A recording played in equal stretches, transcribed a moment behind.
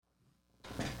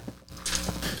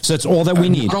So that's all that we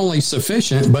need. Not only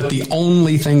sufficient, but the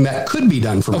only thing that could be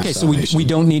done for my Okay, so salvation. we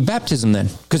don't need baptism then,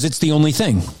 because it's the only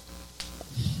thing.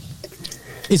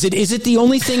 Is it the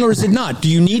only thing, or is it not? Do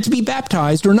you need to be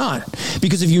baptized or not?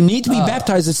 Because if you need to be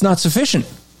baptized, it's not sufficient.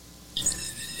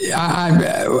 It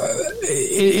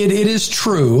is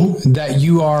true that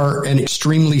you are an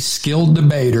extremely skilled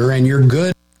debater and you're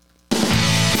good.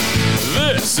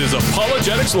 This is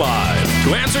Apologetics Live.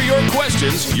 To answer your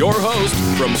questions, your host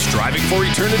from Striving for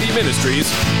Eternity Ministries,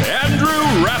 Andrew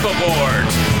Rappaport.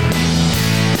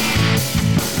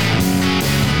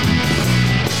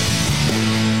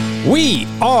 We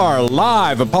are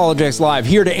live, Apologetics Live,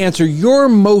 here to answer your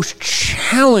most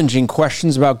challenging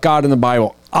questions about God and the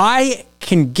Bible. I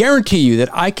can guarantee you that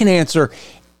I can answer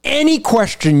any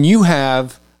question you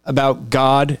have about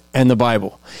God and the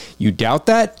Bible. You doubt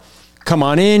that? Come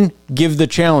on in, give the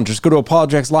challenge. Just go to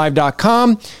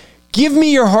apologeticslive.com. Give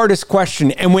me your hardest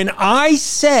question. And when I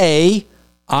say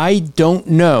I don't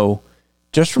know,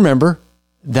 just remember,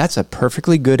 that's a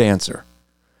perfectly good answer.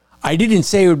 I didn't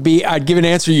say I'd give an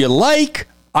answer you like.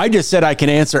 I just said I can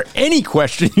answer any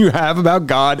question you have about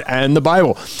God and the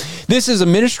Bible. This is a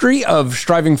ministry of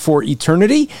Striving for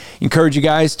Eternity. Encourage you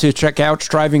guys to check out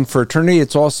Striving for Eternity.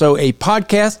 It's also a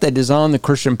podcast that is on the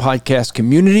Christian podcast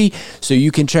community. So you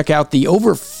can check out the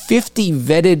over 50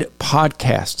 vetted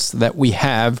podcasts that we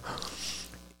have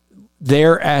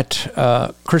there at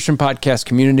Christian Podcast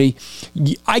Community.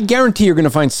 I guarantee you're going to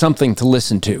find something to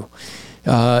listen to.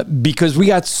 Because we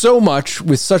got so much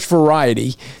with such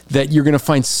variety that you're going to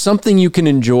find something you can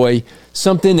enjoy,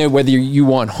 something that whether you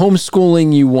want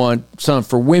homeschooling, you want some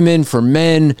for women, for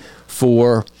men,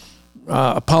 for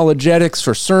apologetics,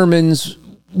 for sermons,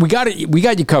 we got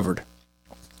you covered.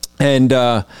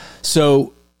 And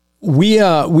so we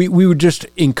would just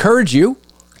encourage you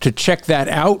to check that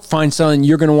out, find something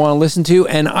you're going to want to listen to.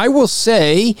 And I will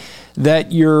say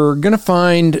that you're going to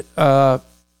find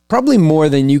probably more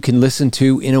than you can listen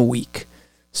to in a week.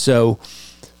 So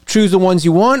choose the ones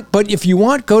you want. But if you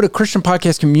want, go to Christian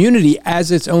Podcast Community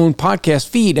as its own podcast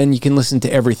feed, and you can listen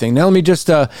to everything. Now, let me just,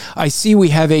 I see we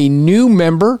have a new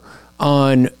member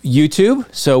on YouTube.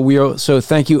 So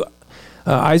thank you,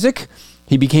 Isaac.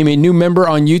 He became a new member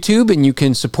on YouTube, and you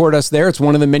can support us there. It's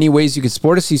one of the many ways you can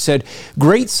support us. He said,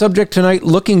 great subject tonight.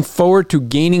 Looking forward to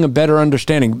gaining a better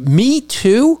understanding. Me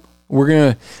too.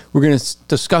 We're gonna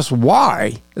discuss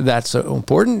why that's so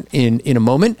important in a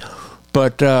moment,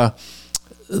 but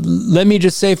let me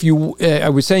just say, if you want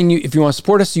to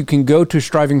support us, you can go to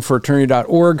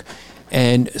strivingforeternity.org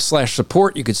and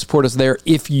 /support. You can support us there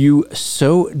if you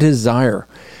so desire.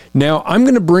 Now I'm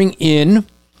going to bring in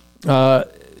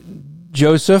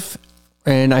Joseph,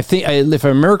 and I think if I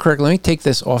remember correctly, let me take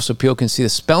this off so people can see the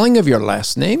spelling of your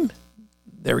last name.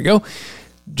 There we go,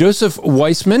 Joseph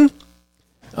Weissman.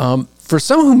 For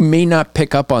some who may not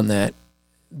pick up on that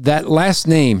last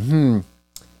name,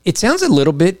 it sounds a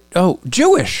little bit,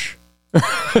 Jewish.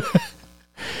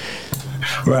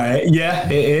 Right. Yeah,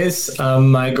 it is.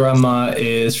 My grandma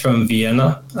is from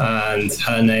Vienna, and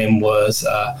her name was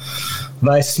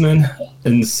Weissman.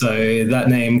 And so that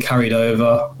name carried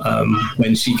over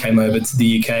when she came over to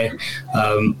the UK.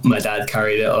 My dad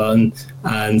carried it on.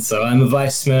 And so I'm a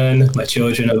Weissman. My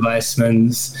children are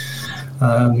Weissmans.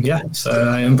 So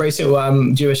I embrace it. Well,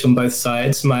 I'm Jewish on both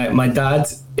sides. My dad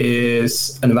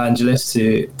is an evangelist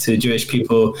to Jewish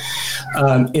people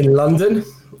in London,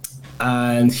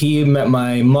 and he met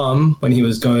my mum when he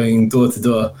was going door to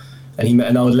door, and he met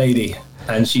an old lady,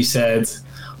 and she said,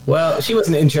 well, she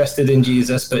wasn't interested in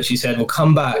Jesus, but she said, well,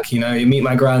 come back, you meet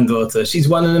my granddaughter. She's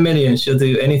 1 in a million. She'll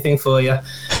do anything for you.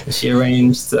 And she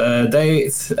arranged a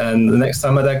date, and the next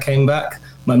time my dad came back,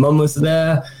 my mum was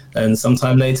there. And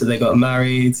sometime later, they got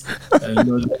married. And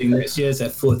next year's their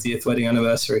 40th wedding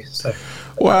anniversary. So,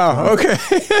 wow. Okay,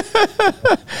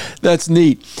 that's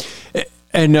neat.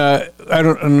 And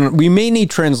we may need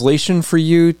translation for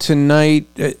you tonight.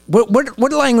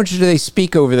 What language do they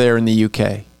speak over there in the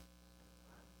UK?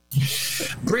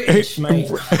 British,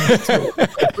 mate.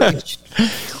 British.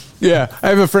 Yeah, I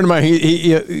have a friend of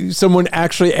mine. Someone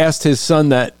actually asked his son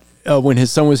that. When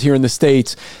his son was here in the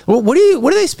States, well, what do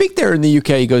they speak there in the UK?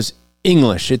 He goes,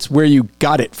 English. It's where you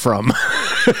got it from.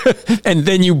 And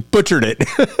then you butchered it.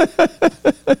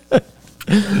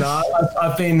 No,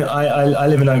 I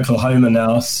live in Oklahoma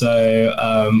now,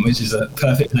 so which is a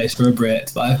perfect place for a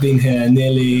Brit. But I've been here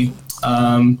nearly,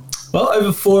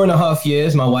 over 4.5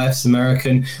 years. My wife's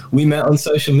American. We met on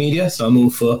social media, so I'm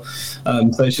all for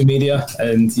social media.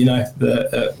 And,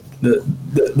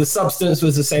 the substance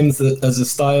was the same as the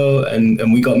style,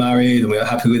 and we got married and we were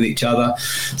happy with each other.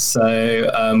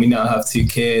 So we now have 2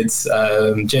 kids,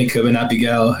 Jacob and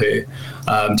Abigail, who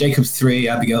Jacob's 3,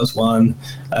 Abigail's 1,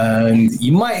 and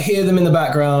you might hear them in the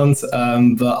background,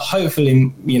 but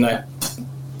hopefully,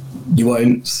 you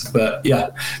won't. But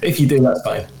yeah, if you do, that's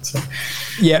fine. So.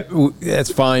 Yeah,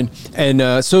 that's fine.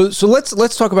 And so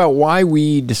let's talk about why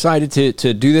we decided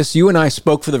to do this. You and I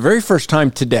spoke for the very first time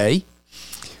today,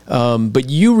 but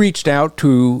you reached out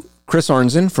to Chris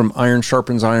Arnzen from Iron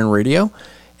Sharpens Iron Radio,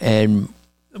 and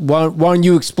why don't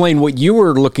you explain what you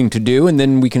were looking to do, and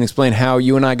then we can explain how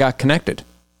you and I got connected.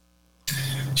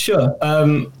 Sure.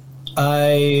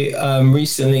 I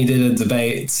recently did a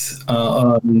debate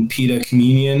on Peter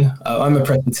Communion. I'm a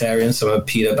Presbyterian, so I'm a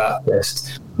Peter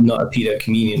Baptist, not a Peter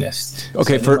Communionist.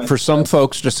 Okay, so for some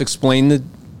folks, just explain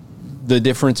the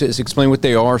differences, explain what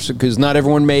they are, because not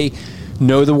everyone may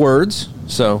know the words,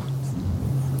 so...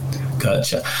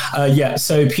 Gotcha.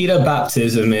 So Peter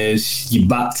baptism is you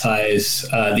baptize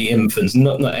the infants,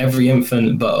 not every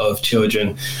infant, but of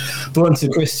children born to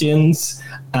Christians.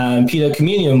 And Peter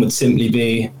Communion would simply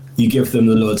be you give them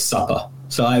the Lord's Supper.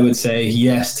 So I would say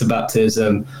yes to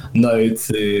baptism, no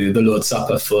to the Lord's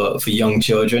Supper for young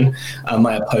children. And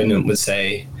my opponent would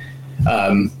say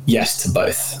yes to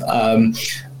both.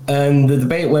 And the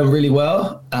debate went really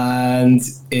well, and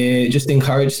it just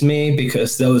encouraged me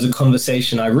because there was a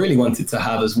conversation I really wanted to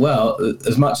have as well.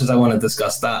 As much as I want to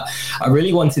discuss that, I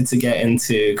really wanted to get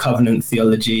into covenant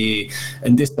theology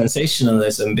and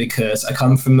dispensationalism because I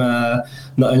come from not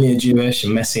only a Jewish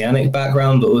and Messianic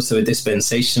background, but also a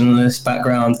dispensationalist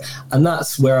background. And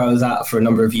that's where I was at for a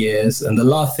number of years. And the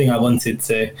last thing I wanted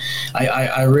to,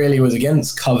 I really was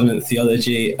against covenant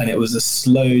theology, and it was a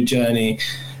slow journey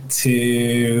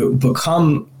to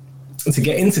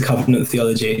get into covenant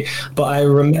theology. But I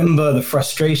remember the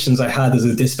frustrations I had as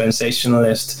a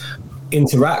dispensationalist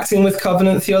interacting with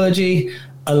covenant theology,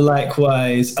 and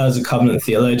likewise as a covenant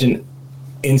theologian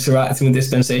interacting with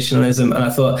dispensationalism. And I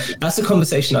thought that's a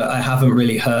conversation I haven't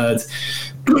really heard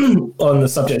on the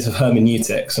subject of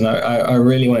hermeneutics, and I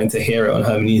really wanted to hear it on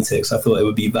hermeneutics. I thought it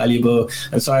would be valuable,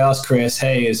 and so I asked Chris,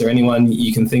 hey, is there anyone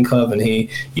you can think of? And he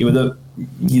was the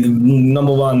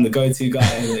number one, the go-to guy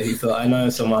that he thought, I know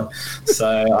someone. So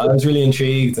I was really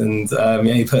intrigued, and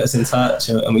he put us in touch,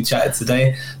 and we chatted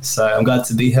today. So I'm glad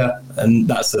to be here, and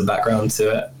that's the background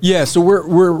to it. Yeah, so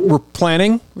we're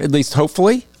planning, at least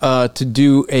hopefully, to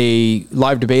do a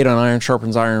live debate on Iron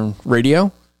Sharpens Iron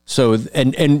Radio. So,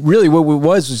 and really what it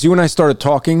was you and I started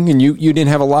talking, and you didn't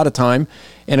have a lot of time,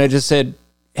 and I just said,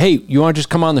 hey, you want to just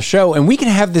come on the show, and we can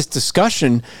have this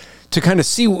discussion to kind of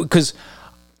see, because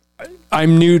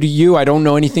I'm new to you. I don't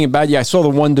know anything about you. I saw the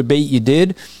one debate you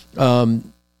did, and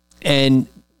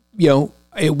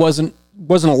it wasn't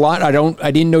a lot.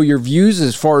 I didn't know your views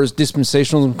as far as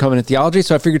dispensationalism, covenant theology.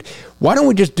 So I figured, why don't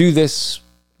we just do this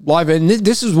live? And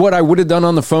this is what I would have done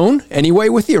on the phone anyway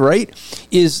with you, right?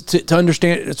 Is to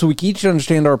understand, so we can each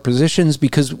understand our positions.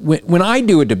 Because when I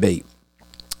do a debate,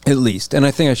 at least, and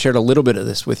I think I shared a little bit of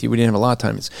this with you, we didn't have a lot of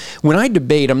time. It's when I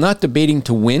debate, I'm not debating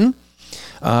to win.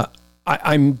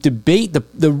 I'm debate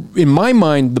in my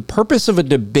mind, the purpose of a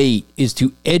debate is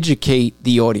to educate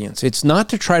the audience. It's not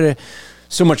to try to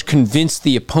so much convince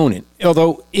the opponent.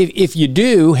 Although if you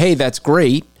do, hey, that's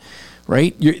great,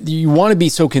 right? You want to be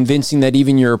so convincing that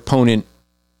even your opponent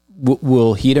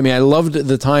will heed. I mean, I loved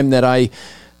the time that I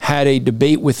had a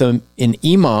debate with an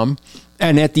imam,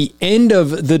 and at the end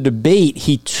of the debate,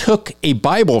 he took a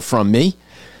Bible from me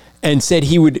and said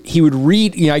he would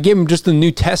read. I gave him just the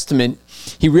New Testament.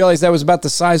 He realized that was about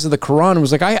the size of the Quran and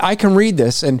was like, I can read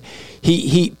this. And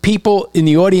people in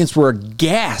the audience were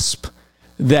aghast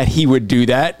that he would do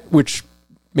that, which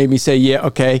made me say, yeah,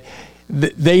 okay.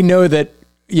 They know that,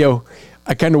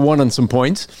 I kind of won on some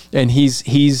points, and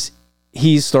he's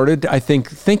started, I think,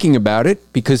 thinking about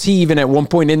it, because he even at one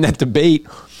point in that debate,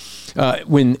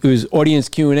 when it was audience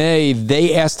Q&A,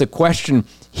 they asked a question.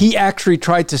 He actually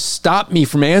tried to stop me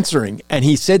from answering. And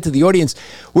he said to the audience,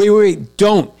 wait,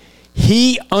 don't.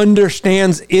 He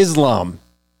understands Islam.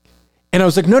 And I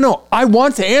was like, no, I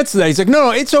want to answer that. He's like,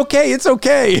 no, it's okay.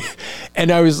 And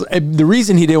the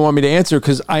reason he didn't want me to answer,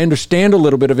 because I understand a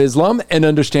little bit of Islam and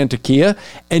understand taqiyya,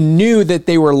 and knew that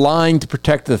they were lying to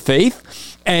protect the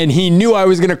faith. And he knew I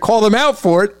was going to call them out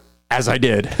for it, as I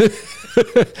did.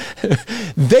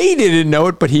 They didn't know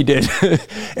it, but he did.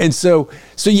 And so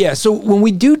when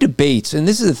we do debates, and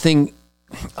this is the thing,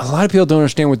 a lot of people don't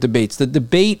understand with debates. The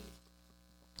debate,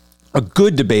 a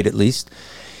good debate at least,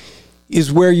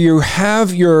 is where you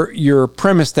have your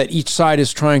premise that each side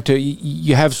is trying to,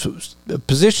 you have a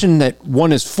position that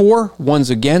one is for, one's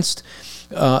against.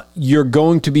 You're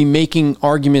going to be making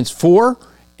arguments for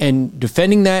and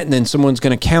defending that, and then someone's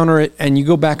going to counter it, and you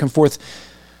go back and forth.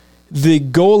 The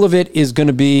goal of it is going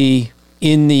to be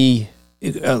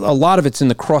a lot of it's in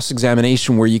the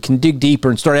cross-examination where you can dig deeper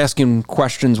and start asking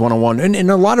questions one-on-one.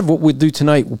 And a lot of what we'll do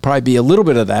tonight will probably be a little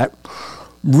bit of that,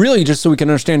 really just so we can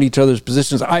understand each other's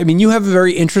positions. I mean, you have a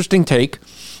very interesting take.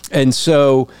 And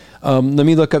so let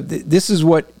me look up. This is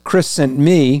what Chris sent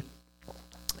me,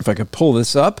 if I could pull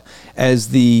this up, as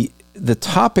the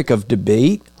topic of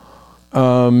debate.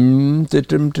 So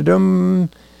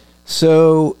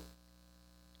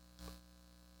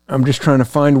I'm just trying to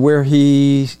find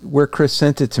where Chris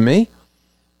sent it to me.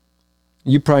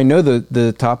 You probably know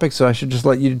the topic, so I should just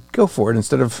let you go for it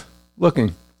instead of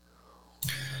looking.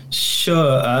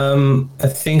 Sure. I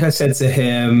think I said to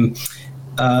him,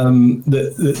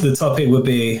 the topic would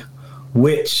be,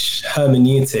 which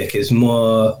hermeneutic is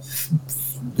more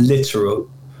literal,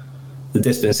 the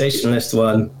dispensationalist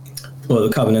one or the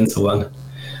covenantal one?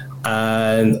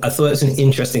 And I thought it's an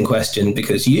interesting question,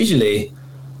 because usually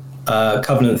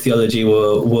covenant theology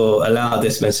will allow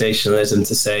dispensationalism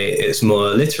to say it's more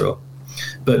literal.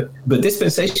 But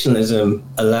dispensationalism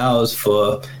allows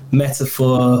for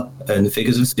metaphor and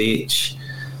figures of speech.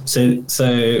 So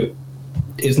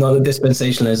it's not that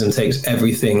dispensationalism takes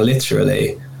everything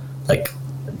literally, like,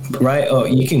 right? Or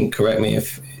you can correct me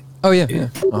if... Oh, yeah.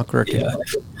 I'll correct you.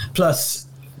 Plus,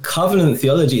 covenant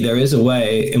theology, there is a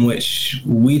way in which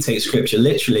we take scripture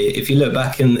literally. If you look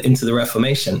back into the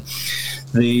Reformation,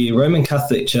 the Roman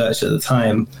Catholic Church at the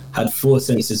time had 4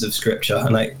 senses of scripture,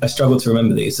 and I struggle to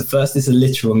remember these. The first is a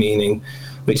literal meaning,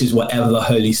 which is whatever the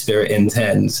Holy Spirit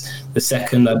intends. The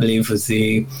second, I believe, was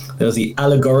the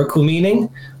allegorical meaning.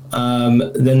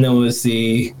 Then there was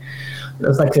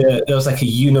like a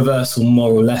universal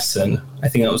moral lesson. I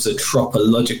think that was a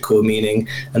tropological meaning,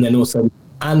 and then also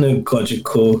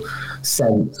anagogical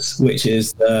sense, which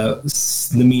is the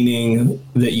meaning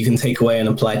that you can take away and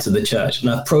apply to the church. And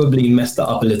I've probably messed that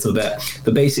up a little bit,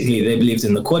 but basically they believed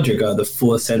in the quadriga, the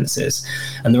 4 senses.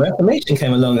 And the Reformation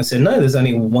came along and said, no, there's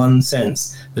only one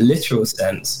sense, the literal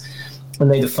sense. And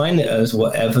they defined it as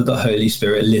whatever the Holy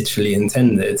Spirit literally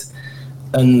intended.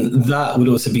 And that would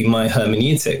also be my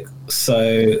hermeneutic.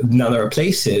 So now there are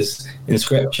places in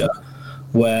Scripture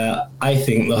where I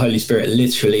think the Holy Spirit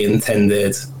literally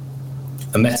intended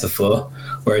a metaphor,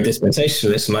 where a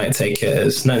dispensationalist might take it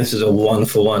as, no, this is a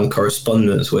one-for-one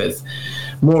correspondence with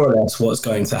more or less what's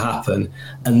going to happen.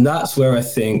 And that's where I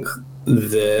think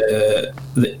the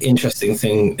interesting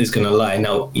thing is going to lie.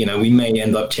 Now, we may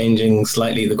end up changing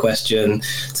slightly the question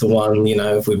to one,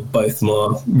 if we're both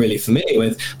more really familiar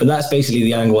with, but that's basically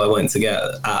the angle I want to get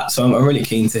at. So I'm really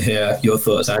keen to hear your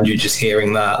thoughts, Andrew, just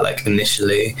hearing that, like,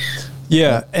 initially.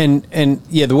 Yeah, and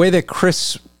the way that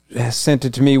Chris sent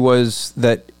it to me was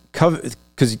that,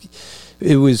 because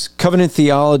it was covenant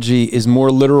theology is more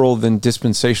literal than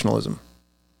dispensationalism.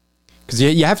 Because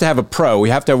you have to have a pro.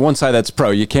 You have to have one side that's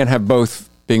pro. You can't have both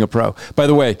being a pro. By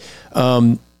the way,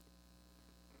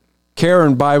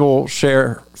 Karen Bible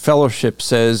Share Fellowship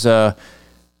says, will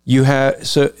you have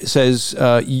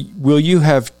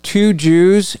 2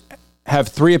 Jews have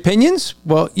 3 opinions?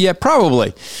 Well, yeah,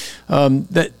 probably.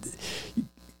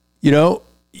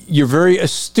 You're very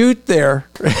astute there.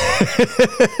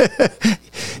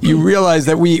 You realize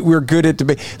that we're good at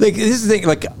debate. Like, this is the thing.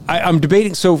 Like, I'm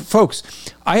debating. So, folks,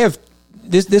 I have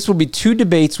this will be 2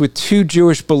 debates with 2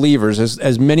 Jewish believers.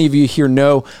 As many of you here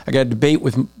know, I got a debate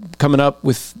coming up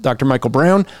with Dr. Michael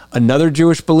Brown, another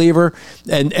Jewish believer.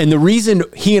 And the reason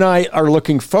he and I are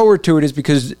looking forward to it is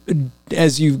because,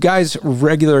 as you guys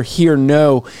regular here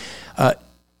know,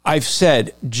 I've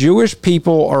said Jewish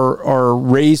people are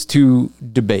raised to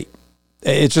debate.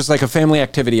 It's just like a family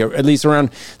activity, or at least around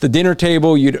the dinner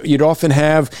table. You'd often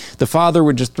have the father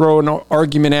would just throw an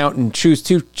argument out and choose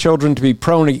 2 children to be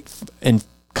pro and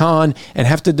con and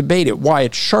have to debate it. Why?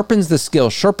 It sharpens the skill,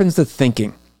 sharpens the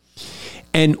thinking.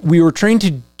 And we were trained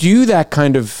to do that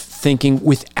kind of thinking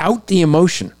without the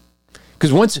emotion.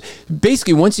 Because once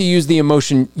you use the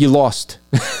emotion, you lost.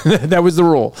 That was the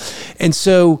rule. And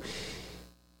so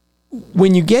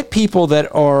when you get people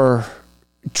that are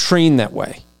trained that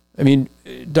way, I mean,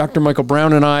 Dr. Michael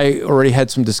Brown and I already had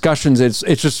some discussions. It's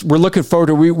just, we're looking forward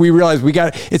to, we realize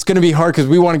it's going to be hard because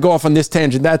we want to go off on this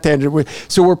tangent, that tangent.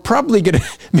 So we're probably going to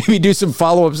maybe do some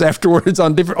follow-ups afterwards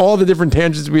on all the different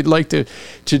tangents we'd like to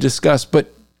discuss.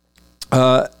 But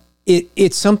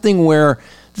it's something where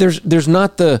there's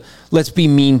not the let's be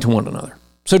mean to one another.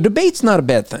 So debate's not a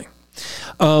bad thing.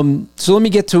 So let me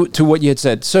get to what you had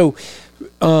said. So,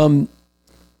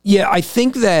 I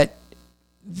think that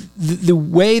the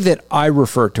way that I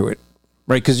refer to it,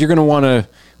 right? Because you're going to want to,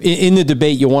 in the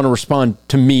debate, you want to respond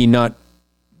to me, not,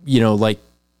 like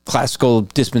classical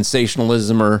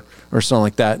dispensationalism or something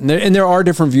like that. And there are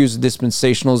different views of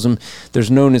dispensationalism. There's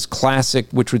known as classic,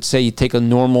 which would say you take a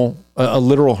literal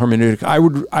hermeneutic.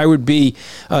 I would be,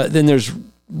 then there's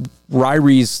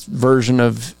Ryrie's version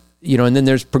of, and then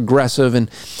there's progressive, and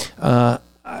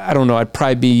I don't know, I'd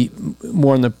probably be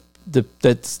more in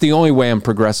that's the only way I'm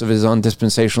progressive is on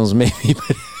dispensationalism, maybe.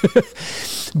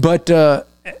 But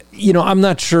I'm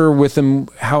not sure with them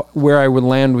where I would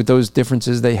land with those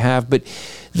differences they have. But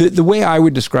the way I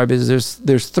would describe it is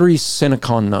there's three sine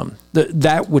qua non,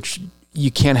 that which you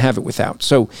can't have it without.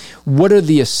 So what are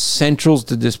the essentials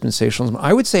to dispensationalism?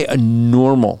 I would say a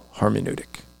normal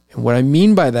hermeneutic. And what I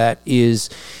mean by that is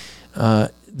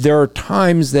there are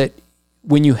times that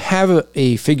when you have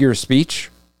a figure of speech,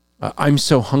 I'm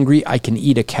so hungry I can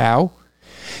eat a cow.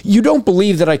 You don't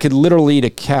believe that I could literally eat a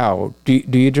cow, do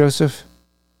you, Joseph?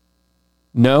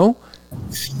 No?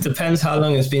 Depends how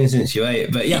long it's been since you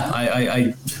ate, but yeah,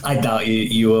 I doubt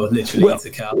you will literally eat a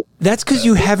cow. That's because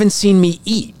you haven't seen me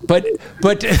eat. But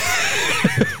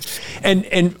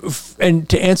and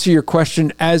to answer your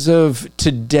question, as of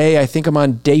today, I think I'm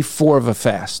on day 4 of a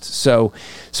fast. So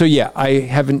yeah,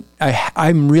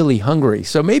 I'm really hungry.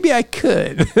 So maybe I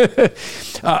could.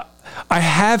 I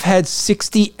have had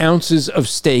 60 ounces of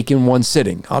steak in one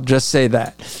sitting. I'll just say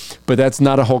that, but that's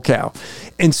not a whole cow.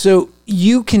 And so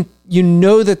you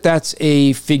know that that's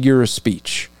a figure of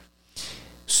speech.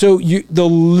 So the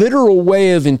literal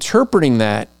way of interpreting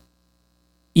that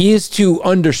is to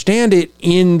understand it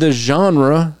in the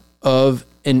genre of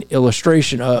an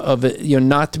illustration of it,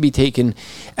 not to be taken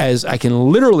as I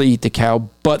can literally eat the cow,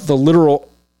 but the literal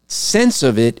sense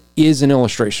of it is an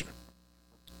illustration,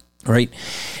 right?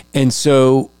 And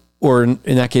so, or in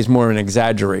that case, more of an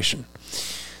exaggeration.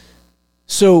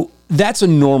 So that's a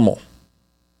normal.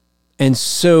 And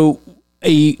so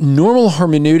a normal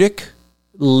hermeneutic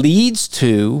leads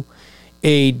to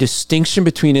a distinction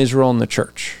between Israel and the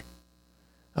church.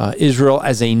 Israel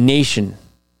as a nation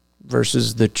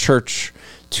versus the church,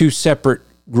 two separate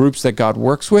groups that God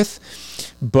works with.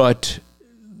 But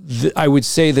I would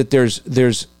say that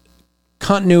there's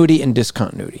continuity and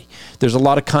discontinuity. There's a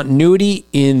lot of continuity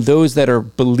in those that are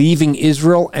believing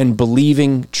Israel and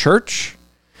believing church.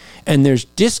 And there's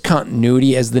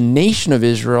discontinuity as the nation of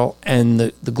Israel and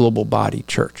the global body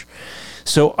church.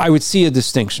 So I would see a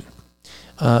distinction.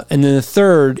 And then the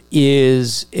third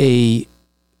is a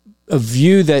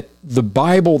view that the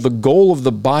Bible, the goal of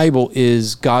the Bible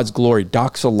is God's glory,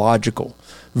 doxological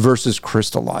versus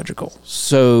Christological.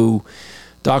 So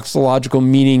doxological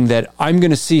meaning that I'm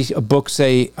going to see a book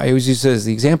say, I always use it as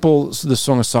the example, the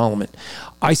Song of Solomon.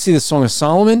 I see the Song of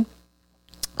Solomon,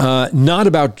 not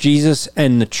about Jesus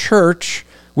and the church,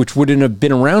 which wouldn't have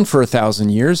been around for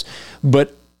 1,000 years,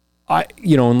 but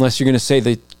unless you're going to say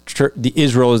the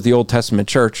Israel is the Old Testament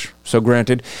church, so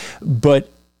granted,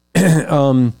 but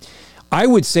I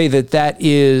would say that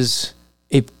is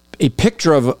a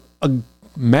picture of a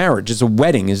marriage. It's a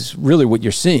wedding is really what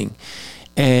you're seeing,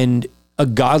 and a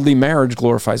godly marriage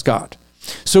glorifies God.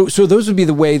 So those would be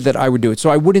the way that I would do it. So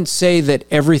I wouldn't say that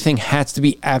everything has to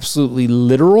be absolutely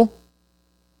literal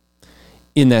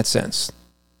in that sense.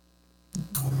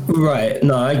 Right.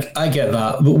 No, I get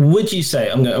that. But would you say,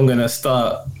 I'm going to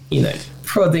start,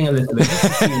 prodding a little bit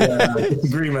just to see where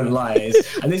disagreement lies.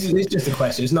 And this is just a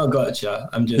question. It's not gotcha.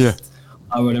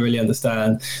 I want to really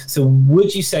understand. So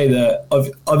would you say that,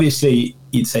 obviously,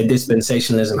 you'd say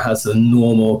dispensationalism has the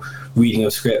normal reading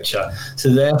of Scripture. So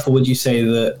therefore, would you say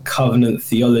that covenant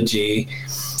theology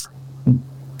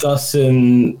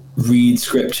doesn't read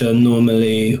Scripture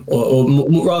normally or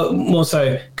more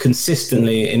so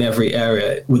consistently in every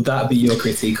area? Would that be your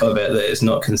critique of it, that it's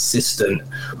not consistent?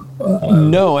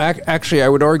 No, actually, I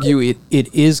would argue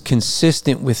it is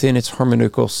consistent within its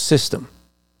hermeneutical system.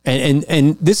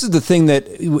 And this is the thing that,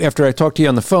 after I talked to you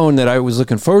on the phone, that I was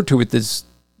looking forward to with this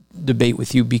debate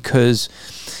with you, because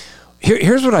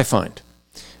here's what I find.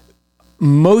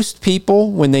 Most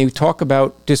people, when they talk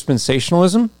about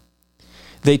dispensationalism,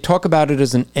 they talk about it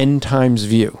as an end times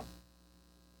view.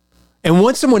 And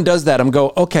once someone does that, I'm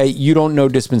go, okay, you don't know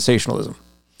dispensationalism.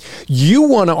 You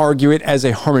want to argue it as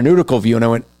a hermeneutical view. And I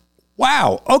went,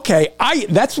 wow, okay.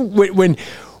 That's when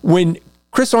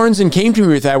Chris Arnzen came to me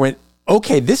with that, I went,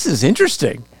 okay, this is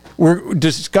interesting. We're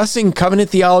discussing covenant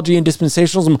theology and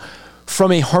dispensationalism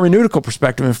from a hermeneutical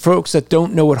perspective, and folks that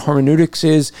don't know what hermeneutics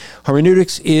is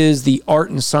the art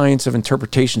and science of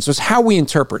interpretation. So it's how we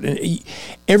interpret. And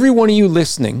every one of you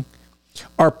listening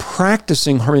are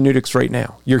practicing hermeneutics right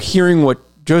now. You're hearing what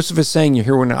Joseph is saying. You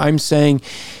hear what I'm saying.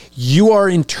 You are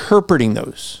interpreting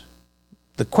those.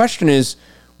 The question is,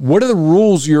 what are the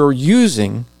rules you're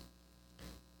using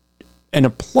and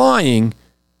applying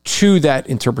to that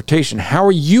interpretation? How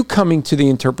are you coming to the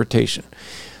interpretation?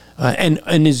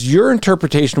 And is your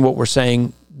interpretation of what we're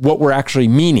saying what we're actually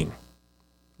meaning?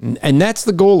 And that's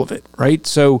the goal of it, right?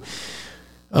 So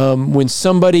when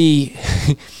somebody,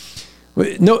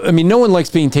 no one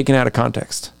likes being taken out of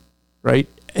context, right?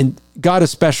 And God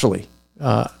especially.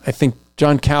 I think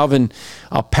John Calvin,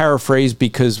 I'll paraphrase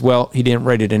because, well, he didn't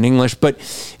write it in English, but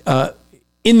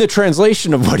in the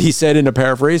translation of what he said in a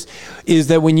paraphrase is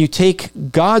that when you take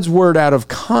God's word out of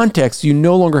context, you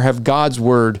no longer have God's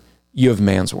word, you have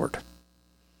man's word.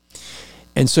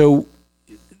 And so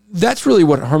that's really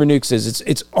what hermeneutics is.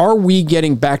 It's are we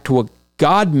getting back to what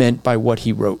God meant by what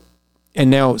he wrote? And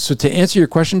now, so to answer your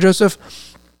question, Joseph,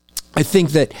 I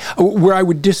think that where I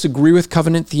would disagree with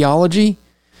covenant theology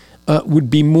would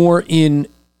be more in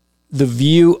the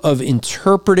view of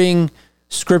interpreting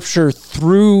Scripture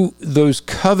through those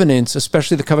covenants,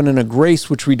 especially the covenant of grace,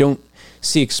 which we don't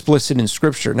see explicit in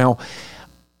Scripture. Now,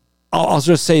 I'll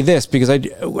just say this because I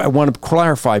want to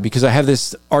clarify, because I have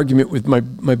this argument with my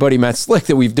buddy Matt Slick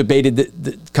that we've debated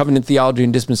the covenant theology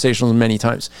and dispensationalism many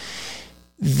times.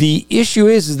 The issue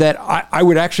is that I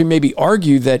would actually maybe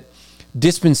argue that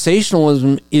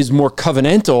dispensationalism is more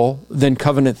covenantal than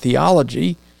covenant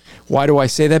theology. Why do I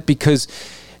say that? Because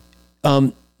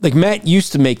like Matt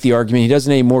used to make the argument, he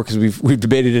doesn't anymore because we've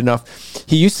debated enough.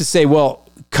 He used to say, well,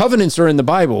 covenants are in the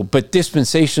Bible, but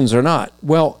dispensations are not.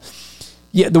 Well,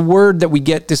 yeah, the word that we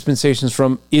get dispensations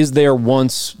from is there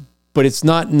once, but it's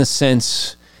not in the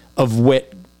sense of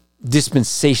what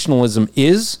dispensationalism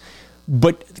is.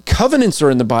 But covenants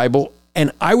are in the Bible,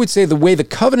 and I would say the way the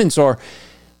covenants are,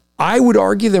 I would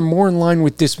argue they're more in line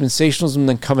with dispensationalism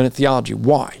than covenant theology.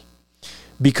 Why?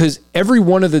 Because every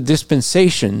one of the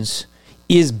dispensations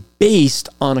is based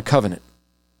on a covenant.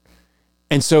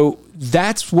 And so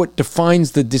that's what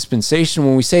defines the dispensation.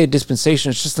 When we say a dispensation,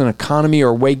 it's just an economy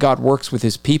or a way God works with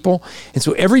his people. And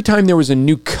so every time there was a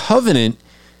new covenant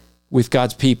with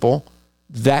God's people,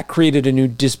 that created a new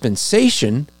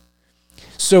dispensation.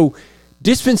 So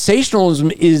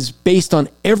dispensationalism is based on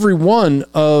every one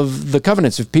of the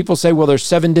covenants. If people say, well, there's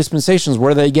 7 dispensations,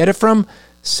 where do they get it from?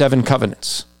 7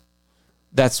 covenants.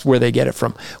 That's where they get it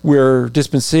from. Where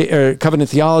covenant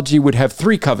theology would have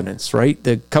 3 covenants, right?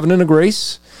 The covenant of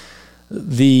grace,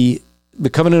 the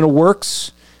covenant of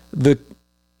works,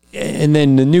 and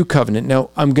then the new covenant. Now,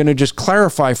 I'm going to just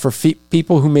clarify for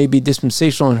people who may be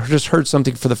dispensational and just heard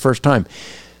something for the first time.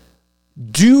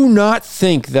 Do not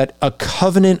think that a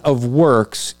covenant of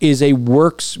works is a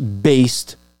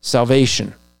works-based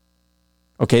salvation.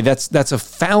 Okay, that's a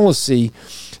fallacy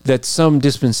that some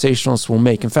dispensationalists will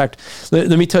make. In fact, let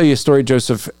me tell you a story,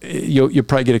 Joseph. You'll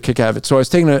probably get a kick out of it. So I was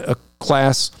taking a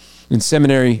class in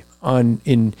seminary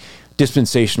in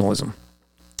dispensationalism.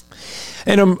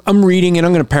 And I'm reading, and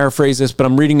I'm going to paraphrase this, but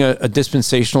I'm reading a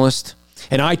dispensationalist.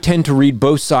 And I tend to read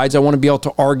both sides. I want to be able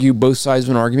to argue both sides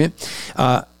of an argument.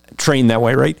 Trained that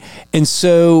way, right? And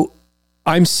so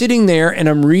I'm sitting there and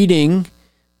I'm reading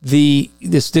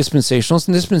this dispensationalist,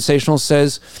 and dispensationalist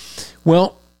says,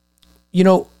 well,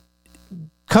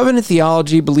 covenant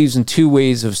theology believes in 2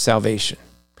 ways of salvation.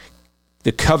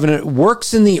 The covenant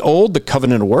works in the old, the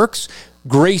covenant of works,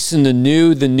 grace in the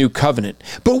new covenant.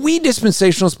 But we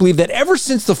dispensationalists believe that ever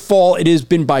since the fall, it has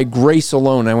been by grace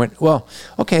alone. I went, well,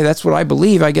 okay, that's what I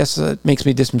believe. I guess that makes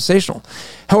me dispensational.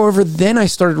 However, then I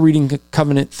started reading a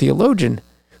covenant theologian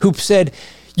who said,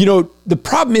 the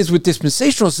problem is with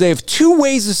dispensationalists, they have 2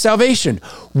 ways of salvation.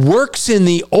 Works in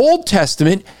the Old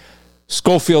Testament,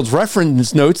 Scofield's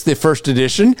reference notes, the first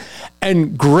edition,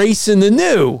 and grace in the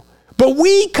new. But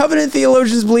we covenant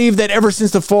theologians believe that ever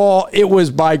since the fall, it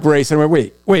was by grace. And I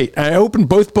went, wait. I opened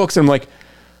both books and I'm like,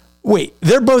 wait,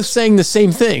 they're both saying the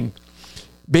same thing.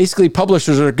 Basically,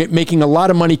 publishers are making a lot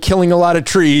of money, killing a lot of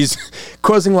trees,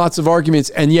 causing lots of arguments.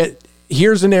 And yet,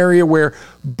 here's an area where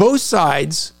both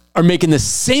sides are making the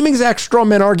same exact straw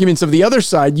man arguments of the other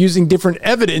side using different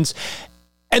evidence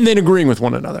and then agreeing with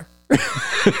one another.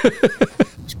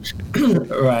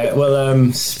 Right.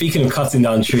 Well, speaking of cutting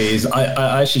down trees,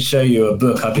 I should show you a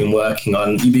book I've been working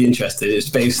on. You'd be interested. It's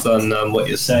based on what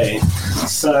you're saying.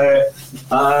 So,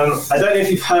 I don't know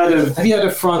if have you heard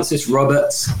of Francis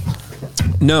Roberts?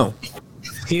 No.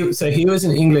 He was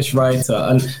an English writer,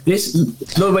 and this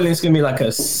Lord Williams is going to be like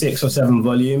a 6 or 7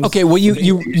 volumes. Okay, well,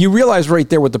 you realize right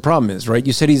there what the problem is, right?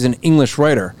 You said he's an English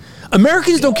writer.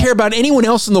 Americans don't care about anyone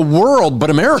else in the world but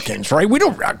Americans, right? We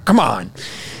don't. Come on.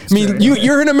 I mean,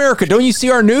 you're in America. Don't you see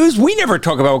our news? We never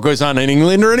talk about what goes on in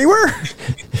England or anywhere.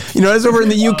 I was over in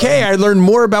the UK. I learned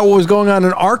more about what was going on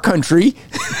in our country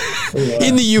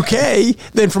in the UK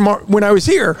than from when I was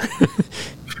here.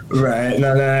 Right.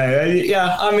 No.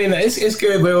 Yeah, I mean, it's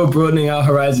good. We're all broadening our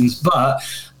horizons. But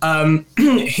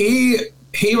he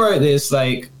wrote this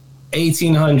like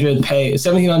 1700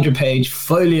 page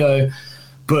folio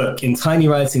book in tiny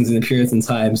writings in the Puritan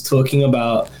times talking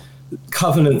about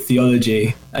covenant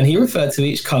theology, and he referred to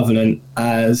each covenant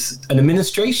as an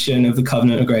administration of the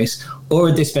covenant of grace or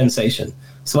a dispensation.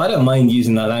 So I don't mind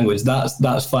using that language.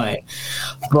 That's fine.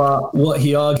 But what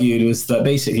he argued was that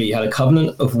basically you had a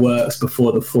covenant of works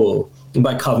before the fall. And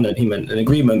by covenant, he meant an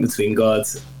agreement between God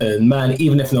and man,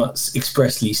 even if not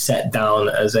expressly set down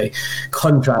as a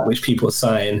contract which people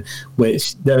sign,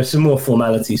 which there are some more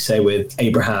formalities, say, with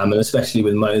Abraham and especially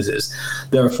with Moses.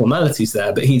 There are formalities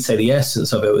there, but he'd say the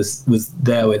essence of it was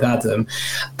there with Adam.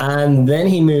 And then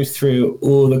he moved through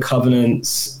all the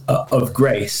covenants of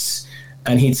grace,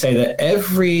 and he'd say that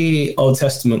every Old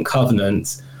Testament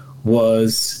covenant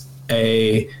was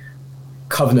a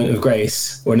covenant of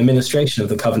grace or an administration of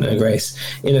the covenant of grace.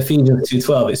 In Ephesians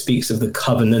 2:12, it speaks of the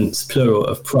covenants, plural,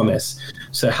 of promise.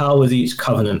 So how was each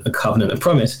covenant a covenant of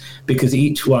promise? Because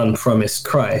each one promised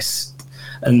Christ.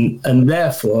 And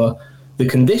therefore, the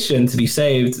condition to be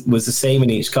saved was the same in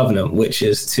each covenant, which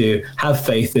is to have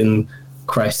faith in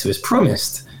Christ who is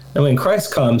promised. And when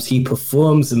Christ comes, he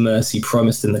performs the mercy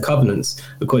promised in the covenants,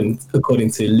 according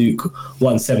to Luke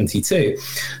 1:72.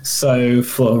 So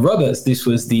for Roberts, this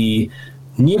was the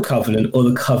new covenant or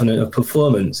the covenant of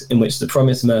performance in which the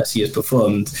promised mercy is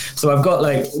performed. So I've got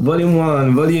like volume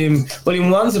 1. Volume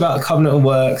 1's about the covenant of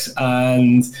works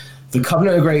and the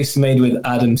covenant of grace made with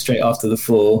Adam straight after the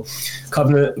fall.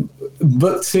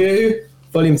 Book 2,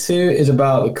 volume 2 is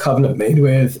about the covenant made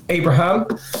with Abraham.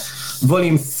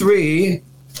 Volume 3,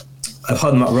 I've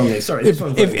had them up wrongly. Sorry.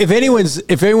 If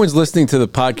anyone's listening to the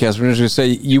podcast, we're just going to say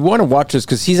you want to watch this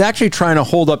because he's actually trying to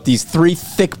hold up these 3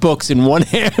 thick books in one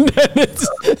hand. This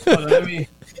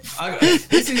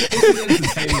is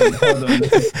entertainment.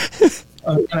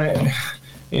 Hold on.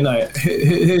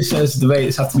 Who says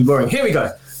debates have to be boring? Here we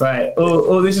go. Right.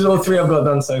 This is all 3 I've got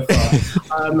done so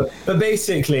far. But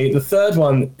basically, the third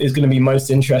one is going to be most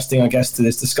interesting, I guess, to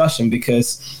this discussion,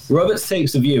 because Roberts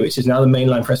takes a view, which is now the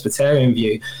mainline Presbyterian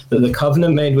view, that the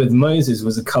covenant made with Moses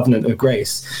was a covenant of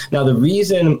grace. Now, the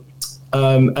reason,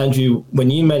 Andrew,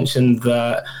 when you mentioned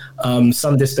that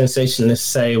some dispensationalists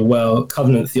say, well,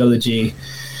 covenant theology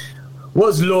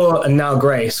was law and now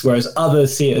grace, whereas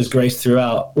others see it as grace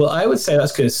throughout. Well, I would say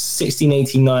that's because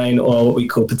 1689, or what we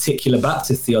call particular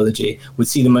Baptist theology, would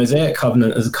see the Mosaic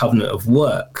covenant as a covenant of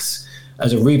works,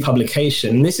 as a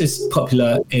republication. This is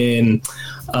popular in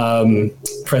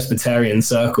Presbyterian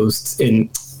circles, in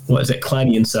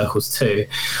Kleinian circles too,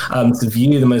 to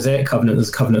view the Mosaic covenant as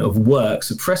a covenant of works.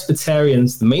 So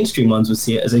Presbyterians, the mainstream ones, would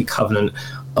see it as a covenant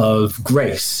of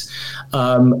grace.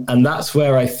 And that's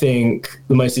where I think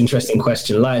the most interesting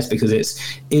question lies, because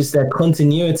is there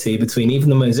continuity between even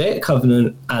the Mosaic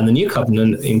covenant and the new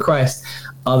covenant in Christ?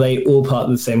 Are they all part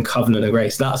of the same covenant of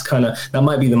grace? That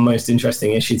might be the most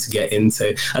interesting issue to get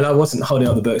into. And I wasn't holding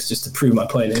up the books just to prove my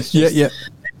point. It's just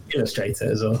illustrate it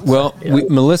as well. Well,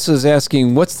 Melissa's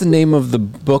asking, what's the name of the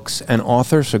books and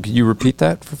author? So could you repeat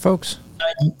that for folks?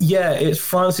 It's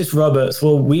Francis Roberts.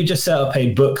 Well, we just set up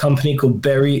a book company called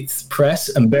Berith Press,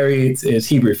 and Berith is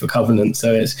Hebrew for covenant.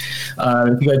 So it's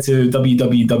if you go to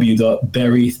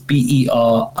www.berith,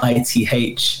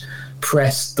 BERITH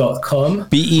press.com.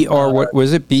 BER, what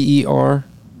was it? BER?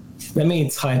 Let me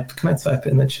type. Can I type it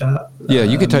in the chat? Yeah,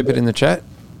 you can type it in the chat.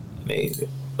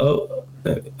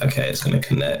 Okay, it's going to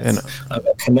connect. I've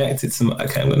connected some.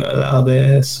 Okay, I'm going to allow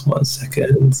this. 1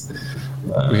 second.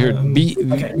 We heard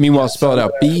meanwhile, spell it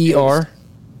out. BER.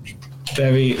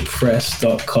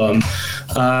 Berrypress.com.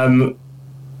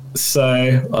 It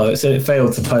said it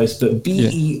failed to post, but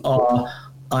BERITH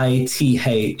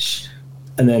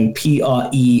and then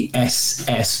PRESS.com.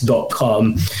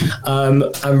 And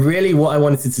really what I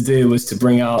wanted to do was to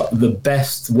bring out the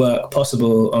best work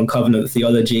possible on covenant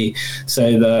theology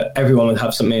so that everyone would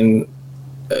have something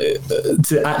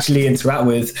to actually interact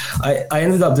with. I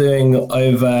ended up doing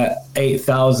over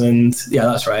 8,000. Yeah,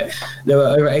 that's right. There were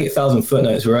over 8,000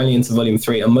 footnotes. We're only into volume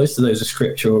 3, and most of those are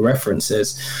scriptural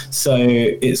references. So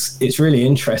it's really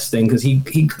interesting because he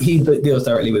deals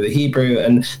directly with the Hebrew,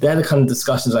 and they're the kind of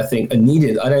discussions I think are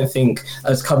needed. I don't think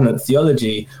as covenant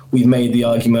theology we've made the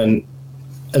argument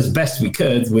as best we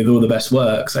could with all the best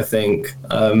works, I think.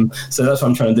 So that's what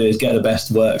I'm trying to do, is get the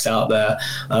best works out there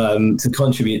to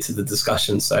contribute to the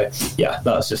discussion. So yeah,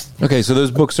 that was just... Okay, so those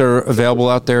books are available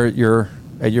out there at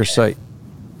your site?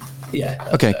 Yeah.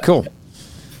 Okay, cool.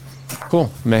 Cool.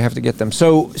 May have to get them.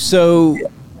 So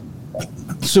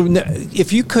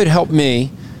if you could help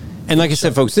me, and like I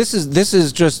said, folks, this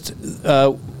is just,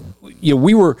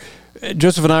 we were...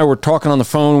 Joseph and I were talking on the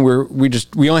phone.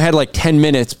 We only had like 10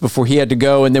 minutes before he had to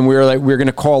go, and then we were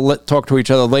going to talk to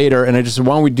each other later. And I just said,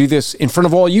 why don't we do this in front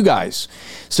of all you guys?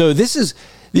 So this is,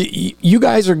 you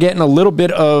guys are getting a little bit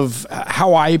of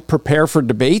how I prepare for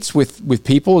debates with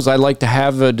people, as I like to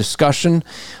have a discussion.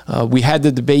 We had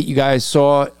the debate you guys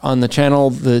saw on the channel,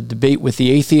 the debate with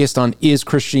the atheist on is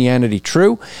Christianity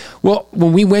true? Well,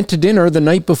 when we went to dinner the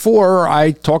night before,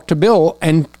 I talked to Bill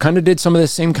and kind of did some of the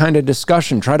same kind of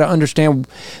discussion, try to understand,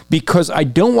 because I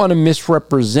don't want to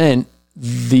misrepresent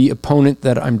the opponent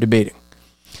that I'm debating.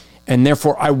 And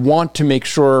therefore, I want to make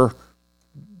sure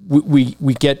we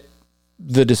get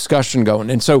the discussion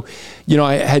going. And so,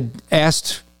 I had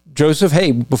asked Joseph,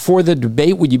 hey, before the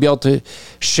debate, would you be able to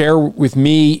share with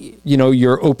me,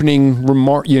 your opening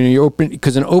remark,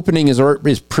 because an opening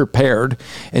is prepared.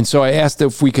 And so I asked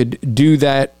if we could do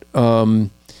that,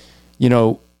 if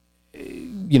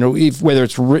whether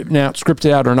it's written out,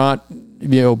 scripted out or not,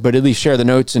 but at least share the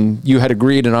notes. And you had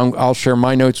agreed, and I'll share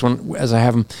my notes as I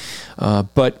have them.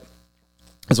 But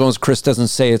as long as Chris doesn't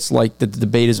say it's like the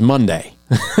debate is Monday.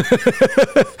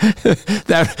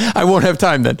 That I won't have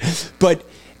time then. But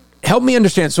help me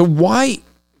understand. So why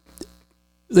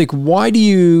do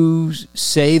you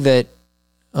say that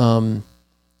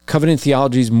covenant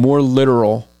theology is more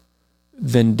literal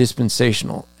than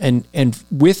dispensational? And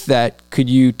with that, could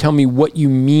you tell me what you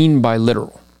mean by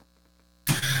literal?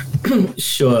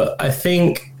 Sure. I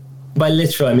think by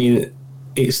literal, I mean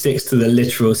it sticks to the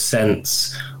literal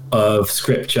sense of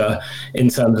scripture in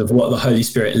terms of what the Holy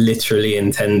Spirit literally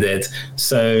intended.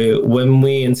 So when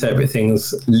we interpret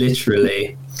things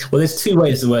literally, well, there's two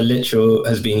ways the word literal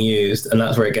has been used, and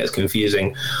that's where it gets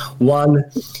confusing. One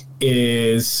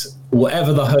is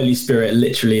whatever the Holy Spirit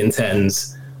literally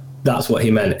intends, that's what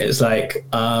he meant. It's like,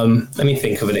 let me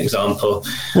think of an example.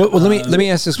 Well, let me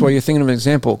ask this while you're thinking of an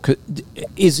example.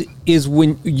 Is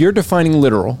when you're defining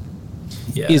literal,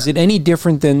 is it any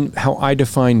different than how I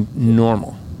define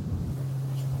normal?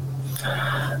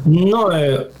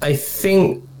 No, I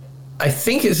think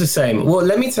it's the same. Well,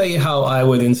 let me tell you how I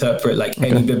would interpret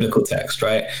any biblical text,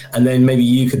 right? And then maybe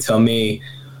you could tell me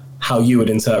how you would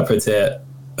interpret it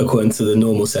according to the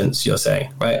normal sense you're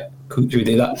saying, right? Could we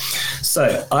do that?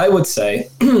 So I would say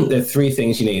there are three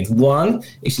things you need. One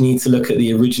is you need to look at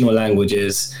the original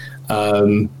languages,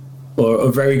 or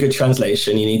a very good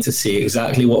translation. You need to see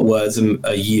exactly what words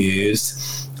are used,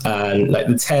 and like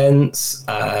the tense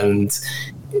and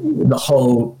the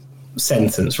whole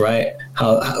sentence, right?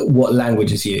 What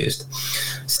language is used.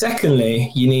 Secondly,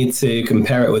 you need to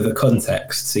compare it with the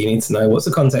context. So you need to know what's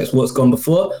the context, what's gone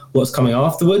before, what's coming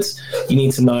afterwards. You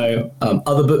need to know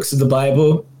other books of the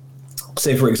Bible.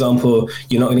 Say, for example,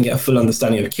 you're not going to get a full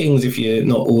understanding of Kings if you're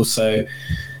not also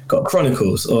got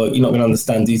Chronicles, or you're not going to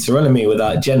understand Deuteronomy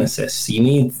without Genesis. So you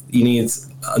need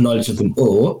a knowledge of them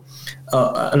all.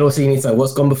 And also you need to know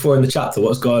what's gone before in the chapter,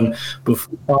 what's gone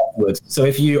before afterwards. So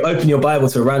if you open your Bible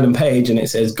to a random page and it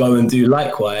says, go and do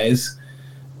likewise,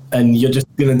 and you're just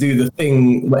going to do the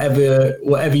thing,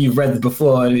 whatever you've read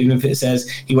before, even if it says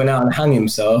he went out and hung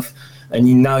himself, and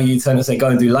you turn and say, go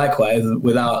and do likewise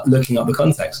without looking up the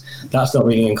context. That's not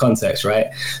reading in context, right?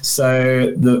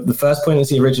 So the first point is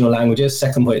the original languages.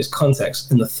 Second point is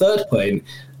context. And the third point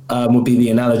would be the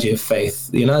analogy of faith.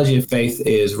 The analogy of faith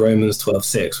is Romans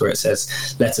 12:6, where it says,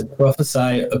 let us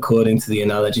prophesy according to the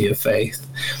analogy of faith,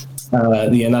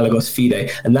 the analogos fide.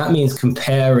 And that means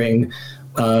comparing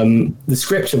the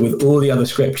scripture with all the other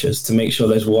scriptures to make sure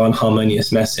there's one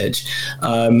harmonious message.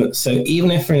 So even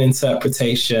if an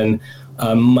interpretation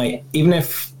even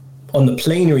if on the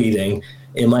plain reading,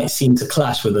 it might seem to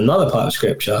clash with another part of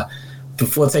scripture,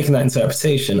 before taking that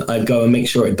interpretation, I'd go and make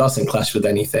sure it doesn't clash with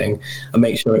anything and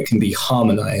make sure it can be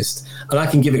harmonized. And I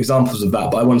can give examples of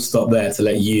that, but I want to stop there to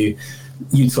let you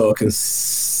talk and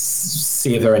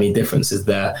see if there are any differences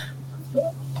there.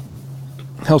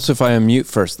 Helps if I unmute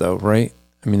first, though, right?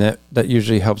 I mean, that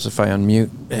usually helps if I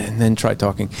unmute and then try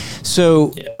talking.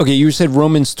 So, okay, you said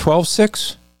Romans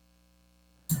 12:6?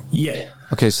 Yeah.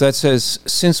 Okay, so that says,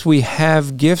 since we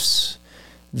have gifts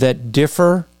that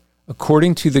differ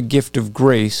according to the gift of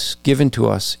grace given to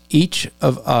us, each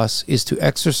of us is to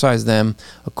exercise them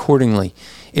accordingly.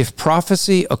 If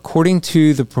prophecy, according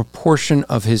to the proportion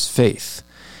of his faith.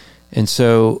 And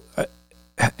so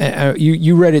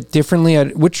you read it differently.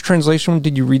 Which translation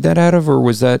did you read that out of, or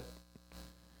was that?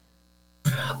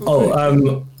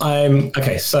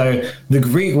 Okay. So the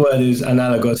Greek word is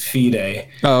analogos fide.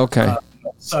 Oh, okay.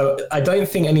 So I don't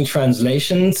think any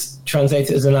translations translate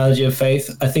it as analogy of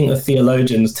faith. I think the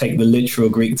theologians take the literal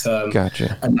Greek term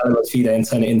analogos fide and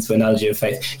turn it into analogy of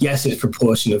faith. Yes, it's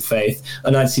proportion of faith,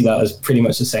 and I'd see that as pretty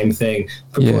much the same thing.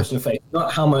 Proportion of faith,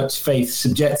 not how much faith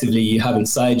subjectively you have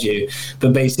inside you,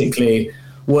 but basically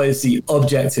what is the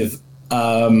objective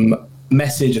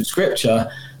message of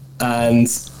Scripture, and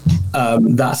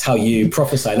that's how you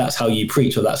prophesy, that's how you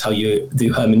preach, or that's how you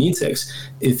do hermeneutics,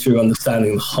 is through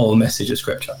understanding the whole message of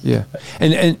Scripture. Yeah,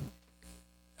 and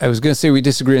I was going to say we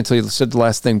disagree until you said the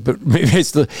last thing, but maybe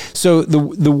it's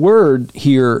the word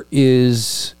here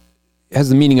has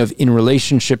the meaning of in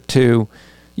relationship to,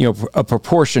 a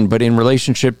proportion, but in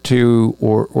relationship to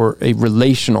or a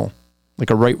relational,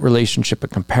 like a right relationship, a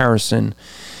comparison.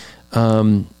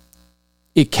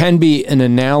 It can be an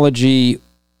analogy.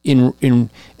 In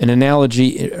an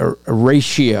analogy, a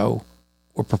ratio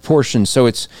or proportion. So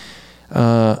it's,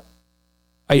 I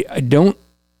don't,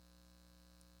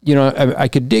 I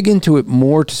could dig into it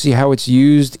more to see how it's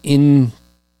used in,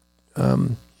 I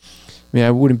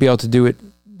wouldn't be able to do it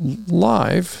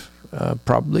live,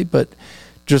 probably, but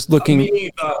just looking. Me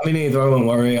neither. I won't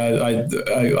worry.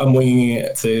 I'm winging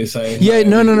it too. So yeah,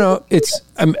 no.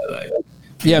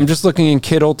 I'm just looking in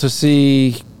Kittle to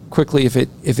see quickly if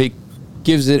it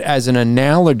gives it as an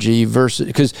analogy versus,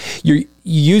 because you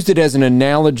used it as an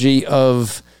analogy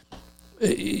of,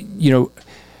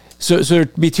 so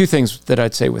there'd be two things that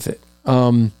I'd say with it.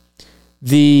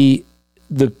 The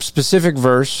specific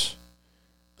verse,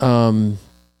 and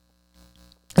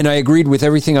I agreed with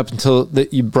everything up until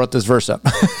that you brought this verse up.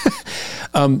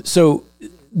 So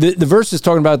the verse is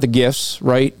talking about the gifts,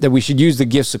 right? That we should use the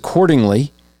gifts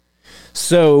accordingly.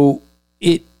 So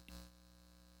it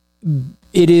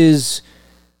is,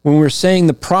 when we're saying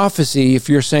the prophecy, if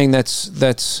you're saying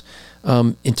that's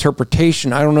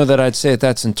interpretation, I don't know that I'd say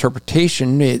that's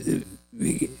interpretation.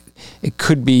 It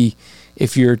could be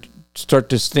if you're start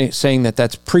to saying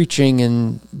that's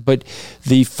preaching, but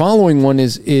the following one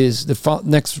is the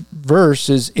next verse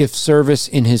is, if service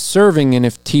in his serving and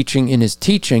if teaching in his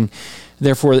teaching.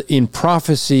 Therefore, in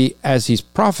prophecy, as he's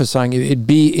prophesying, it'd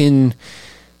be in,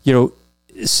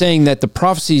 saying that the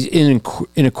prophecy is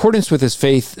in accordance with his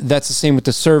faith. That's the same with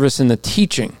the service and the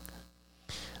teaching.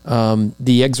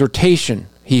 The exhortation,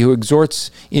 he who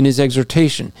exhorts in his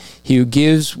exhortation, he who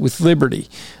gives with liberty,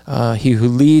 he who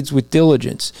leads with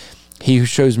diligence, he who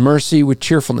shows mercy with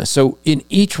cheerfulness. So in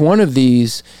each one of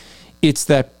these, it's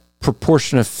that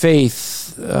proportion of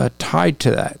faith tied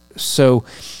to that. So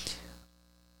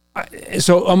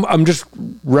I'm just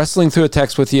wrestling through a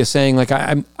text with you, saying like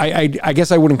I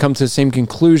guess I wouldn't come to the same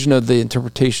conclusion of the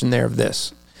interpretation there of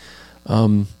this,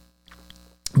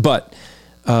 but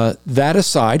that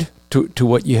aside, to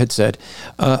what you had said,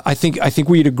 I think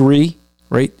we'd agree,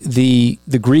 right? The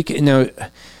Greek, now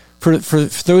for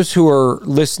those who are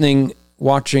listening,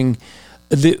 watching,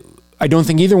 I don't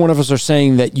think either one of us are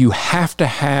saying that you have to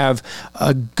have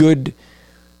a good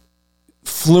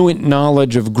fluent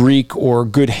knowledge of Greek or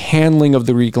good handling of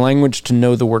the Greek language to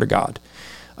know the Word of God.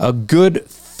 A good,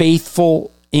 faithful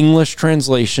English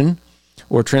translation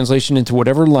or translation into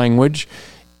whatever language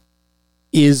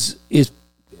is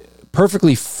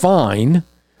perfectly fine.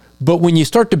 But when you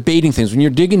start debating things, when you're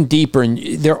digging deeper, and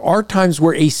there are times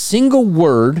where a single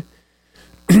word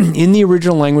in the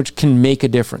original language can make a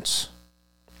difference.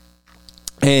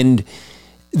 And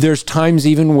there's times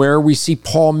even where we see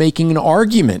Paul making an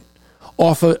argument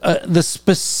off the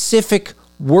specific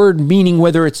word meaning,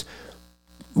 whether it's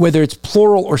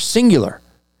plural or singular.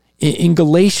 In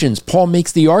Galatians, Paul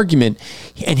makes the argument,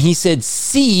 and he said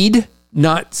seed,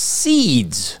 not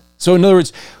seeds. So in other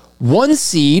words, one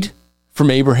seed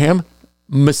from Abraham,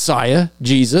 Messiah,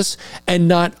 Jesus, and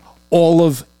not all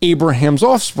of Abraham's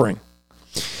offspring.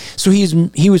 So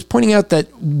he was pointing out that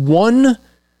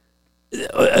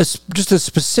just a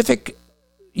specific,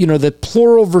 the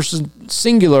plural versus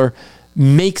singular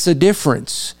makes a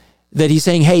difference. That he's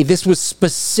saying, hey, this was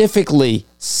specifically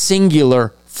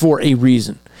singular for a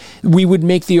reason. We would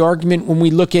make the argument when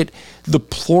we look at the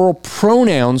plural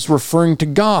pronouns referring to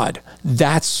God.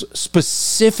 That's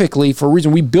specifically for a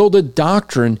reason. We build a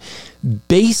doctrine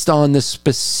based on the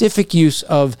specific use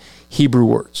of Hebrew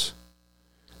words.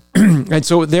 And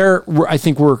so there, I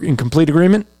think we're in complete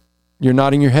agreement. You're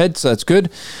nodding your head, so that's good.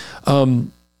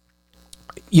 When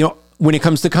it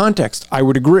comes to context, I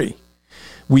would agree.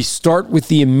 We start with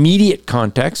the immediate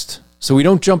context, so we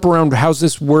don't jump around.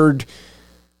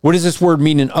 What does this word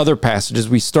mean in other passages?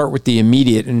 We start with the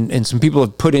immediate, and some people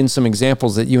have put in some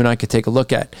examples that you and I could take a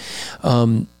look at.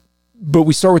 But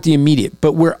we start with the immediate.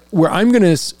 But where I'm going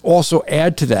to also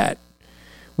add to that,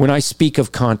 when I speak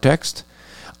of context,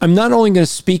 I'm not only going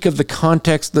to speak of the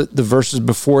context, the verses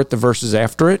before it, the verses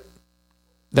after it.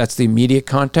 That's the immediate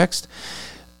context.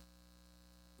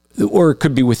 Or it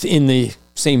could be within the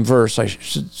same verse. I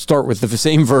should start with the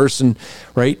same verse, and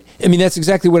right? I mean, that's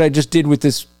exactly what I just did with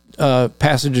this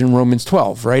passage in Romans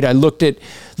 12, right? I looked at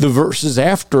the verses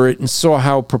after it and saw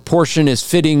how proportion is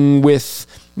fitting with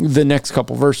the next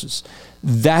couple verses.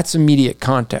 That's immediate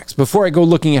context. Before I go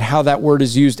looking at how that word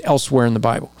is used elsewhere in the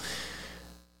Bible.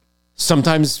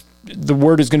 Sometimes the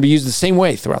word is going to be used the same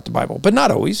way throughout the Bible, but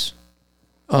not always.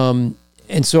 And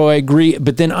so I agree,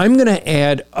 but then I'm going to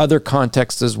add other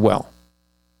contexts as well.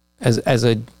 As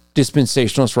a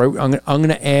dispensationalist, right? I'm going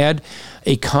to add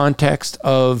a context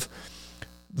of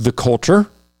the culture.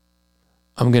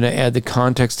 I'm going to add the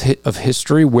context of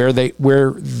history, where they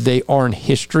are in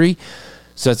history.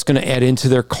 So that's going to add into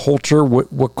their culture.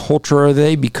 What culture are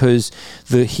they? Because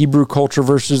the Hebrew culture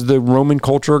versus the Roman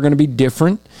culture are going to be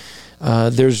different.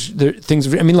 There's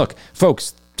things. I mean, look,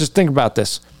 folks, just think about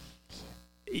this.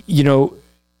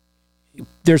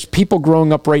 There's people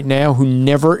growing up right now who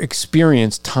never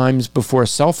experienced times before a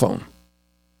cell phone,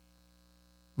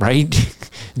 right?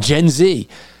 Gen Z,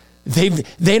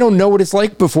 they don't know what it's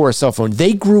like before a cell phone.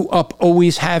 They grew up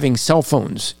always having cell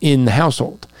phones in the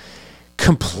household.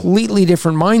 Completely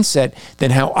different mindset than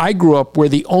how I grew up, where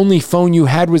the only phone you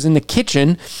had was in the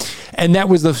kitchen, and that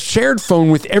was the shared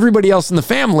phone with everybody else in the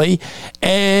family.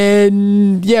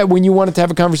 And yeah, when you wanted to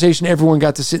have a conversation, everyone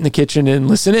got to sit in the kitchen and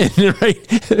listen in,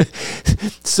 right?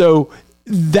 So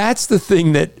that's the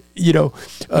thing that,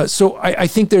 so I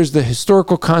think there's the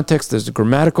historical context, there's the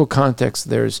grammatical context,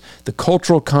 there's the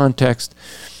cultural context,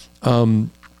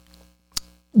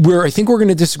 where I think we're going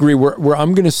to disagree, where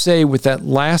I'm going to say with that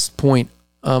last point,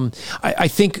 I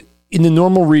think in the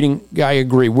normal reading, I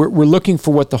agree. We're looking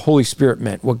for what the Holy Spirit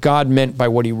meant, what God meant by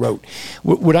what he wrote.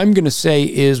 What I'm going to say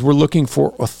is we're looking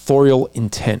for authorial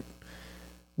intent.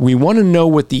 We want to know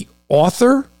what the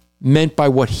author meant by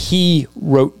what he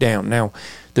wrote down. Now,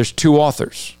 there's two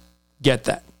authors. Get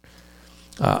that.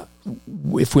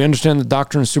 If we understand the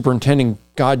doctrine of superintending,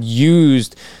 God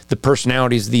used the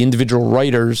personalities, the individual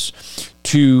writers,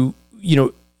 to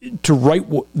write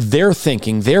their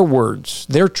thinking, their words,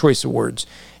 their choice of words.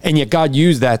 And yet God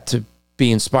used that to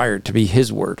be inspired, to be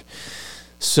his word.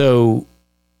 So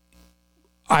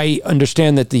I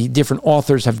understand that the different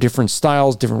authors have different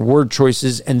styles, different word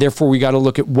choices, and therefore we got to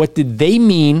look at what did they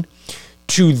mean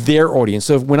to their audience.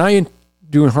 So when I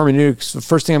do hermeneutics, the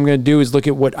first thing I'm going to do is look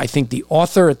at what I think the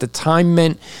author at the time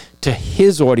meant to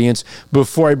his audience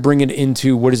before I bring it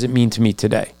into what does it mean to me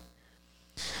today.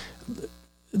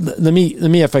 Let me,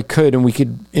 if I could, and we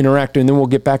could interact, and then we'll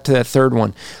get back to that third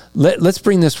one. Let's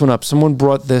bring this one up. Someone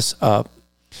brought this up.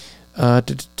 I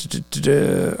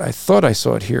thought I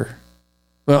saw it here.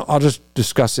 Well, I'll just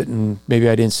discuss it, and maybe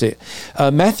I didn't see it.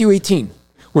 Matthew 18,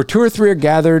 where two or three are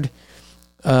gathered,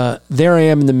 there I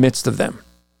am in the midst of them.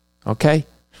 Okay?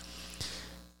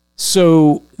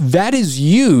 So that is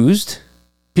used.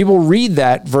 People read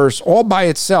that verse all by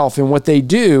itself, and what they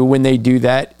do when they do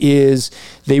that is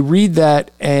they read that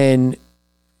and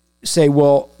say,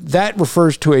 well, that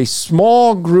refers to a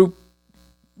small group,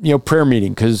 prayer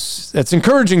meeting, because that's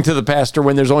encouraging to the pastor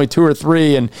when there's only two or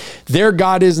three and their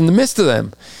God is in the midst of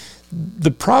them.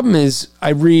 The problem is I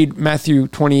read Matthew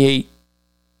 28,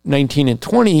 19 and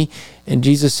 20, and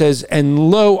Jesus says, and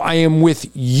lo, I am with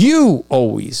you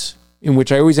always, in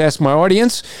which I always ask my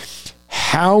audience,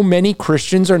 how many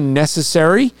Christians are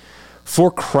necessary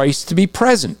for Christ to be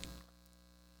present?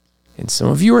 And some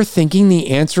of you are thinking the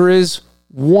answer is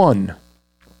one.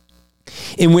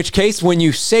 In which case, when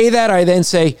you say that, I then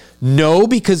say, no,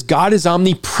 because God is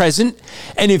omnipresent.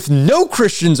 And if no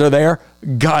Christians are there,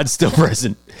 God's still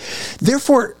present.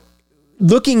 Therefore,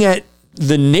 looking at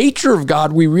the nature of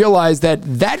God, we realize that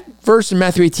verse in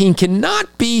Matthew 18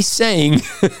 cannot be saying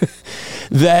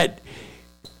that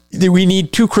we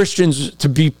need two Christians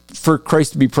for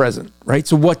Christ to be present, right?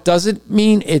 So what does it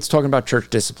mean? It's talking about church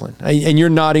discipline. And you're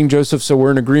nodding, Joseph, so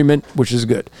we're in agreement, which is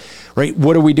good, right?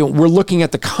 What are we doing? We're looking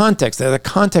at the context. The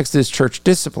context is church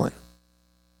discipline,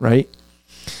 right?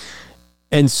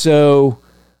 And so,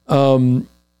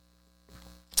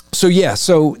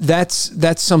 so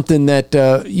that's something that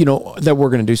that we're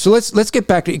going to do. So let's get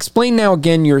back to explain now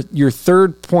again your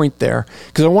third point there,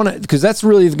 because that's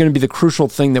really going to be the crucial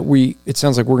thing that it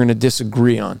sounds like we're going to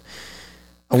disagree on.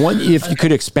 I want you, if you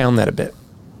could expound that a bit.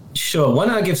 Sure. Why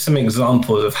don't I give some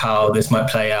examples of how this might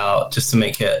play out, just to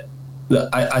make it.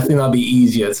 I think that'll be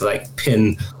easier to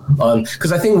pin on,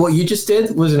 because I think what you just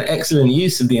did was an excellent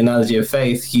use of the analogy of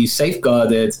faith. You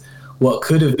safeguarded what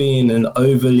could have been an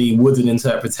overly wooden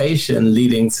interpretation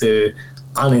leading to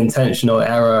unintentional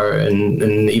error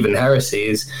and even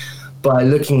heresies by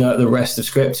looking at the rest of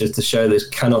scriptures to show this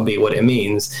cannot be what it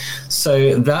means.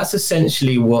 So that's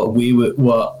essentially what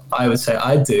I would say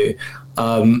I do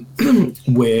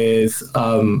with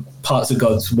parts of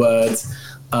God's word,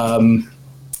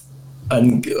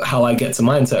 and how I get to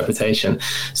my interpretation.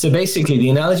 So basically, the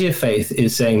analogy of faith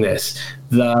is saying this,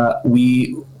 that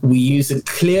we use the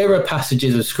clearer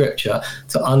passages of Scripture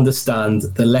to understand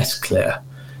the less clear.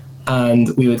 And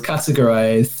we would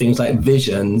categorize things like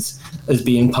visions as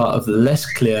being part of the less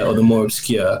clear or the more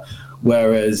obscure,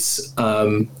 whereas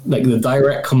the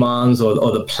direct commands or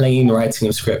the plain writing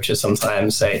of Scripture,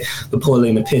 sometimes say the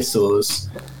Pauline epistles,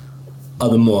 are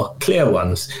the more clear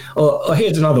ones. Or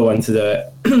here's another one to do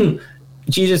it.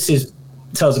 Jesus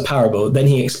tells a parable, then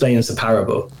he explains the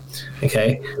parable.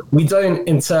 Okay, we don't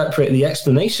interpret the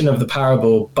explanation of the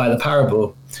parable by the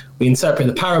parable. We interpret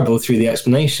the parable through the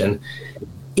explanation,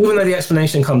 even though the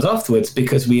explanation comes afterwards,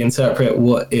 because we interpret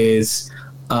what is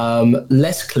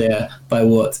less clear by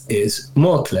what is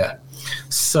more clear.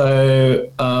 So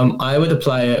I would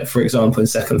apply it, for example, in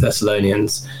 2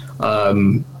 Thessalonians.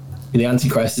 The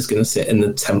Antichrist is going to sit in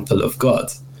the temple of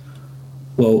God.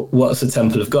 Well, what's the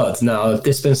temple of God? Now,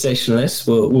 dispensationalists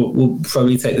will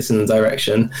probably take this in the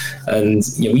direction, and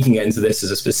we can get into this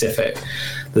as a specific.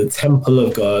 The temple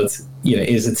of God,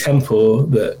 is a temple,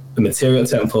 the material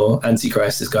temple.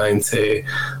 Antichrist is going to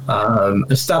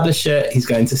establish it. He's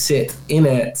going to sit in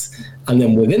it, and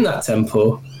then within that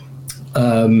temple,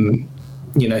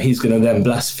 he's going to then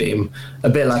blaspheme, a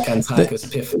bit like Antiochus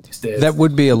Epiphanes did. That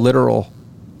would be a literal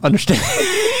understanding.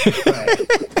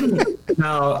 Right.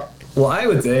 Now, what I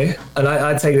would do, and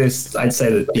I'd take this, I'd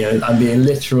say that, I'm being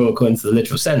literal according to the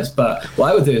literal sense, but what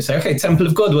I would do is say, okay, temple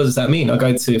of God, what does that mean? I'll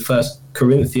go to 1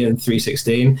 Corinthians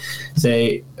 3:16,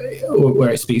 say,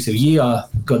 where it speaks of ye are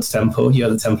God's temple, ye are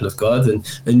the temple of God,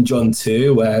 and John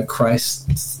 2, where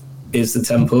Christ is the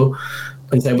temple,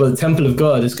 and say, well, the temple of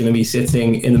God is going to be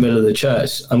sitting in the middle of the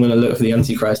church. I'm going to look for the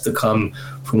Antichrist to come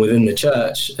from within the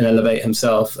church and elevate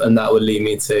himself, and that would lead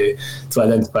me to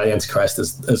identify the Antichrist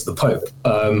as the Pope.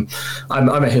 I'm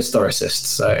a historicist,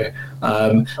 so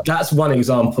that's one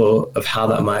example of how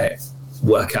that might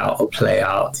work out or play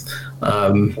out.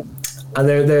 And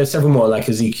there are several more, like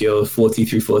Ezekiel 40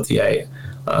 through 48.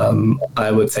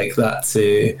 I would take that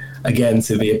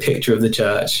to be a picture of the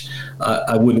church.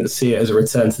 I wouldn't see it as a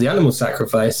return to the animal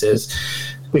sacrifices,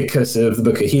 because of the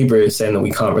book of Hebrews saying that we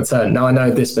can't return. Now, I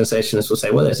know dispensationalists will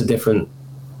say, well, there's a different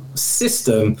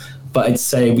system, but I'd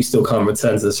say we still can't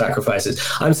return to the sacrifices.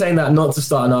 I'm saying that not to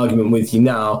start an argument with you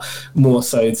now, more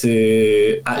so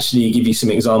to actually give you some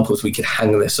examples we could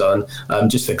hang this on,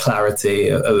 just for clarity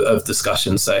of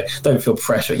discussion. So don't feel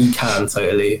pressure. You can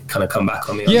totally kind of come back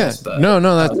on me on this. But, no,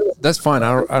 that's fine.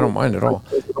 I don't mind at all.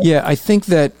 Yeah, I think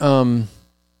that...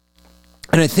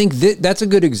 And I think that's a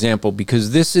good example,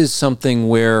 because this is something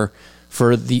where,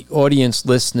 for the audience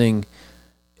listening,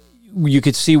 you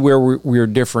could see where we're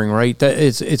differing, right? That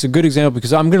it's a good example,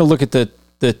 because I'm going to look at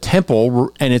the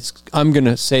temple, and I'm going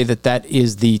to say that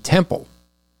is the temple,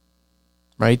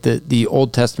 right? The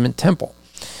Old Testament temple.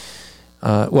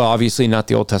 Well, obviously not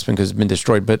the Old Testament because it's been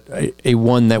destroyed, but a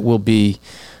one that will be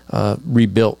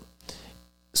rebuilt.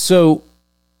 So,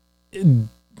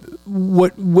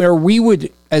 where we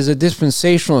would, as a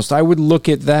dispensationalist, I would look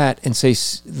at that and say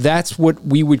that's what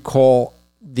we would call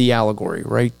the allegory,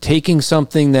 right? Taking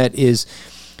something that is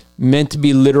meant to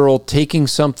be literal, taking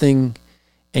something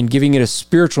and giving it a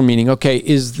spiritual meaning. Okay,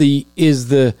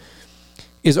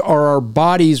 are our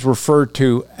bodies referred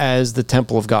to as the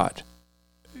temple of God?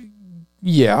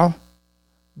 Yeah,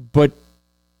 but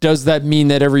does that mean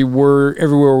that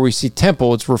everywhere we see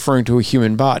temple, it's referring to a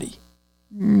human body?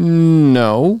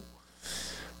 No,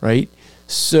 right?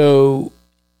 So,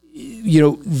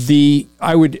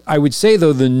 I would say,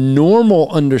 though, the normal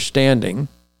understanding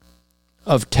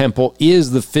of temple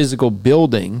is the physical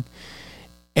building.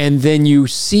 And then you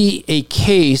see a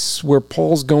case where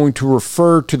Paul's going to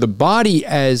refer to the body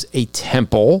as a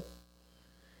temple.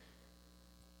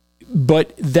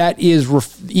 But that is,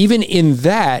 even in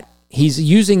that, he's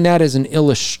using that as an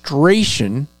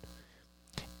illustration.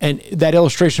 And that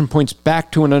illustration points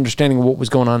back to an understanding of what was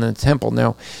going on in the temple.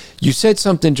 Now, you said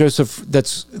something, Joseph,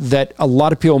 that a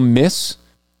lot of people miss,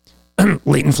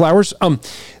 latent flowers.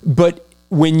 But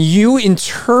when you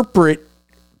interpret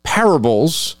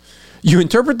parables, you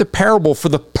interpret the parable for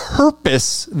the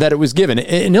purpose that it was given.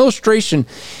 An illustration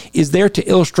is there to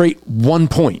illustrate one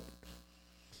point.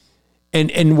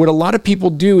 And what a lot of people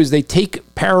do is they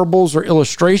take parables or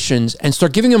illustrations and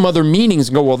start giving them other meanings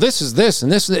and go, well, this is this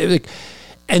and this.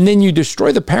 And then you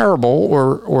destroy the parable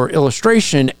or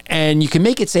illustration, and you can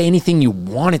make it say anything you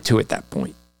want it to at that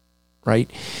point, right?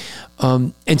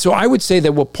 And so I would say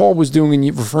that what Paul was doing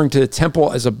in referring to the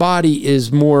temple as a body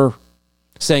is more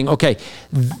saying, okay,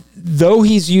 though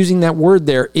he's using that word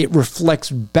there, it reflects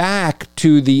back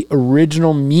to the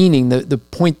original meaning, the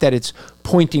point that it's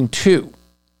pointing to.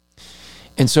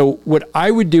 And so what I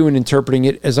would do in interpreting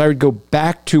it is I would go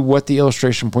back to what the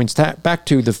illustration points back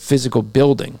to, the physical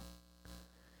building.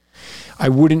 I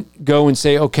wouldn't go and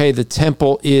say, okay, the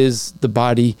temple is the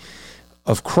body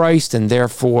of Christ, and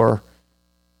therefore,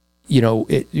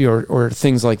 or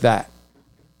things like that.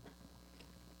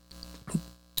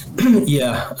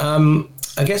 Yeah,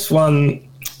 I guess one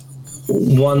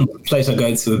place I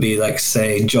go to would be like,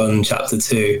 say, John chapter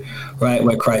 2, right,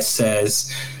 where Christ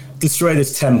says, destroy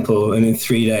this temple, and in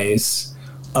 3 days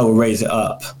I will raise it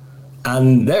up.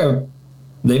 And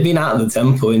they've been out of the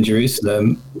temple in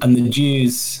Jerusalem, and the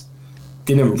Jews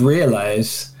didn't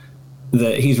realize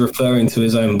that he's referring to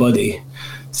his own body.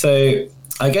 So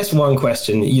I guess one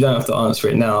question, you don't have to answer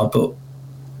it now, but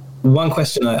one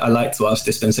question I like to ask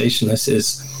dispensationalists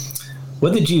is, were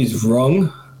the Jews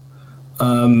wrong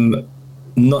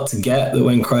not to get that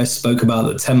when Christ spoke about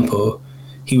the temple,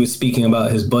 he was speaking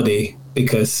about his body?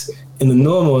 Because in the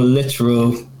normal,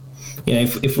 literal,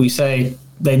 if we say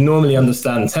they normally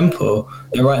understand temple,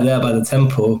 they're right there by the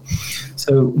temple.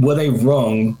 So were they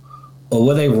wrong, or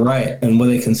were they right, and were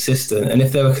they consistent? And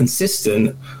if they were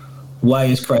consistent, why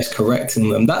is Christ correcting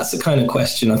them? That's the kind of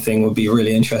question I think would be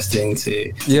really interesting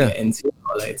to get into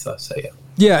later. So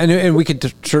Yeah, and we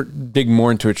could dig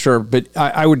more into it, sure. But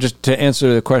I would just, to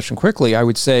answer the question quickly, I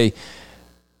would say,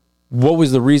 what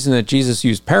was the reason that Jesus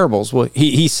used parables? Well,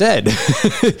 he said,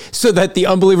 so that the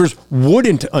unbelievers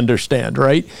wouldn't understand,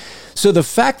 right? So the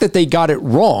fact that they got it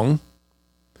wrong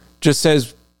just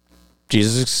says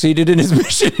Jesus succeeded in his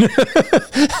mission,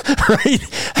 right?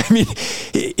 I mean,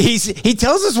 he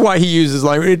tells us why he uses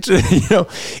language.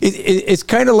 It's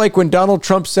kind of like when Donald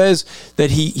Trump says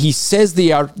that he says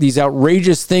these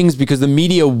outrageous things because the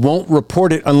media won't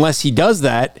report it unless he does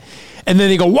that. And then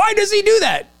they go, why does he do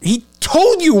that? He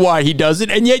told you why he does it,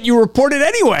 and yet you report it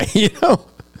anyway,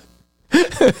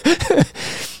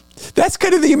 That's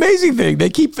kind of the amazing thing. They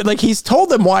keep, he's told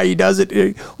them why he does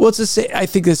it. Well, it's the same. I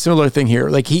think there's a similar thing here.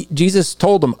 Jesus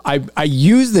told them, I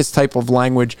use this type of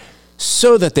language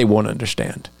so that they won't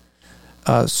understand.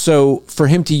 So for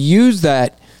him to use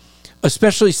that,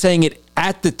 especially saying it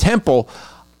at the temple,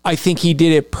 I think he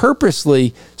did it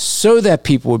purposely so that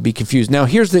people would be confused. Now,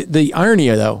 here's the irony,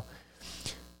 though.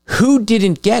 Who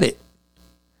didn't get it?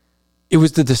 It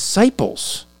was the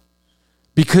disciples.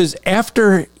 Because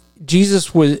after he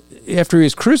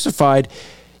was crucified,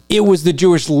 it was the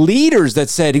Jewish leaders that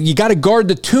said, you got to guard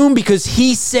the tomb because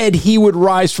he said he would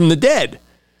rise from the dead.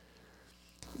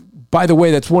 By the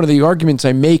way, that's one of the arguments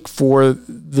I make for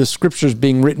the scriptures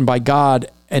being written by God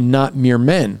and not mere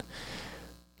men.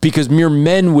 Because mere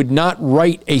men would not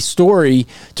write a story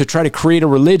to try to create a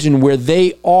religion where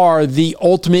they are the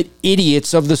ultimate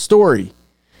idiots of the story.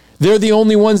 They're the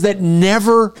only ones that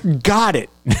never got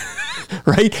it,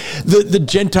 right? The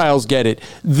Gentiles get it.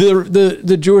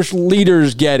 The Jewish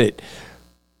leaders get it.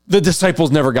 The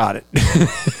disciples never got it.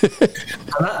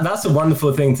 That's a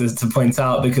wonderful thing to point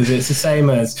out, because it's the same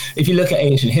as if you look at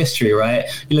ancient history, right?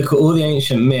 You look at all the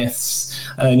ancient myths,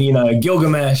 and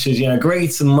Gilgamesh is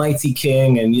great and mighty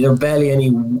king, and there are barely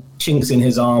any chinks in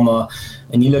his armor.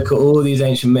 And you look at all these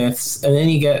ancient myths, and then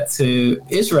you get to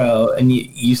Israel, and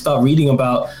you start reading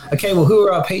about, okay, well, who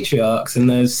are our patriarchs? And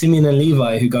there's Simeon and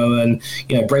Levi who go and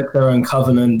break their own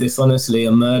covenant dishonestly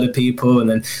and murder people, and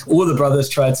then all the brothers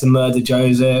try to murder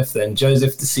Joseph. Then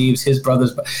Joseph deceives his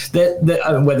brothers,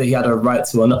 whether he had a right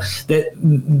to or not.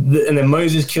 And then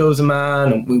Moses kills a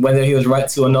man, whether he was right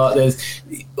to or not. There's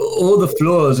all the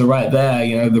flaws are right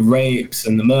there. The rapes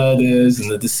and the murders and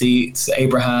the deceits.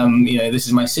 Abraham this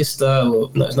is my sister,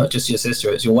 or no, it's not just your sister,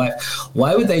 it's your wife.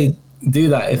 Why would they do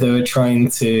that if they were trying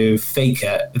to fake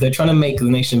it? If they're trying to make the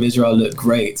nation of Israel look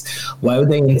great, why would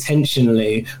they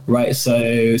intentionally write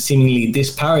so seemingly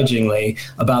disparagingly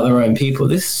about their own people?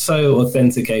 This so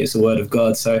authenticates the word of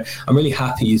God. So I'm really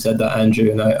happy you said that,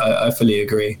 Andrew, and I fully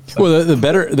agree. So. Well,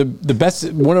 the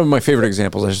best, one of my favorite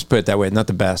examples, I just put it that way, not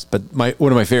the best, but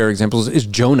one of my favorite examples is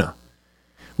Jonah.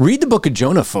 Read the book of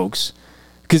Jonah, folks.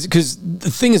 Because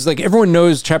the thing is, like, everyone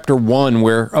knows chapter 1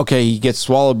 where, okay, he gets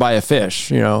swallowed by a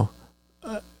fish,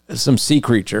 some sea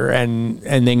creature, and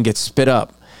then gets spit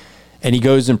up, and he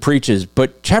goes and preaches.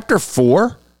 But chapter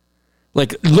 4,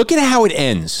 like, look at how it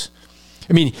ends.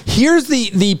 I mean, here's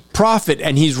the prophet,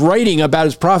 and he's writing about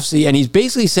his prophecy, and he's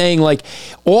basically saying, like,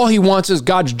 all he wants is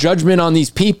God's judgment on these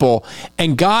people,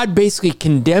 and God basically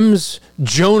condemns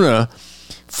Jonah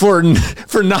for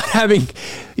not having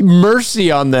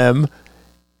mercy on them.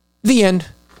 The end.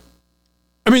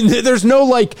 I mean, there's no,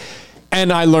 like,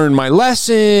 and I learned my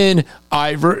lesson,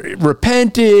 I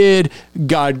repented,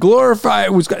 God glorified,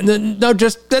 no,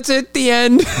 just, that's it, the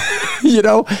end.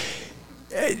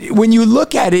 When you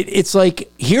look at it, it's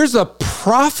like, here's a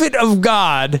prophet of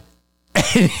God,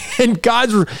 and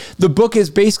the book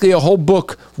is basically a whole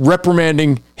book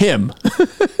reprimanding him.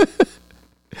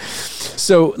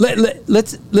 So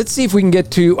let's see if we can get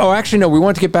to, actually, no, we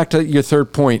want to get back to your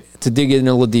third point to dig in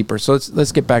a little deeper. So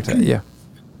let's get back to that. Yeah.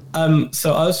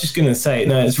 So I was just going to say,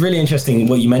 no, it's really interesting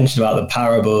what you mentioned about the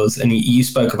parables, and you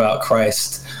spoke about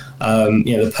Christ,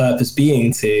 the purpose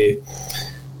being to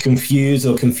confuse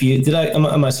or confuse.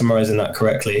 Am I summarizing that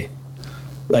correctly?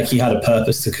 Like, he had a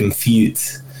purpose to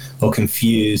confute or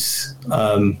confuse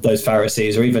those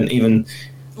Pharisees, or even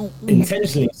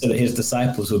intentionally, so that his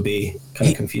disciples would be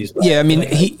kind of confused. Yeah, I mean,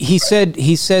 he said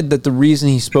that the reason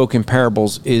he spoke in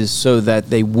parables is so that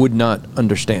they would not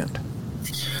understand.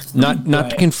 Not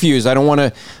to confuse. I don't want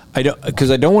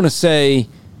to say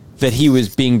that he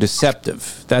was being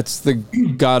deceptive. That's the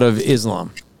God of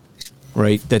Islam,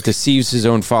 right? That deceives his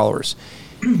own followers.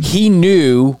 He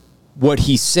knew what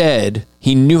he said.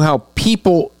 He knew how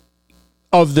people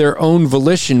of their own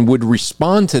volition would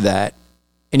respond to that.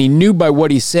 And he knew by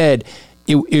what he said,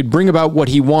 it would bring about what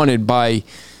he wanted by,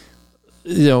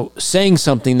 saying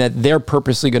something that they're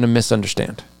purposely going to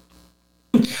misunderstand.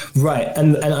 Right,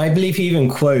 and I believe he even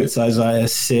quotes Isaiah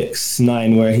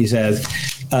 6:9, where he says,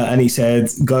 and he said,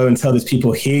 "Go and tell this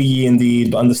people, hear ye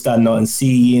indeed, but understand not, and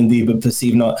see ye indeed, but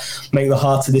perceive not. Make the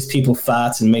hearts of this people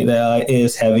fat, and make their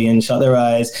ears heavy, and shut their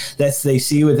eyes, lest they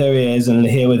see with their ears and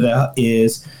hear with their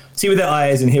ears, see with their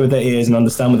eyes and hear with their ears, and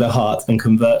understand with their heart, and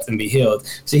convert and be healed."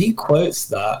 So he quotes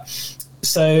that.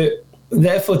 So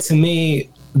therefore, to me,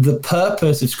 the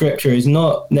purpose of Scripture is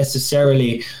not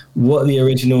necessarily what the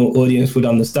original audience would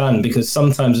understand, because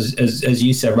sometimes, as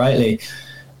you said rightly,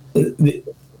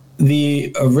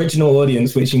 the original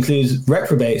audience, which includes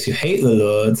reprobates who hate the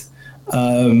Lord,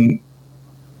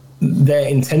 they're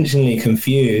intentionally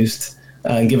confused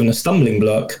and given a stumbling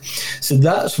block. So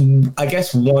that's, I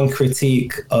guess, one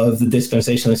critique of the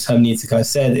dispensationalist hermeneutic I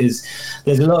said is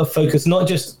there's a lot of focus not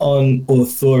just on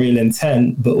authorial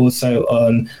intent, but also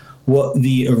on what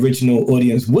the original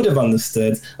audience would have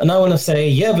understood. And I want to say,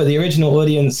 yeah, but the original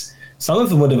audience, some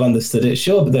of them would have understood it,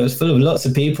 sure, but there was full of lots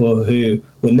of people who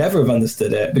would never have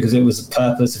understood it because it was the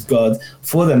purpose of God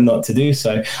for them not to do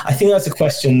so. I think that's a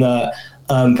question that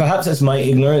perhaps that's my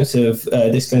ignorance of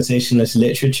dispensationalist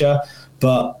literature,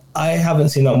 but I haven't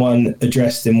seen that one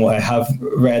addressed in what I have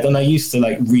read. And I used to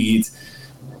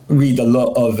read a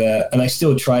lot of it, and I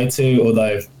still try to,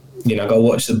 although I got to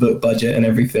watch the book budget and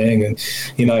everything, and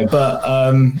but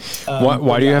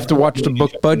why do you have to watch the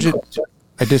book budget?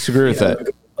 I disagree with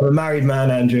that. I'm a married man,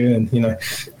 Andrew, and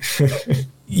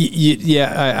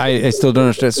yeah, I still don't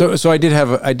understand. So I did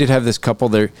have this couple.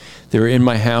 They were in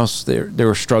my house. They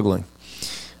were struggling.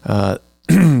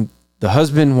 The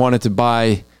husband wanted to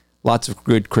buy lots of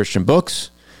good Christian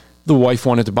books. The wife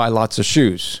wanted to buy lots of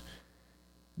shoes.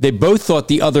 They both thought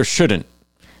the other shouldn't.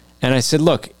 And I said,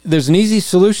 look, there's an easy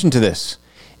solution to this.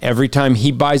 Every time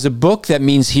he buys a book, that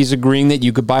means he's agreeing that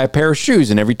you could buy a pair of shoes.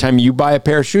 And every time you buy a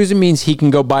pair of shoes, it means he can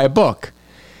go buy a book.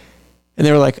 And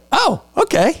they were like, oh,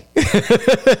 okay.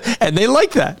 And they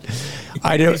like that.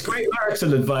 I don't. It's great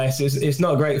marital advice. It's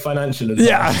not great financial advice.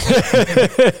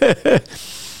 Yeah.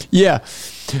 Yeah.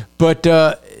 But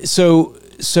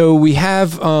so we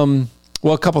have, a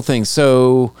couple things.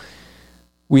 So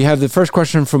we have the first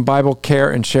question from Bible Care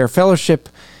and Share Fellowship.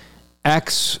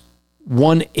 Acts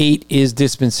 1:8 is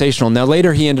dispensational. Now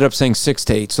later he ended up saying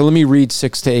 6-8. So let me read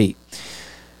 6-8.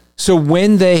 So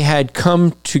when they had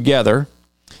come together,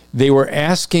 they were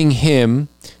asking him,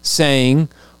 saying,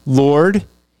 Lord,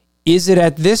 is it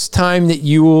at this time that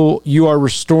you are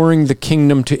restoring the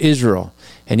kingdom to Israel?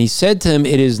 And he said to him,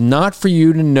 it is not for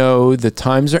you to know the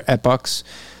times or epochs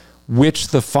which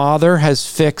the Father has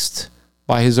fixed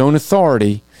by his own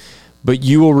authority, but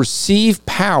you will receive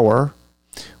power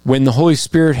when the Holy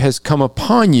Spirit has come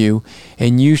upon you,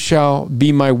 and you shall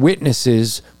be my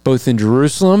witnesses both in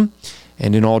Jerusalem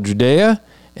and in all Judea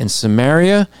and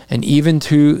Samaria, and even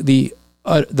to the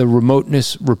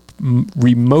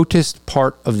remotest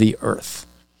part of the earth.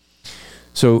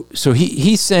 So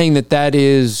he's saying that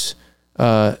is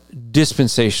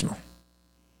dispensational.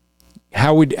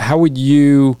 How would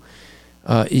you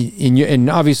and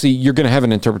obviously you're going to have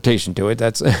an interpretation to it.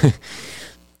 That's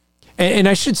and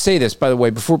I should say this, by the way,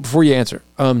 before you answer,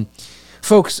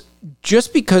 folks.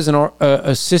 Just because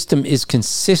a system is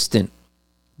consistent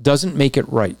doesn't make it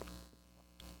right.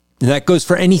 And that goes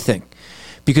for anything,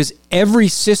 because every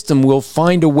system will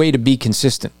find a way to be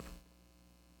consistent.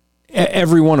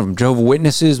 Every one of them, Jehovah's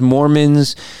Witnesses,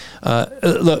 Mormons.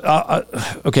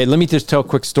 Okay, let me just tell a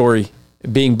quick story.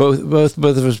 Being both of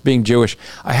us being Jewish,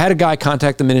 I had a guy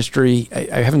contact the ministry.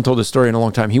 I haven't told this story in a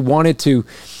long time. He wanted to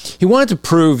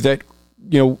prove that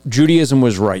Judaism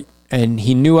was right, and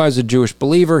he knew I was a Jewish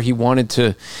believer. He wanted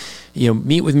to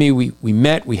meet with me. We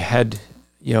met. We had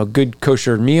a good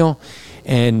kosher meal,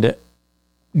 and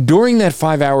during that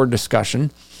 5-hour discussion,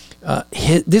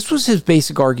 this was his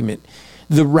basic argument.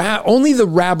 Only the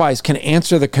rabbis can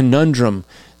answer the conundrum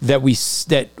that we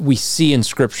see in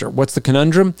Scripture. What's the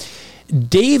conundrum?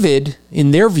 David,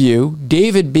 in their view,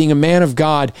 David being a man of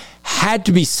God, had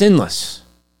to be sinless.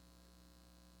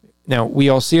 Now, we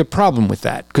all see a problem with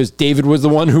that, because David was the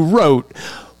one who wrote,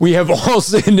 we have all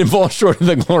sinned and fall short of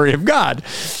the glory of God.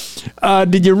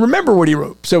 Did you remember what he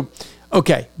wrote? So,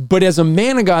 okay, but as a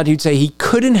man of God, he'd say he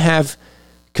couldn't have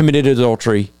committed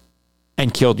adultery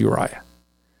and killed Uriah.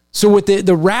 So what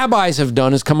the rabbis have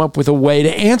done is come up with a way to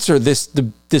answer this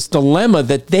dilemma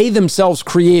that they themselves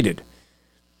created.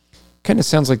 Kind of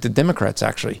sounds like the Democrats,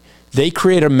 actually. They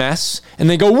create a mess, and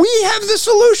they go, we have the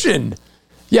solution.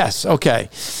 Yes, okay.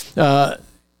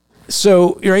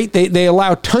 So, right, they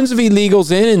allow tons of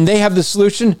illegals in, and they have the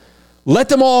solution. Let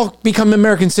them all become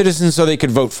American citizens so they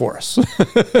could vote for us.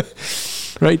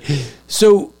 Right?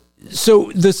 So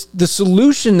the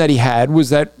solution that he had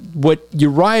was that what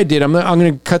Uriah did, I'm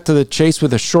going to cut to the chase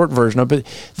with a short version of it.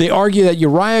 They argue that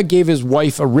Uriah gave his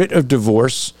wife a writ of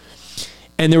divorce,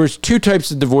 and there was two types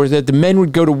of divorce. That the men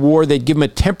would go to war, they'd give him a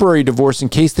temporary divorce in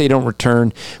case they don't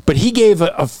return, but he gave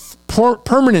a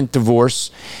permanent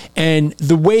divorce. And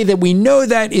the way that we know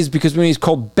that is because when he's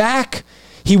called back,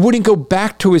 he wouldn't go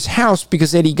back to his house,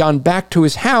 because had he gone back to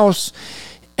his house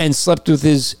and slept with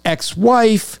his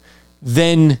ex-wife,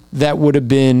 then that would have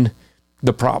been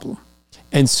the problem.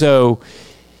 And so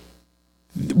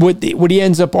what he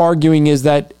ends up arguing is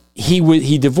that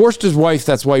he divorced his wife.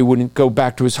 That's why he wouldn't go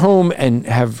back to his home and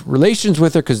have relations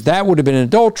with her, because that would have been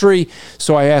adultery.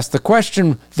 So I asked the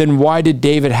question, then why did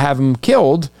David have him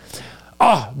killed?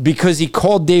 Because he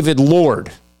called David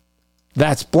Lord.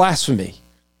 That's blasphemy.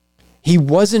 He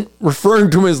wasn't referring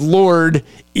to him as Lord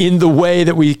in the way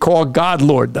that we call God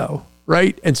Lord, though,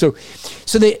 right? And so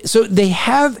they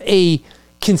have a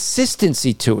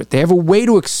consistency to it. They have a way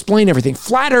to explain everything.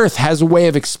 Flat Earth has a way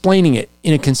of explaining it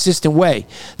in a consistent way.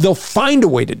 They'll find a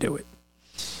way to do it.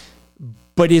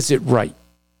 But is it right?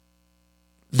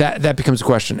 That becomes a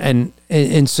question. And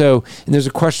there's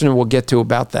a question that we'll get to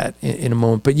about that in a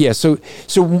moment. But yeah, so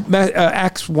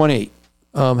Acts 1:8.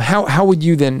 How would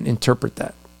you then interpret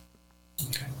that?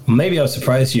 Maybe I'll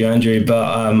surprise you, Andrew, but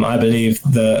I believe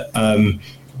that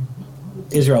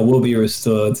Israel will be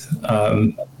restored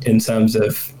in terms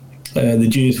of the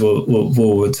Jews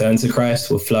will return to Christ,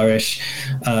 will flourish,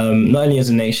 not only as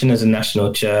a nation, as a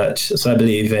national church. So I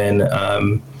believe in,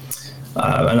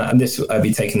 and this I'd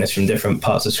be taking this from different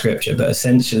parts of Scripture, but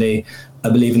essentially I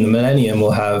believe in the millennium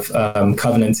we'll have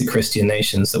covenanted Christian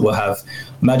nations that will have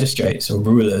magistrates or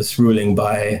rulers ruling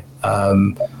by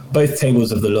both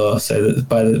tables of the law, so that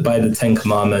by the Ten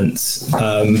Commandments,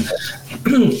 and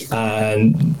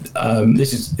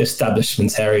this is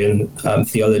establishmentarian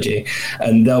theology,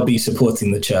 and they'll be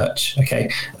supporting the church,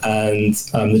 okay, and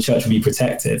the church will be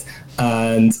protected.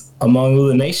 And among all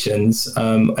the nations,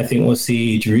 I think we'll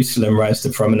see Jerusalem rise to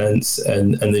prominence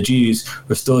and the Jews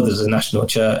restored as a national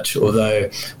church, although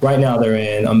right now they're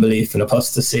in unbelief and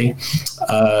apostasy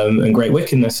and great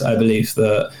wickedness. I believe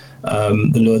that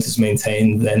the Lord has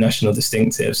maintained their national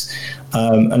distinctives.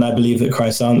 And I believe that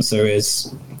Christ's answer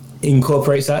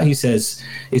incorporates that. He says,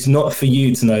 it's not for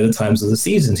you to know the times of the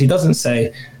seasons. He doesn't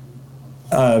say,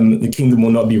 the kingdom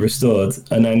will not be restored.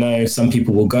 And I know some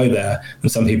people will go there,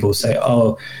 and some people will say,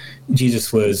 oh,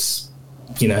 Jesus was,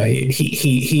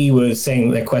 he was saying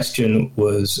that their question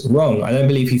was wrong. I don't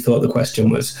believe he thought the question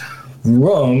was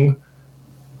wrong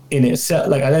in itself.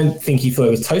 Like, I don't think he thought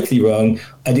it was totally wrong.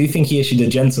 I do think he issued a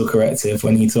gentle corrective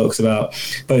when he talks about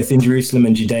both in Jerusalem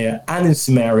and Judea and in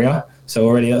Samaria. So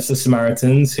already that's the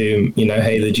Samaritans who,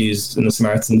 hey, the Jews and the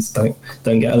Samaritans don't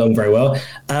get along very well,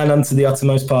 and unto the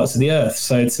uttermost parts of the earth.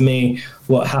 So to me,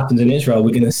 what happens in Israel,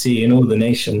 we're going to see in all the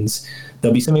nations.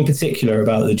 There'll be something particular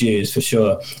about the Jews for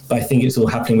sure, but I think it's all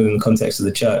happening within the context of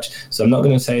the church. So I'm not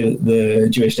going to say that the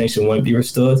Jewish nation won't be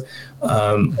restored.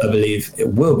 I believe it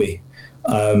will be.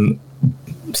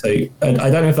 So I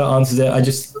don't know if that answers it.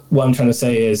 What I'm trying to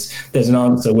say is there's an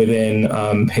answer within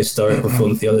historic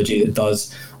Reformed theology that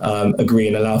does agree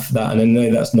and allow for that. And I know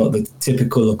that's not the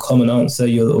typical or common answer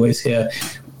you'll always hear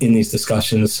in these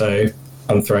discussions. So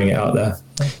I'm throwing it out there.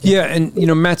 Yeah. And,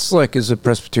 Matt Slick is a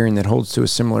Presbyterian that holds to a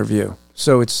similar view.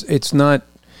 So it's not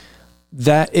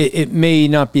that it may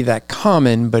not be that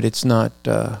common, but it's not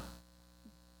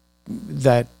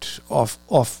that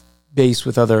off base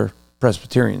with other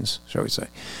Presbyterians, shall we say.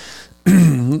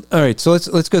 All right, so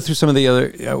let's go through some of the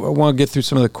other. I want to get through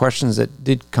some of the questions that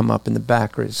did come up in the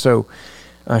back. So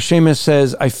Seamus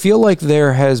says, I feel like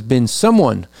there has been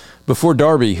someone before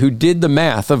Darby who did the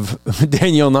math of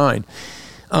Daniel 9.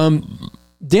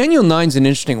 Daniel 9 is an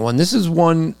interesting one. This is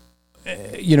one,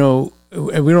 we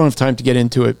don't have time to get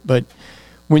into it, but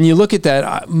when you look at that,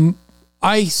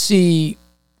 I see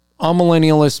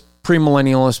amillennialists,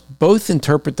 premillennialists both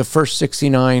interpret the first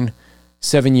 69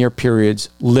 7-year periods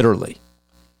literally,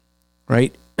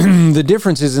 right? The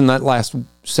difference is in that last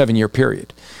 7-year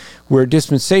period, where a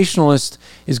dispensationalist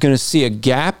is going to see a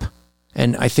gap,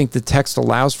 and I think the text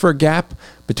allows for a gap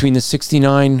between the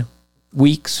 69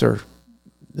 weeks or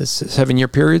the 7-year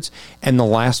periods and the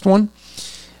last one.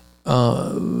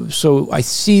 So I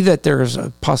see that there's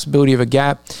a possibility of a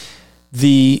gap.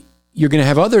 You're going to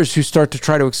have others who start to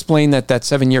try to explain that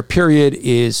 7-year period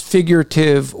is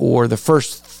figurative, or the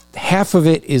first half of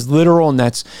it is literal, and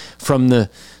that's from the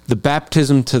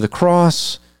baptism to the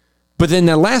cross. But then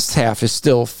the last half is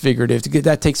still figurative.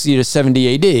 That takes you to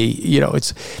 70 AD.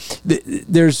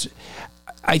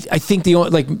 I think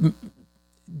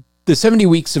the 70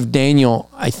 weeks of Daniel,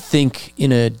 I think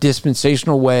in a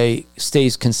dispensational way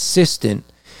stays consistent.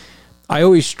 I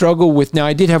always struggle with, now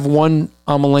I did have one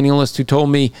amillennialist who told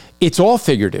me it's all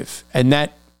figurative, and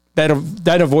that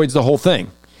avoids the whole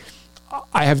thing.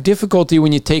 I have difficulty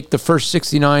when you take the first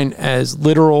 69 as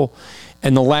literal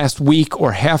and the last week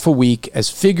or half a week as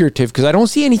figurative, because I don't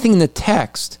see anything in the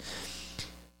text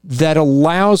that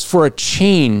allows for a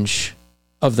change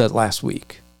of that last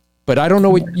week. But I don't know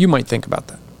what you might think about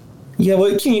that. Yeah,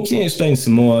 well, can you explain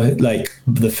some more, like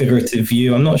the figurative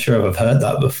view? I'm not sure if I've heard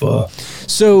that before.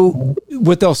 So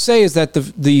what they'll say is that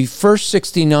the first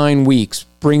 69 weeks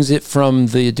brings it from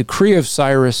the decree of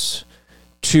Cyrus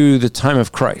to the time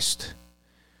of Christ.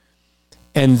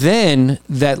 And then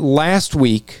that last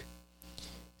week,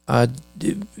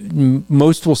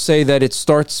 most will say that it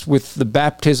starts with the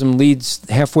baptism, leads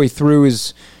halfway through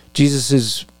is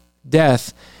Jesus's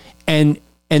death, and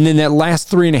then that last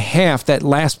 3.5, that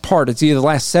last part, it's either the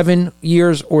last 7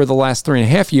 years or the last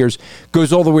 3.5 years,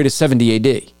 goes all the way to 70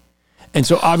 AD. And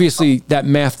so obviously that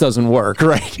math doesn't work,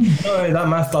 right? No, that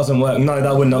math doesn't work. No,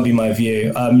 that would not be my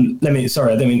view. Am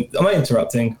I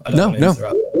interrupting? I don't No.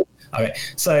 interrupt. Okay,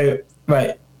 so,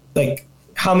 right, like,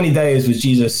 how many days was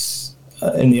Jesus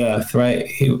in the earth, right?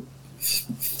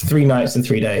 3 nights and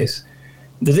 3 days.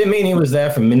 Does it mean he was there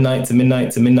from midnight to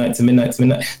midnight to midnight to midnight to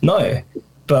midnight? No.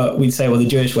 But we'd say, well, the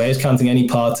Jewish way is counting any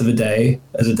part of a day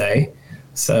as a day.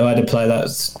 So I'd apply that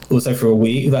also for a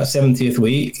week. That 70th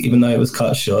week, even though it was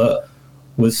cut short,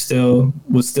 was still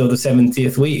the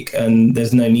 70th week, and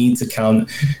there's no need to count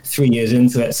 3 years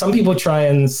into it. Some people try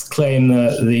and claim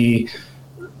that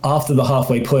after the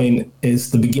halfway point is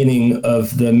the beginning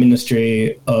of the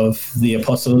ministry of the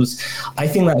apostles. I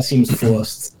think that seems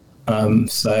forced.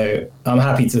 So I'm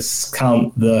happy to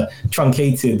count the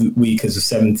truncated week as a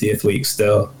 70th week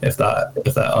still, if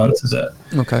that answers it.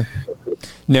 Okay.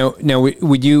 Now,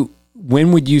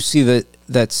 when would you see that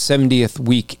 70th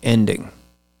week ending?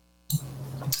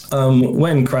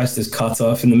 When Christ is cut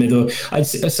off in the middle.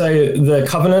 So the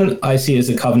covenant I see as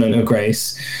a covenant of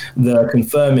grace. The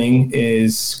confirming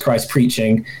is Christ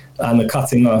preaching, and the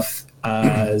cutting off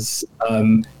as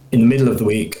in the middle of the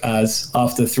week, as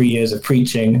after 3 years of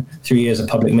preaching, 3 years of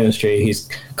public ministry, he's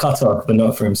cut off, but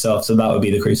not for himself. So that would be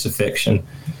the crucifixion.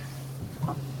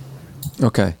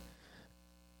 Okay.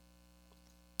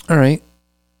 All right.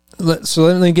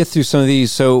 let me get through some of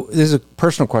these. So this is a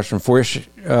personal question for you.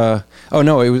 I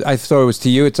thought it was to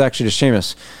you. It's actually to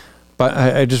Seamus. But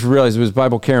I just realized it was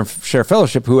Bible Care and Share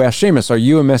Fellowship who asked Seamus, "Are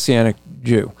you a Messianic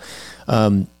Jew?"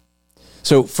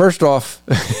 So first off,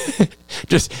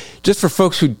 just for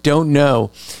folks who don't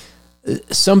know,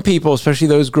 some people, especially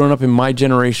those growing up in my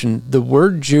generation, the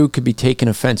word Jew could be taken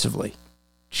offensively.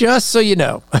 Just so you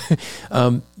know,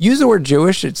 use the word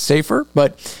Jewish; it's safer.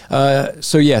 But now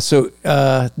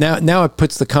it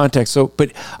puts the context. So,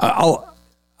 but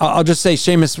I'll just say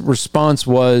Seamus' response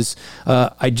was,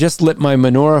 "I just lit my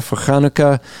menorah for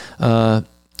Hanukkah."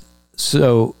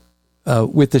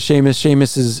 With the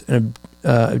Seamus is an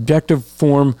objective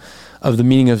form of the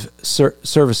meaning of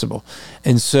serviceable,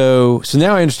 and so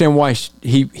now I understand why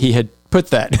he had put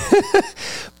that.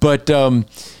 But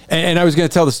and I was going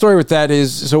to tell the story with that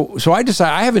is so I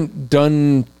decided I haven't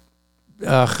done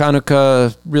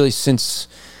Hanukkah really since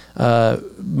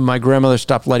my grandmother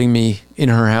stopped letting me in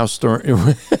her house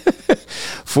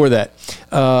for that.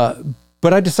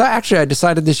 But I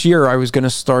decided this year I was going to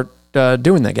start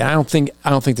doing that again. I don't think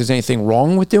there's anything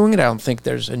wrong with doing it. I don't think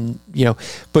there's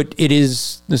but it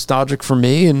is nostalgic for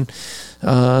me, and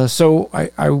so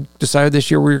I decided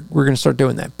this year we're going to start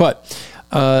doing that. But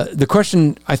the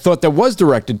question I thought that was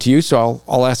directed to you, so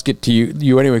I'll ask it to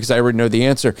you anyway because I already know the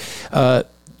answer.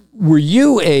 Were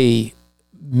you a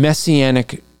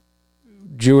Messianic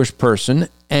Jewish person?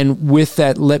 And with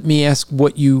that, let me ask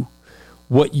what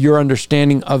your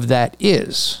understanding of that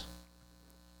is.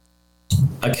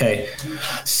 Okay,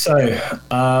 so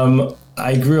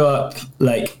I grew up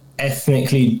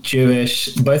ethnically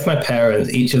Jewish. Both my parents,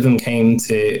 each of them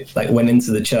went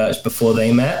into the church before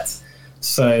they met.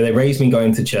 So they raised me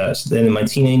going to church. Then in my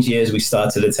teenage years, we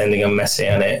started attending a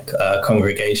Messianic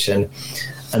congregation.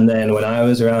 And then when I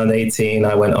was around 18,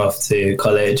 I went off to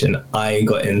college and I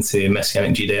got into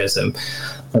Messianic Judaism.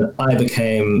 And I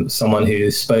became someone who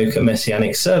spoke at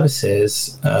Messianic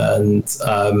services and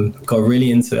got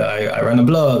really into it. I ran a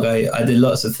blog. I did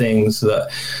lots of things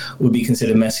that would be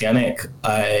considered Messianic.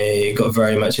 I got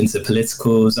very much into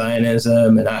political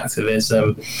Zionism and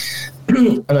activism.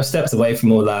 And I stepped away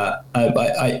from all that.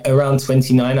 Around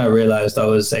 29, I realized I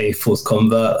was a false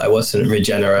convert. I wasn't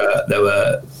regenerate. There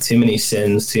were too many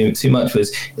sins. Too much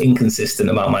was inconsistent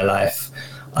about my life.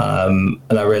 And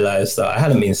I realized that I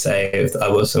hadn't been saved. I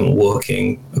wasn't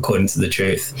walking according to the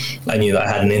truth. I knew that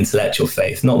I had an intellectual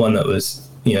faith, not one that was,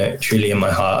 truly in my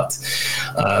heart.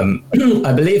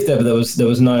 I believed that there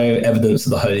was no evidence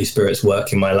of the Holy Spirit's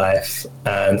work in my life,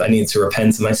 and I needed to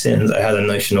repent of my sins. I had a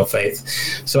notional faith.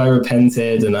 So I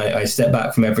repented and I stepped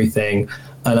back from everything,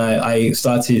 and I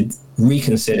started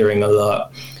reconsidering a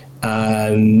lot.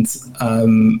 And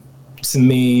to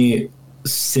me,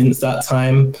 since that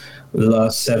time, the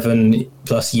last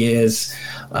 7+ years,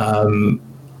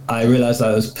 I realized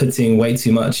I was putting way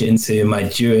too much into my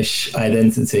Jewish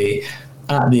identity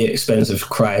at the expense of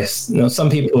Christ. Some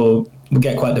people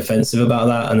get quite defensive about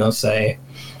that, and they'll say,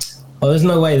 "Oh, there's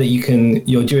no way that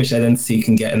your Jewish identity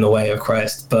can get in the way of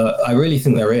Christ." But I really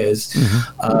think there is.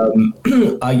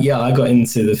 Mm-hmm. I got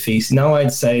into the feast. Now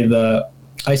I'd say that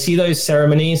I see those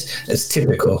ceremonies as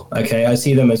typical, okay? I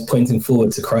see them as pointing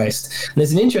forward to Christ. And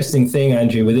there's an interesting thing,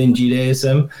 Andrew, within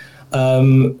Judaism.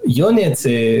 You're near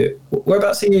to,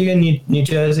 whereabouts are you in New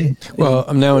Jersey? Well,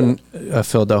 I'm now in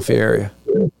Philadelphia area.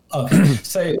 Okay.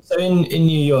 So in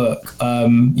New York,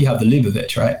 you have the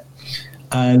Lubavitch, right?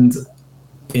 And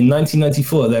in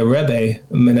 1994, their Rebbe,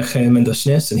 Menachem Mendel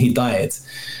Schneerson, he died.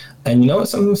 And you know what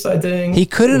some of them started doing? He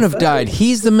couldn't have died.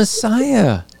 He's the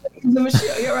Messiah. The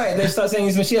Mashiach, you're right. They start saying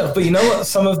he's Mashiach, but you know what?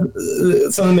 Some of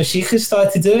the Mashiachs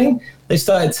started doing? They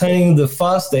started turning the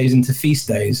fast days into feast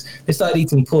days. They started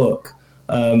eating pork.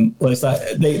 And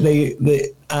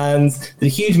the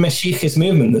huge Mashiachist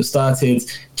movement that started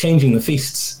changing the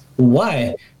feasts.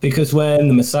 Why? Because when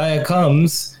the Messiah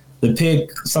comes, the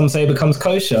pig, some say, becomes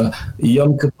kosher.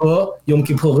 Yom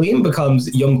Kippurim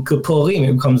becomes Yom Kippurim.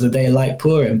 It becomes a day like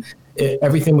Purim.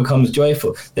 Everything becomes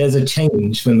joyful. There's a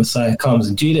change when Messiah comes,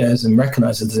 and Judaism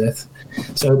recognizes it.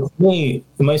 So for me,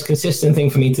 the most consistent thing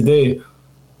for me to do,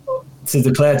 to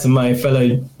declare to my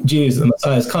fellow Jews that the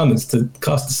Messiah has come, is to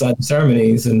cast aside the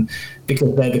ceremonies, and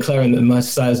because they're declaring that the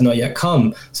Messiah has not yet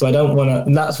come. So I don't want to,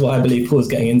 and that's what I believe Paul's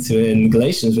getting into in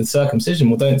Galatians with circumcision.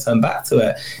 Well, don't turn back to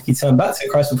it. You turn back to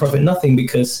it, Christ will profit nothing,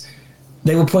 because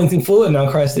they were pointing forward. Now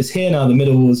Christ is here. Now the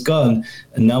middle wall's gone,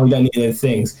 and now we don't need those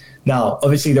things. Now,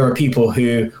 obviously, there are people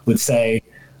who would say,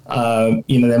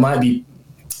 there might be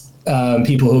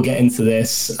people who get into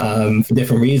this for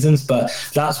different reasons, but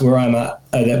that's where I'm at.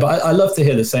 But I love to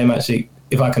hear the same, actually,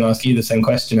 if I can ask you the same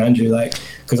question, Andrew, like,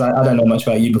 because I don't know much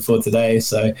about you before today.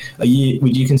 So would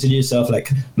you consider yourself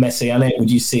like messianic? Would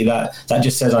you see that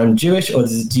just says I'm Jewish, or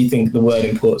do you think the word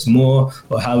imports more,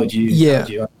 or how would you?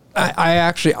 Yeah.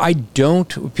 I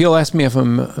don't. People ask me if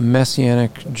I'm a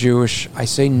messianic Jewish. I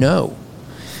say no.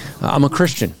 I'm a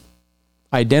Christian.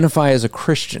 I identify as a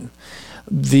Christian.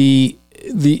 The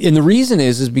reason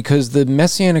is because the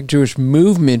Messianic Jewish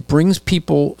movement brings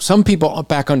some people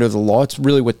back under the law. It's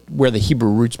really where the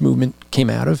Hebrew roots movement came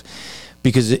out of,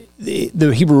 because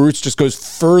the Hebrew roots just goes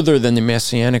further than the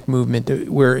Messianic movement,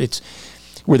 where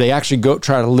they actually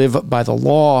try to live by the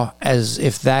law as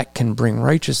if that can bring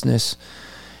righteousness.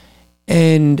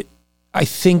 And I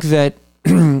think that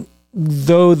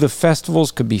though the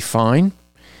festivals could be fine,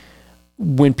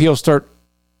 when people start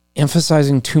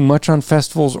emphasizing too much on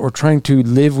festivals or trying to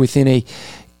live within a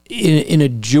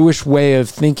Jewish way of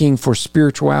thinking for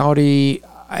spirituality,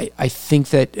 I think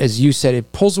that, as you said,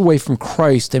 it pulls away from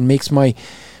Christ and makes my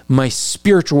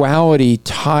spirituality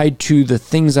tied to the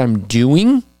things I'm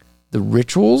doing, the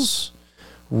rituals,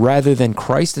 rather than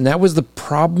Christ. And that was the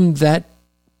problem that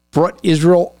brought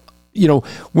Israel,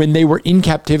 when they were in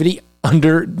captivity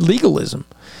under legalism.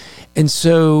 And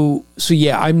so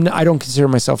yeah, I don't consider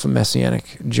myself a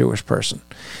Messianic Jewish person.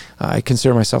 I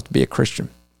consider myself to be a Christian.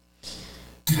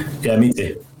 Yeah, me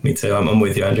too. I'm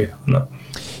with you, Andrew. I'm not.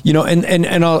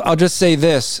 And I'll just say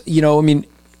this.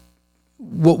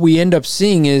 What we end up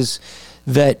seeing is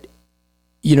that,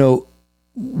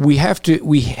 we have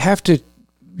to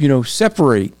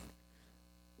separate,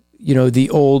 the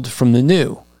old from the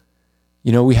new.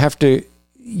 We have to,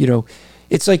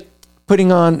 it's like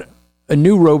putting on a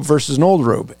new robe versus an old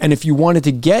robe. And if you wanted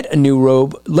to get a new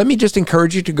robe, let me just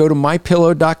encourage you to go to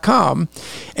mypillow.com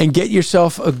and get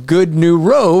yourself a good new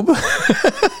robe.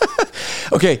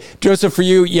 Okay, Joseph, for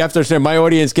you have to understand, my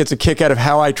audience gets a kick out of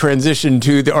how I transition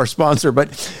to our sponsor. But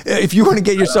if you want to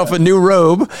get yourself a new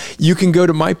robe, you can go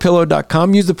to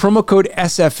mypillow.com, use the promo code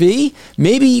SFE.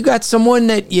 Maybe you got someone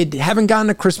that you haven't gotten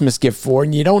a Christmas gift for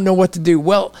and you don't know what to do.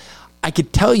 Well, I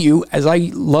could tell you, as I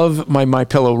love my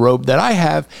MyPillow robe that I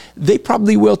have, they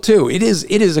probably will too. It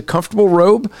is a comfortable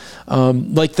robe,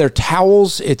 like their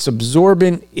towels. It's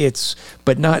absorbent.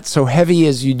 But not so heavy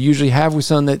as you'd usually have with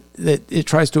something that it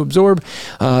tries to absorb.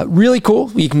 Really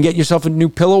cool. You can get yourself a new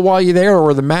pillow while you're there,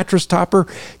 or the mattress topper.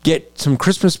 Get some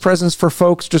Christmas presents for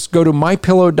folks. Just go to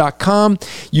mypillow.com.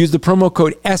 Use the promo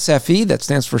code SFE. That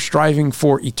stands for Striving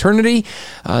for Eternity.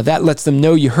 That lets them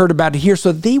know you heard about it here,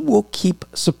 so they will keep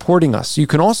supporting us. You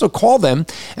can also call them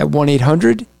at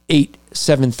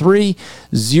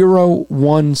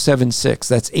 1-800-873-0176.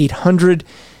 That's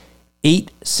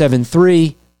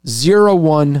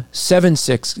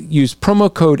 800-873-0176. Use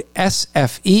promo code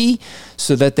SFE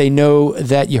so that they know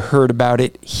that you heard about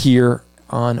it here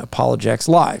on Apologetics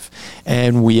Live.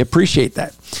 And we appreciate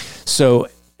that. So,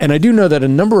 and I do know that a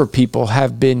number of people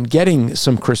have been getting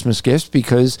some Christmas gifts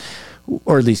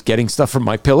or at least getting stuff from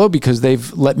MyPillow because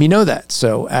they've let me know that.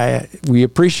 So we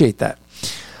appreciate that.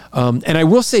 And I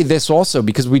will say this also,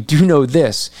 because we do know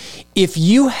this. If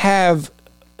you have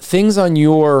things on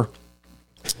your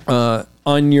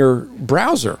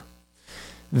browser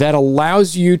that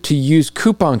allows you to use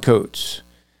coupon codes,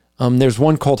 there's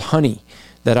one called Honey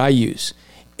that I use.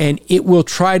 And it will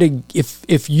try to,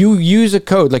 if you use a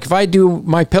code, like if I do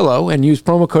MyPillow and use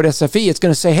promo code SFE, it's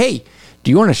going to say, hey,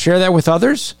 do you want to share that with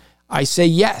others? I say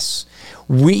yes.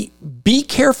 Be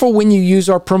careful when you use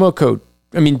our promo code.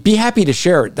 Be happy to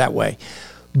share it that way,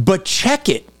 but check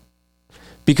it,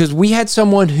 because we had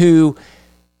someone who,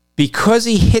 because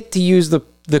he hit to use the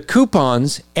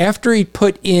coupons after he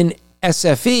put in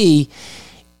SFE,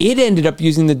 it ended up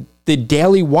using the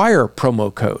Daily Wire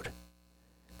promo code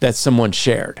that someone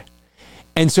shared.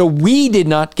 And so we did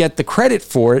not get the credit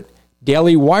for it.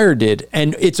 Daily Wire did.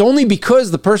 And it's only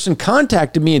because the person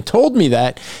contacted me and told me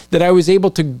that I was able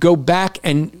to go back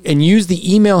and use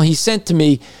the email he sent to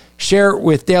me, share it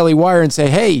with Daily Wire and say,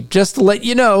 hey, just to let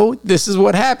you know, this is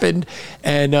what happened.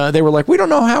 And they were like, we don't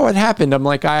know how it happened. I'm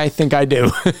like, I think I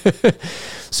do.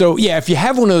 So yeah, if you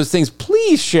have one of those things,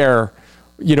 please share,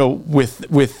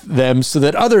 with them so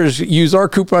that others use our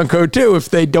coupon code too if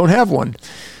they don't have one.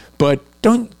 But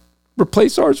don't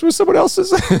replace ours with someone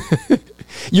else's.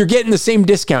 You're getting the same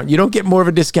discount. You don't get more of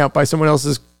a discount by someone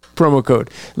else's promo code,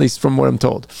 at least from what I'm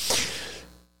told.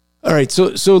 All right,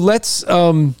 so let's.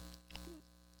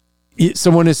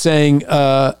 Someone is saying,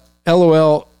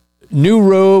 "LOL, new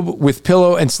robe with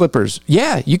pillow and slippers."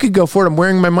 Yeah, you could go for it. I'm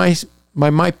wearing my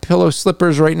MyPillow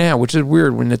slippers right now, which is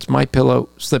weird when it's MyPillow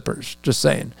slippers. Just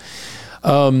saying.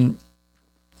 And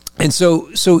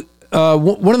so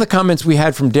one of the comments we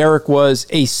had from Derek was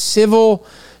a civil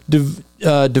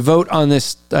devote on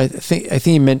this. I think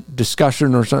he meant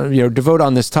discussion or something. Devote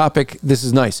on this topic. This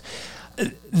is nice.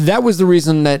 That was the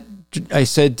reason that I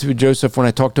said to Joseph when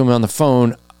I talked to him on the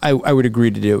phone, I would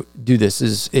agree to do this.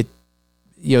 Is it,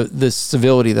 the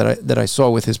civility that I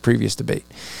saw with his previous debate.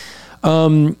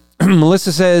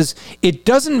 Melissa says it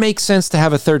doesn't make sense to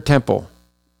have a third temple.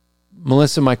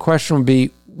 Melissa, my question would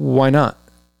be, why not?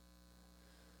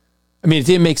 I mean, it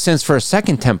didn't make sense for a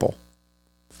second temple.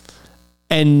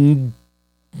 And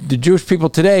the Jewish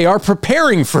people today are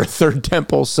preparing for a third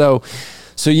temple. So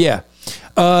yeah.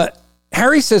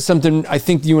 Harry says something I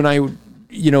think you and I,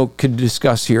 could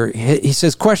discuss here. He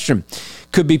says, question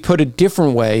could be put a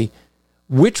different way.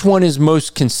 Which one is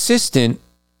most consistent,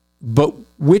 but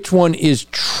which one is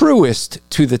truest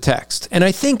to the text? And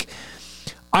I think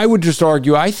I would just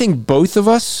argue, I think both of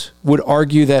us would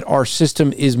argue that our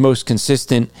system is most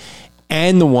consistent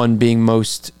and the one being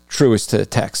most truest to the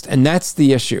text. And that's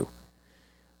the issue.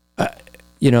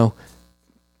 Go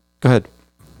ahead.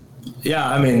 Yeah,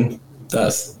 I mean,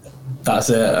 that's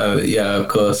it. Yeah, of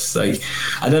course. Like,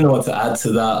 I don't know what to add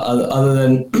to that other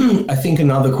than I think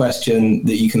another question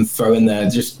that you can throw in there,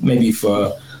 just maybe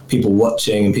for people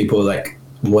watching and people like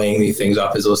weighing these things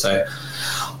up, is also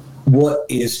what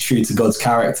is true to God's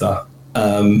character.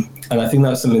 And I think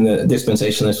that's something that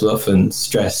dispensationalists will often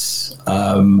stress,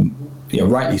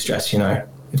 rightly stress,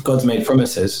 if God's made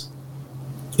promises,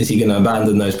 is he going to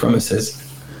abandon those promises?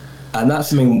 And that's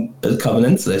something as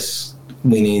covenantalists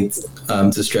we need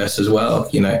to stress as well.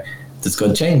 Does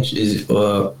God change? If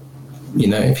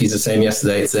he's the same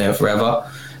yesterday, today, and forever?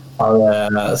 Are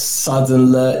there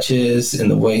sudden lurches in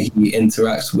the way he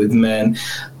interacts with men?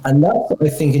 And that's what I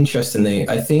think, interestingly,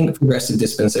 I think progressive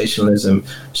dispensationalism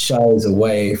shies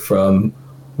away from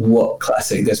what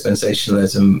classic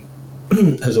dispensationalism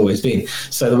has always been.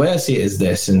 So the way I see it is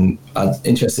this, and I'm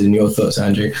interested in your thoughts,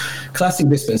 Andrew. Classic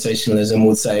dispensationalism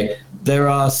would say there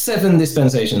are 7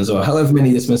 dispensations, or however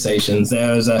many dispensations.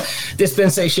 There's a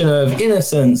dispensation of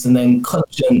innocence, and then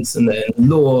conscience, and then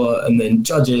law, and then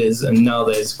judges, and now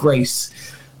there's grace.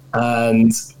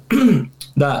 And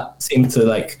that seems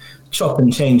to chop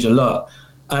and change a lot.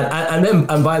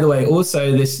 And by the way,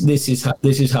 also this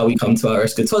is how we come to our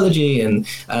eschatology, and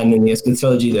in the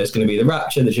eschatology there's going to be the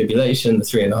rapture, the tribulation, the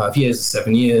 3.5 years, the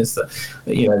 7 years, the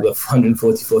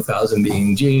 144,000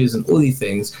 being Jews, and all these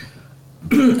things,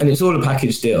 and it's all a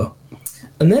package deal.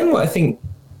 And then what I think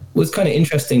was kind of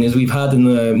interesting is we've had in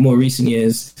the more recent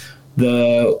years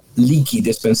the leaky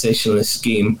dispensationalist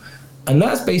scheme, and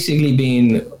that's basically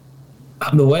been,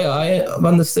 the way I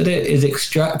understood it, is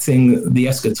extracting the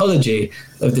eschatology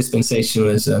of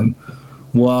dispensationalism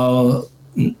while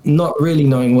not really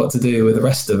knowing what to do with the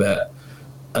rest of it.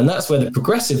 And that's where the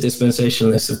progressive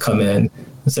dispensationalists have come in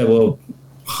and said, well,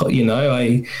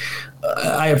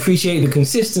 I appreciate the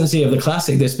consistency of the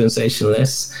classic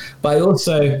dispensationalists, but I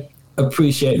also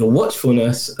appreciate the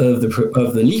watchfulness of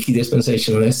the leaky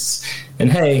dispensationalists.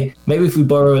 And hey, maybe if we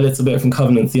borrow a little bit from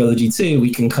covenant theology too,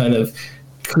 we can kind of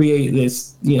create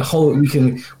this, we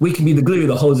can be the glue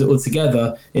that holds it all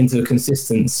together into a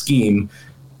consistent scheme.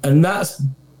 And that's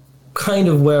kind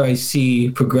of where I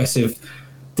see progressive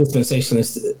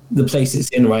dispensationalists, the place it's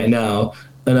in right now.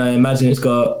 And I imagine it's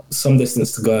got some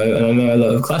distance to go. And I know a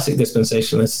lot of classic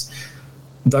dispensationalists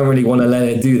don't really want to let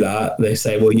it do that. They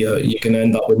say, well, you're going to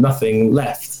end up with nothing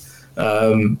left.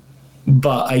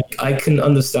 But I can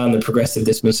understand the progressive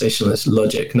dispensationalist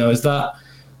logic. Now,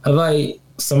 have I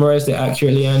summarized it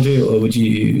accurately, Andrew, or would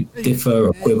you differ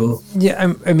or quibble?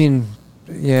 Yeah, I may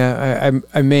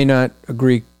not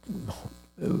agree.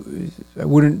 I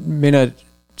may not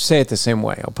say it the same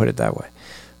way. I'll put it that way.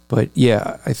 But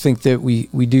yeah, I think that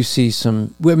we do see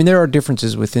some. I mean, there are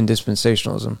differences within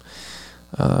dispensationalism.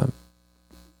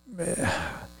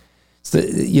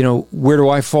 Where do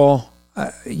I fall?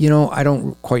 I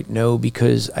don't quite know,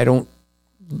 because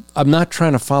I'm not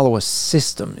trying to follow a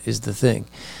system is the thing.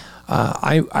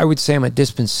 I would say I'm a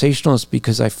dispensationalist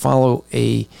because I follow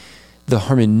the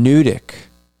hermeneutic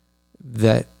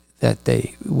that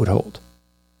they would hold.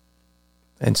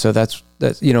 And so that's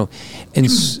and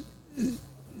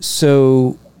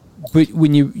so, but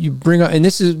when you bring up, and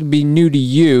this would be new to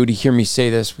you to hear me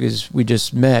say this because we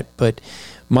just met, but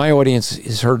my audience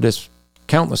has heard this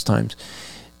countless times.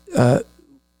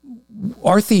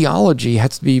 Our theology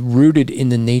has to be rooted in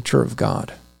the nature of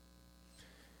God.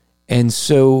 And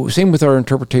so, same with our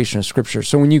interpretation of Scripture.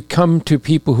 So when you come to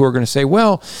people who are going to say,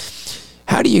 well,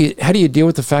 how do you deal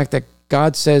with the fact that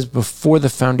God says before the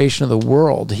foundation of the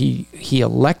world, he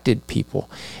elected people.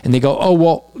 And they go, oh,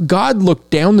 well, God looked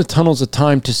down the tunnels of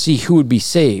time to see who would be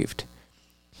saved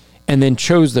and then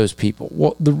chose those people.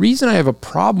 Well, the reason I have a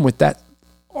problem with that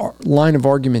line of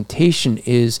argumentation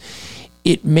is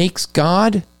it makes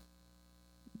God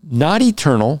not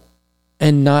eternal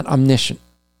and not omniscient.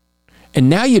 And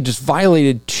now you just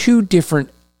violated two different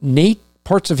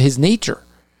parts of his nature.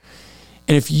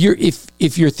 And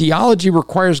if your theology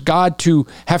requires God to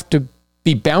have to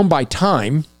be bound by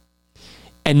time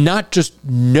and not just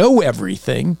know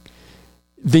everything,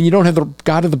 then you don't have the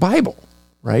God of the Bible,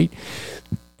 right?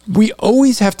 We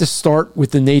always have to start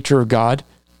with the nature of God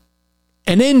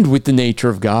and end with the nature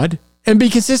of God and be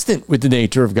consistent with the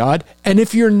nature of God. And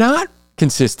if you're not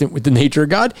consistent with the nature of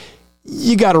God,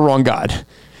 you got a wrong God.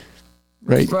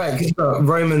 Right. Right.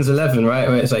 Romans 11, right?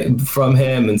 Where it's like from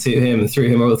him and to him and through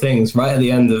him are all things. Right at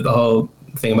the end of the whole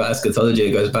thing about eschatology,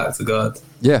 it goes back to God.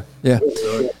 Yeah. Yeah.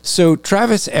 So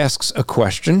Travis asks a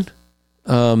question.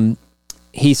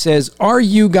 He says, are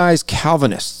you guys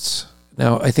Calvinists?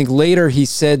 Now, I think later he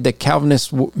said that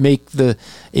Calvinists make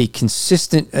a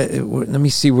consistent, let me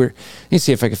see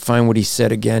if I can find what he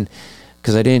said again,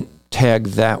 because I didn't tag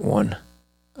that one.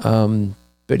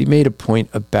 But he made a point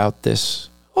about this.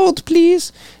 Hold,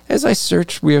 please. As I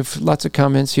search, we have lots of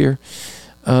comments here.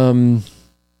 It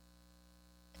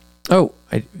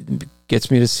gets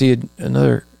me to see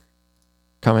another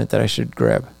comment that I should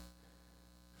grab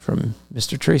from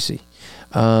Mr. Tracy.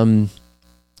 But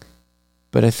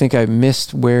I think I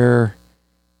missed where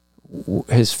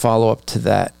his follow-up to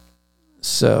that.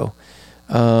 So,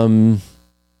 but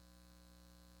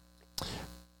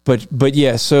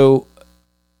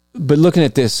looking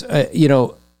at this,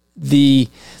 the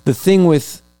thing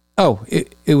with,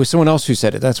 it was someone else who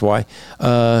said it. That's why.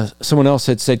 Someone else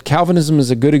had said Calvinism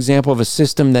is a good example of a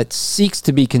system that seeks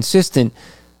to be consistent,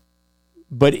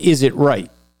 but is it right?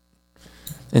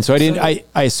 And so I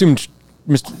assumed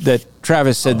that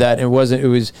Travis said that. It wasn't. It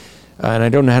was, and I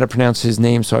don't know how to pronounce his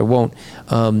name, so I won't.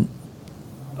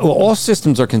 All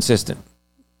systems are consistent.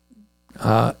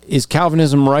 Is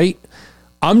Calvinism right?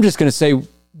 I'm just going to say,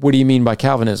 what do you mean by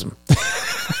Calvinism?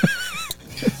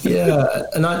 Yeah,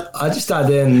 and I just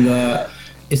add in that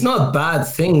it's not a bad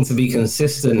thing to be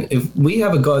consistent. If we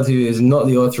have a God who is not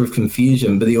the author of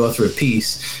confusion, but the author of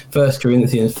peace, 1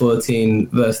 Corinthians 14,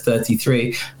 verse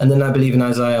 33, and then I believe in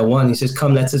Isaiah 1, he says,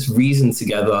 come, let us reason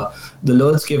together. The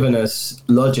Lord's given us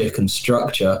logic and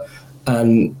structure,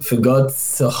 and for God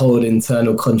to hold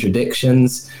internal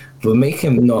contradictions will make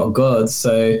him not God.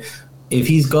 So if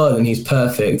he's God and he's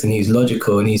perfect and he's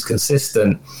logical and he's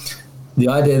consistent, the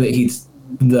idea that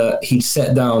he'd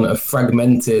set down a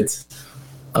fragmented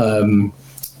word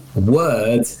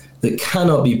that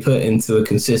cannot be put into a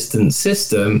consistent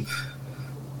system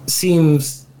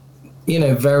seems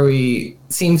to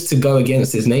go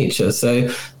against his nature.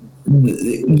 So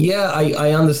yeah,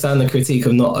 I understand the critique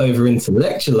of not over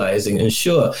intellectualizing, and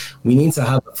sure, we need to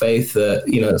have a faith that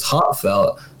is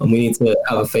heartfelt, and we need to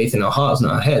have a faith in our hearts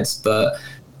and our heads. But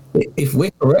if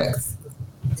we're correct,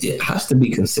 it has to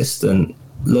be consistent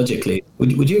logically.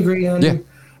 Would you agree, Andrew? Yeah.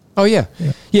 Oh yeah.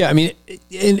 Yeah. I mean,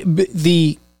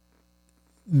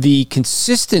 the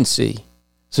consistency.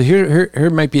 So here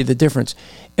might be the difference.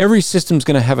 Every system's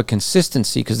going to have a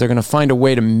consistency because they're going to find a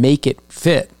way to make it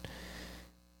fit.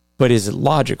 But is it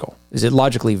logical? Is it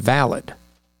logically valid?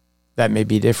 That may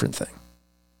be a different thing,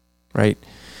 right?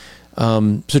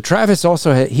 So Travis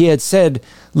also had said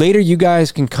later you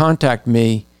guys can contact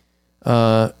me,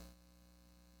 on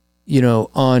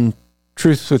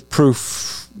Truth with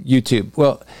Proof YouTube.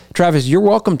 Well, Travis, you're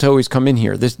welcome to always come in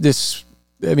here. This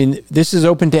is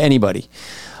open to anybody.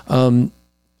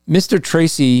 Mr.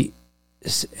 Tracy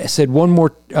said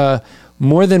more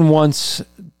than once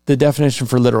the definition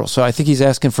for literal. So I think he's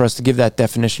asking for us to give that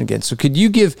definition again. So could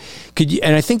you,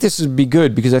 and I think this would be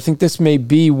good because I think this may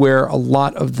be where a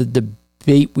lot of the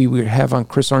debate we would have on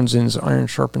Chris Arnzen's Iron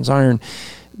Sharpens Iron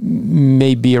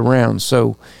may be around.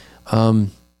 So,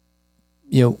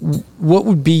 what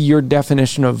would be your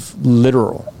definition of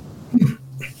literal?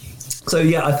 So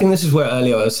yeah, I think this is where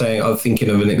earlier I was saying I was thinking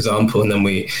of an example, and then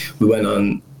we went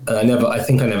on. I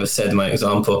think I never said my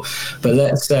example, but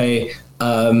let's say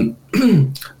I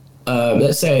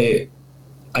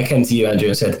came to you, Andrew,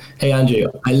 and said, "Hey,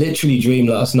 Andrew, I literally dreamed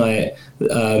last night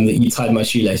that you tied my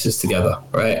shoelaces together,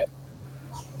 right?"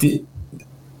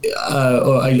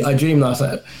 Or I dreamed last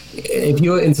night. If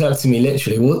you're interpreting me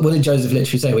literally, what did Joseph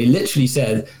literally say? Well, he literally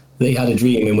said that he had a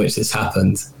dream in which this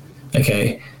happened.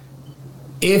 Okay.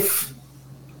 If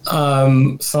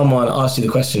someone asked you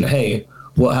the question, hey,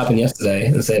 what happened yesterday?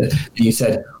 And you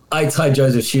said, I tied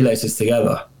Joseph's shoelaces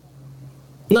together.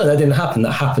 No, that didn't happen.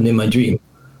 That happened in my dream.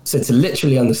 So to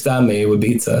literally understand me would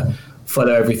be to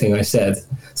follow everything I said.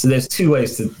 So there's two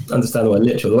ways to understand the word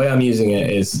literal. The way I'm using it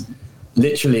is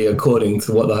literally according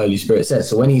to what the Holy Spirit says.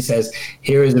 So when he says,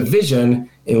 here is a vision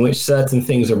in which certain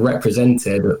things are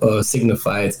represented or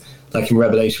signified, like in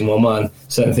Revelation 1:1,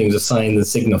 certain things are signed and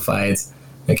signified,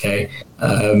 okay,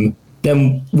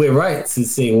 then we're right to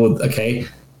see, well, okay,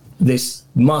 this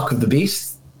mark of the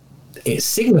beast, it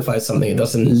signifies something. It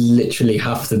doesn't literally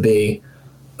have to be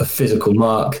a physical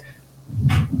mark,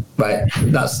 right?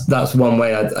 That's one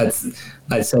way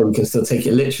I'd say we can still take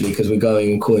it literally, because we're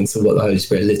going according to what the Holy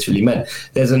Spirit literally meant.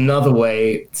 There's another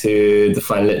way to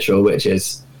define literal, which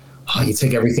is, you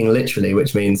take everything literally,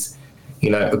 which means,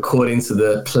 according to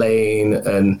the plain,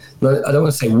 and I don't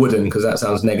want to say wooden because that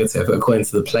sounds negative, but according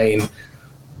to the plain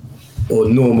or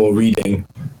normal reading,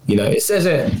 it says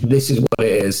it, this is what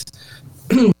it is.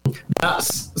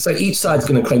 So each side's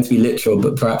going to claim to be literal,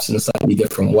 but perhaps in a slightly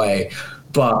different way.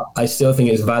 But I still think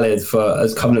it's valid for,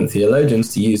 as covenant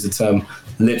theologians, to use the term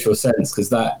literal sense, because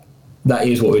that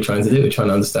is what we're trying to do. We're trying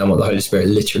to understand what the Holy Spirit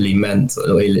literally meant,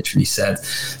 or what he literally said.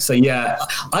 So yeah,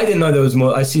 I didn't know there was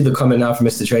more. I see the comment now from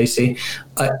Mr. Tracy.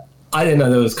 I didn't know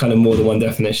there was kind of more than one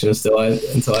definition until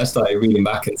I started reading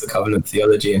back into covenant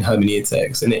theology and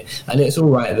hermeneutics, and it's all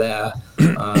right there.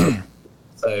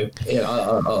 So yeah,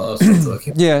 I'll start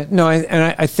talking. Yeah, no,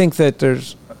 I think that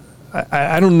there's,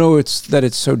 I don't know that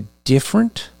it's so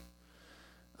different.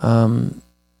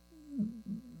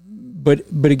 But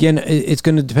again, it's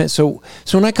going to depend. So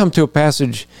when I come to a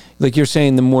passage, like you're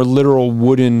saying, the more literal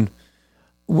wooden,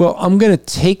 well, I'm going to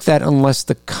take that unless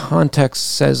the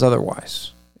context says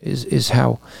otherwise, is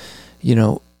how,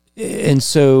 and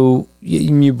so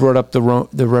you brought up the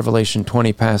Revelation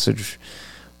 20 passage,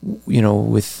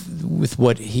 with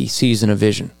what he sees in a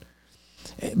vision.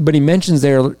 But he mentions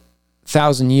there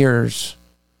 1,000 years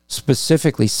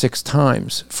specifically 6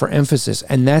 times for emphasis,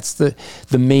 and that's the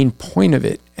main point of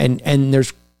it. And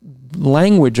there's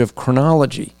language of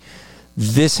chronology.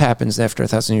 This happens after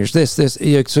 1,000 years. This.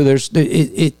 So there's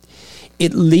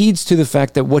it leads to the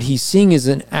fact that what he's seeing is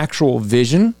an actual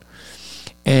vision,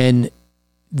 and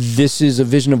this is a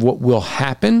vision of what will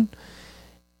happen.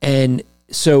 And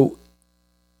so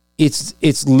it's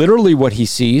literally what he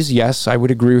sees. Yes, I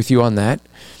would agree with you on that.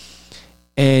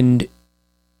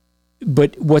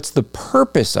 But what's the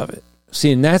purpose of it?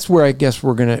 See, and that's where I guess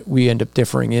we end up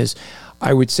differing is,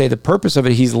 I would say the purpose of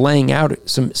it, he's laying out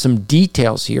some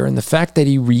details here, and the fact that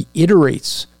he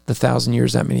reiterates the 1,000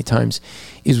 years that many times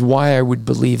is why I would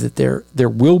believe that there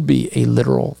will be a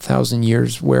literal 1,000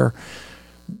 years where,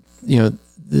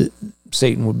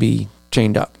 Satan would be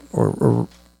chained up or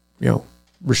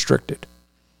restricted.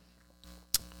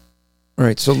 All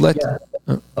right, so go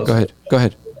ahead.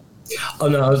 Oh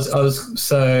no, I was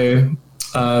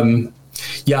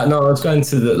going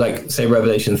to say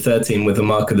Revelation 13 with the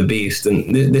mark of the beast,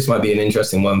 and this might be an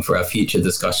interesting one for our future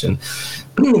discussion.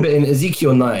 But in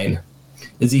Ezekiel 9,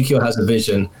 Ezekiel has a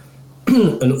vision,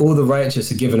 and all the righteous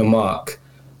are given a mark,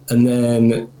 and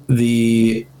then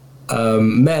the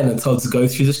men are told to go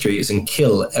through the streets and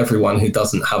kill everyone who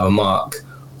doesn't have a mark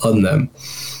on them.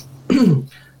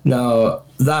 Now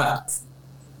that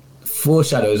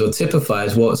foreshadows or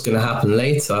typifies what's going to happen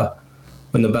later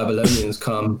when the Babylonians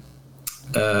come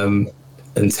and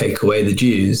take away the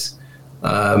Jews.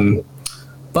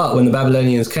 But when the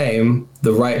Babylonians came,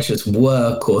 the righteous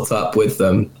were caught up with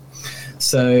them.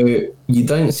 So you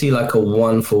don't see like a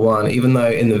one for one, even though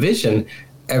in the vision,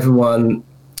 everyone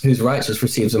who's righteous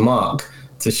receives a mark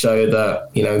to show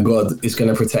that, God is going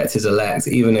to protect his elect,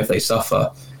 even if they suffer.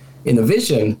 In the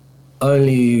vision,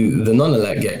 only the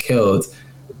non-elect get killed.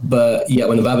 But yet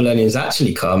when the Babylonians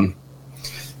actually come,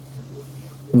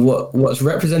 what's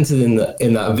represented in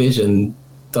that vision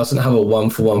doesn't have a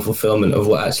one-for-one fulfillment of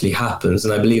what actually happens.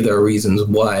 And I believe there are reasons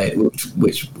why,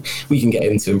 which we can get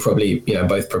into and probably,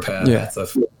 both prepare better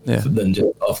than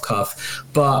just off cuff.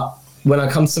 But when I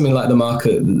come to something like the mark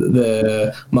of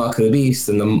the beast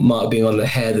and the mark being on the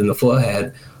head and the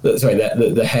forehead,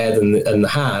 the head and the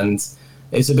hands,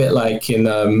 it's a bit like in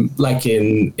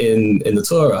the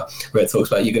Torah, where it talks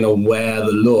about you're going to wear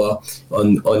the law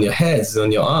on your heads and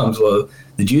on your arms. Well,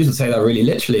 the Jews would take that really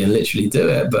literally and literally do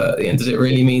it. But does it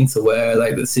really mean to wear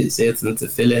like the tzitzit and to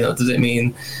fill in, or does it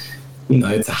mean,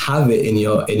 to have it in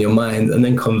your mind? And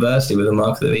then conversely with the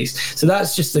mark of the beast. So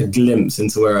that's just a glimpse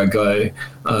into where I go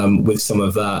with some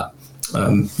of that. I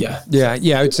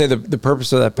would say the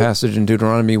purpose of that passage in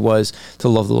Deuteronomy was to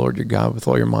love the Lord your God with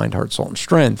all your mind, heart, soul, and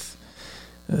strength.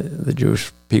 The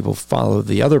Jewish people follow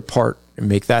the other part and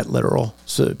make that literal.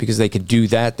 So because they could do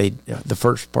that, the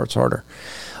first part's harder.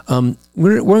 What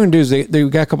we're going to do is they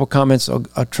got a couple comments.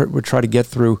 We'll try to get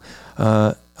through.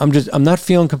 I'm not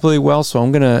feeling completely well, so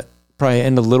I'm going to probably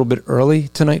end a little bit early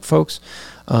tonight, folks.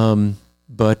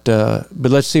 But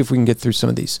let's see if we can get through some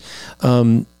of these.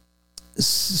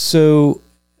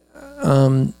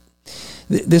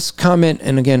 This comment,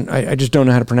 and again, I just don't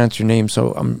know how to pronounce your name,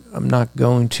 so I'm not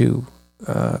going to,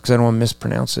 because I don't want to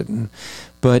mispronounce it.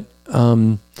 But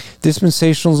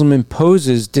dispensationalism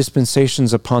imposes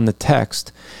dispensations upon the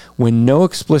text when no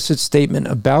explicit statement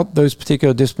about those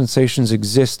particular dispensations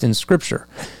exists in Scripture.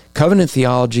 Covenant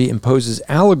theology imposes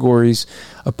allegories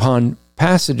upon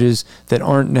passages that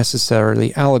aren't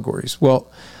necessarily allegories.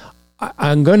 Well,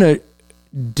 I'm going to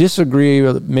disagree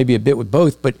maybe a bit with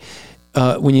both, but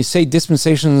when you say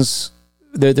dispensations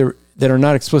that are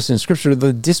not explicit in Scripture,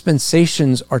 the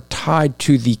dispensations are tied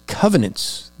to the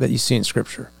covenants that you see in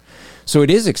Scripture. So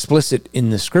it is explicit in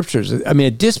the Scriptures. I mean,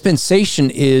 a dispensation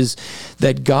is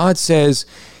that God says,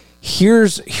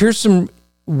 here's some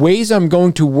ways I'm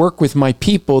going to work with my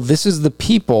people. This is the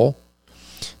people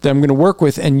that I'm going to work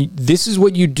with, and this is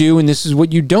what you do, and this is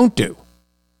what you don't do.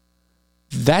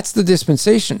 That's the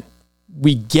dispensation.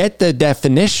 We get the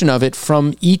definition of it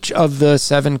from each of the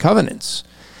 7 covenants.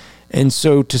 And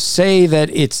so to say that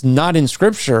it's not in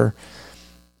Scripture,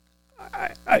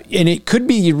 and it could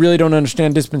be you really don't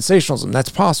understand dispensationalism. That's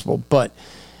possible. But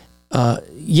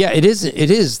yeah, it is.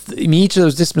 I mean, each of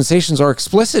those dispensations are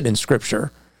explicit in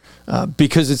Scripture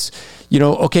because it's,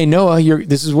 okay, Noah,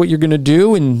 this is what you're going to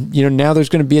do. And, now there's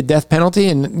going to be a death penalty.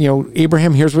 And,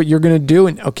 Abraham, here's what you're going to do.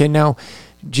 And, okay, now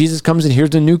Jesus comes and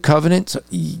here's the new covenant. So,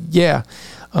 yeah.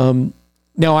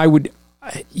 Now I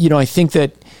think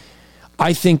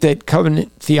that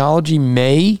covenant theology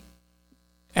may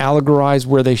allegorize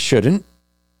where they shouldn't,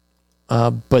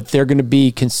 but they're going to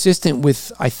be consistent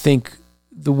with, I think,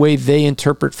 the way they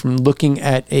interpret from looking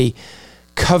at a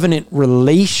covenant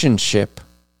relationship,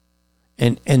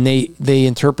 and they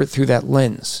interpret through that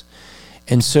lens.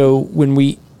 And so when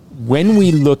we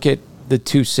look at the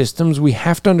two systems, we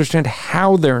have to understand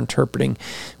how they're interpreting.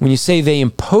 When you say they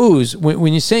impose,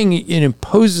 when you're saying it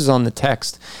imposes on the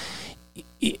text,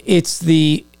 it's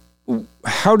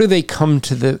how do they come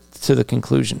to the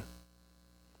conclusion?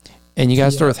 And you got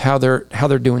to start with how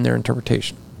they're doing their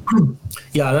interpretation.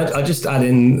 Yeah, and I just add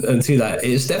in to that.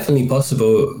 It's definitely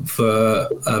possible for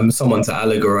someone to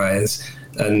allegorize.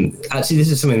 And actually, this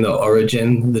is something that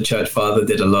Origen, the church father,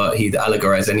 did a lot. He'd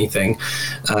allegorize anything.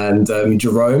 And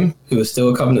Jerome, who was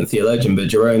still a covenant theologian, but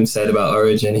Jerome said about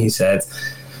Origen, he said,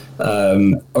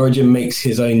 Origen makes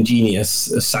his own genius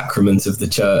a sacrament of the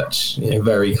church.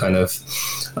 Very kind of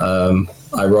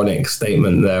ironic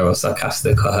statement there, or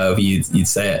sarcastic, or however you'd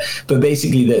say it. But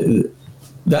basically,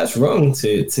 that's wrong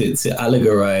to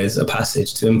allegorize a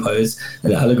passage, to impose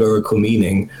an allegorical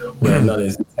meaning where none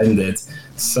is intended.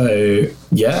 So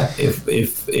yeah,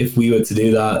 if we were to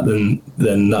do that,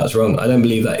 then that's wrong. I don't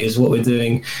believe that is what we're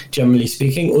doing, generally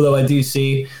speaking. Although I do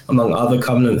see among other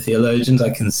covenant theologians,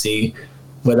 I can see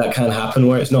where that can happen,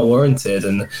 where it's not warranted.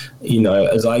 And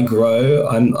as I grow,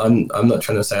 I'm not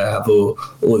trying to say I have all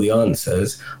the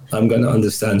answers. I'm going to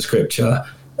understand Scripture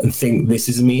and think this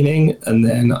is a meaning, and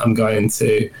then I'm going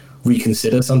to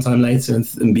reconsider sometime later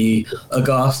and be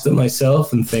aghast at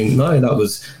myself and think, no,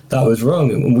 that was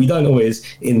wrong. And we don't always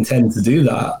intend to do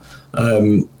that.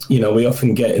 We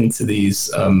often get into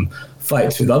these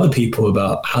fights with other people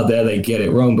about how dare they get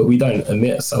it wrong, but we don't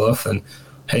admit so often,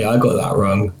 hey, I got that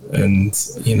wrong. And,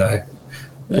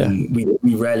 and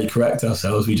we rarely correct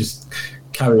ourselves. We just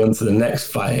carry on to the next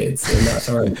fight, and that's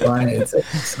our own fight.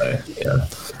 So, yeah.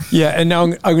 Yeah, and now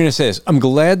I'm going to say this. I'm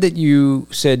glad that you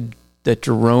said that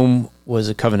Jerome was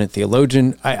a covenant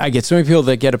theologian. I get so many people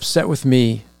that get upset with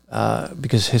me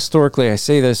because historically I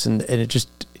say this, and it just...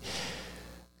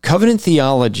 Covenant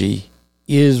theology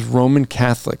is Roman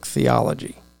Catholic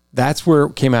theology. That's where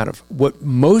it came out of. What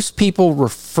most people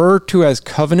refer to as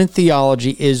covenant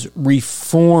theology is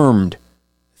Reformed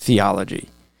theology,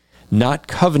 not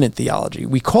covenant theology.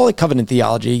 We call it covenant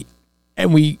theology,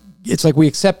 and it's like we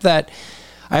accept that.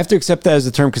 I have to accept that as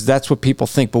a term because that's what people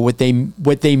think. But what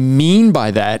they mean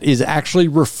by that is actually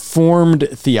Reformed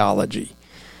theology,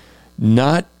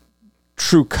 not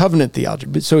true covenant theology.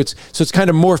 But so it's kind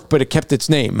of morphed, but it kept its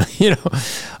name.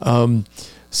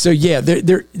 So yeah,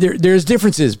 there's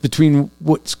differences between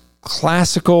what's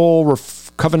classical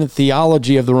covenant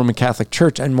theology of the Roman Catholic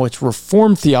Church and what's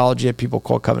Reformed theology that people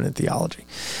call covenant theology.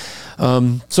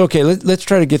 So okay, let's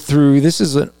try to get through. This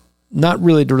is not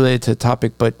really related to the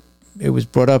topic, but it was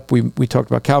brought up. We talked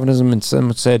about Calvinism, and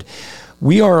someone said,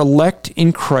 we are elect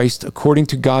in Christ according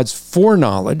to God's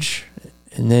foreknowledge.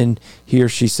 And then here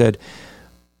she said,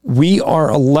 we are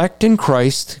elect in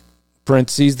Christ,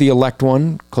 parentheses, the elect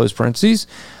one, close parentheses,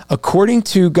 according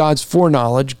to God's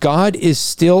foreknowledge. God is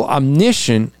still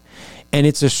omniscient, and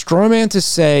it's a straw man to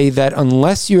say that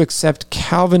unless you accept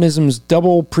Calvinism's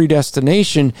double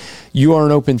predestination, you are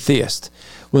an open theist.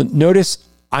 Well, notice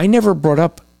I never brought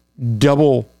up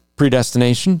double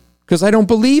predestination because I don't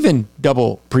believe in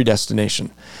double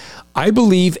predestination. I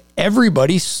believe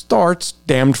everybody starts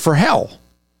damned for hell.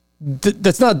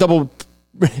 That's not double.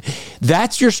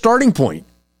 That's your starting point.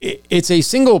 It's a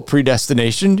single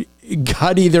predestination.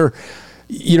 God either,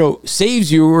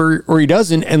 saves you or he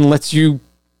doesn't and lets you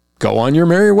go on your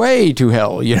merry way to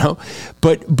hell,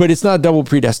 but it's not double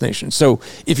predestination. So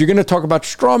if you're going to talk about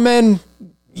straw men,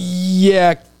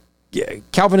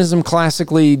 Calvinism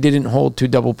classically didn't hold to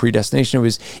double predestination.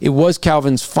 It was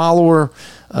Calvin's follower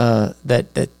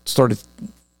that started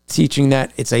teaching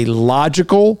that. It's a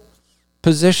logical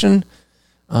position.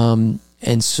 But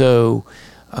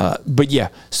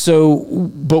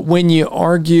when you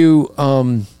argue,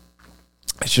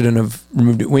 I shouldn't have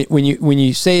removed it. When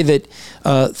you say that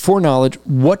foreknowledge,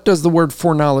 what does the word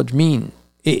foreknowledge mean?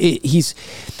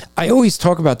 I always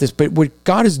talk about this, but what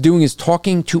God is doing is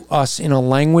talking to us in a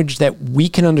language that we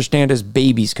can understand as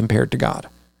babies compared to God.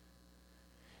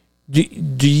 Do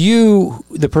you,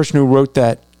 the person who wrote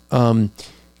that, can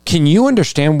you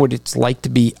understand what it's like to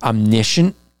be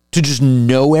omniscient? To just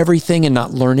know everything and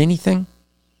not learn anything?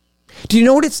 Do you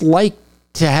know what it's like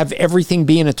to have everything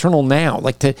be an eternal now,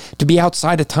 like to be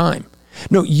outside of time?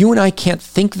 No, you and I can't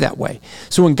think that way.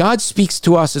 So when God speaks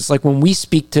to us, it's like when we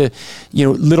speak to,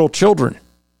 little children.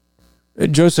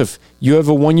 Joseph, you have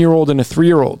a 1-year-old and a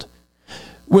 3-year-old.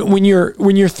 When your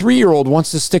 3-year-old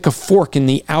wants to stick a fork in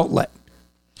the outlet,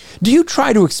 do you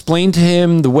try to explain to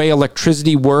him the way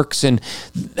electricity works and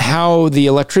how the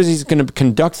electricity is going to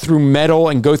conduct through metal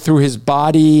and go through his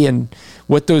body and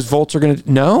what those volts are going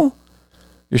to... No?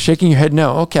 You're shaking your head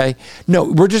no. Okay. No,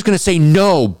 we're just going to say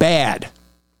no, bad.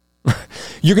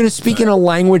 You're going to speak in a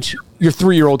language your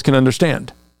 3-year-old can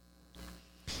understand.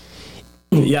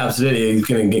 Yeah, absolutely. He's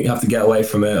going to have to get away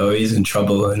from it or he's in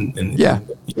trouble and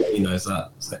he knows that.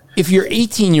 So. If your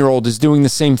 18-year-old is doing the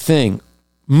same thing,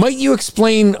 might you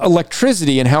explain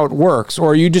electricity and how it works,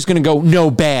 or are you just going to go, no,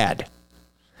 bad?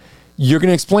 You're going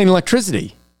to explain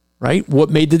electricity, right? What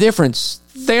made the difference?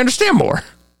 They understand more,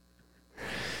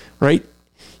 right?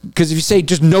 Because if you say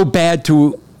just no bad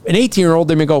to an 18-year-old,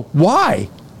 they may go, why?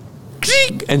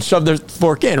 And shove their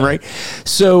fork in, right?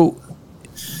 So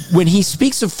when he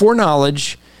speaks of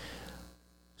foreknowledge,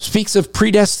 speaks of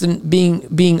predestined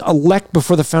being elect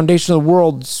before the foundation of the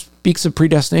world, speaks of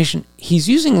predestination, he's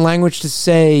using language to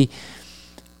say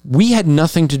we had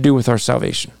nothing to do with our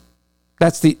salvation.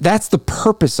 That's the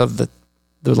purpose of the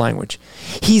language.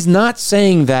 He's not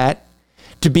saying that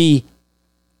to be,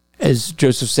 as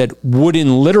Joseph said,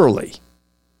 wooden literally,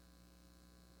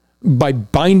 by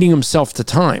binding himself to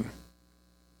time.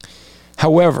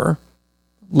 However,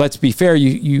 let's be fair,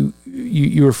 you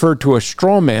referred to a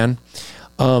straw man.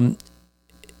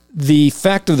 The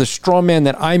fact of the straw man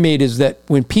that I made is that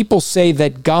when people say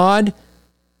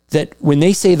that when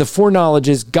they say the foreknowledge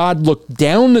is God looked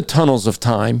down the tunnels of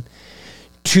time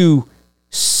to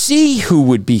see who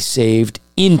would be saved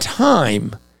in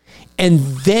time and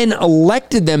then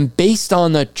elected them based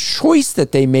on the choice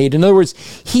that they made. In other words,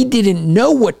 he didn't know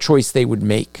what choice they would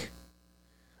make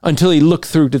until he looked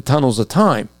through the tunnels of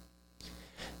time.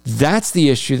 That's the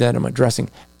issue that I'm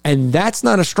addressing. And that's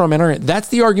not a straw man argument. That's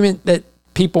the argument that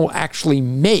people actually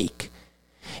make.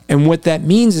 And what that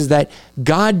means is that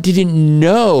God didn't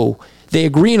know. They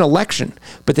agree in election,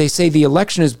 but they say the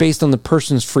election is based on the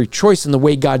person's free choice, and the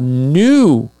way God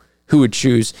knew who would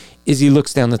choose is he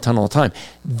looks down the tunnel of time.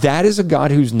 That is a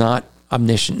God who's not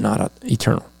omniscient, not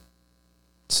eternal.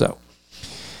 So,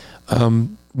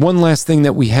 one last thing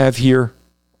that we have here,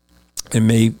 it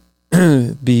may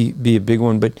be a big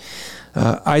one, but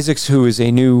Isaacs, who is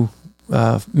a new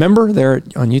member there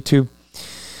on YouTube,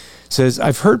 says,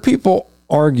 I've heard people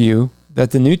argue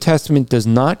that the New Testament does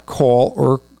not call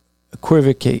or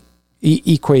equate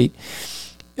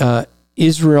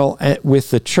Israel with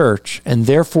the church, and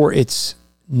therefore it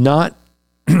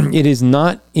is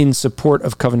not in support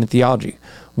of covenant theology.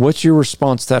 What's your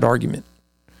response to that argument?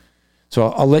 So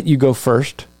I'll let you go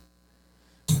first.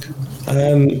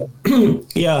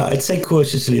 Yeah, I'd say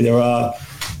cautiously. There are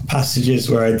passages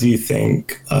where I do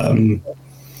think,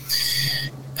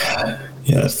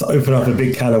 let's to open up a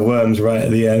big can of worms right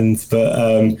at the end.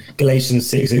 But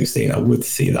Galatians 6:16, I would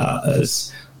see that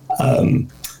as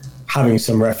having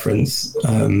some reference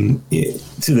to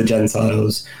the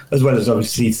Gentiles, as well as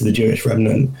obviously to the Jewish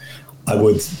remnant, I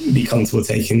would be comfortable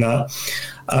taking that.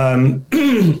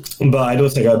 But I'd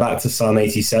also go back to Psalm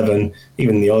 87,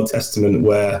 even in the Old Testament,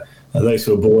 where those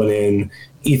who were born in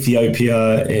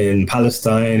Ethiopia, in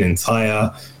Palestine, in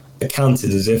Tyre, are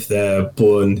counted as if they're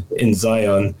born in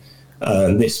Zion.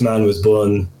 This man was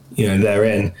born,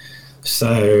 therein.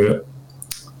 So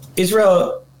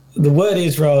Israel, the word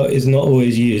Israel is not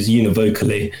always used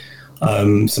univocally.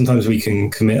 Sometimes we can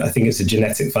commit, I think it's a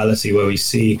genetic fallacy where we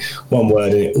see one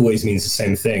word and it always means the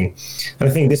same thing. And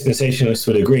I think dispensationalists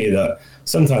would agree that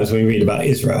sometimes when we read about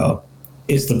Israel,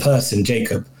 it's the person,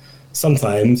 Jacob.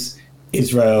 Sometimes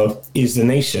Israel is the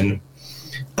nation.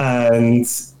 And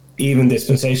even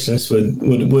dispensationalists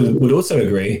would also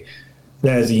agree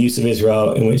there's a use of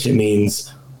Israel in which it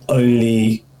means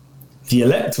only the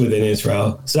elect within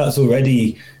Israel. So that's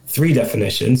already 3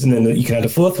 definitions, and then you can add a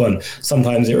 4th one.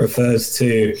 Sometimes it refers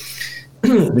to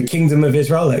the kingdom of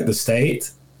Israel, like the state,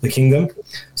 the kingdom.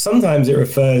 Sometimes it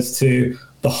refers to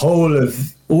the whole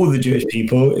of all the Jewish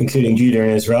people, including Judah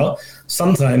and Israel.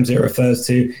 Sometimes it refers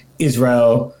to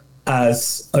Israel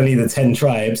as only the 10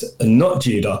 tribes and not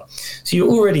Judah. So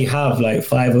you already have like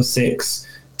 5 or 6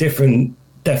 different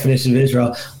definitions of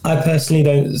Israel. I personally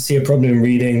don't see a problem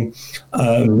reading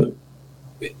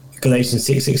Galatians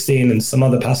 6:16 and some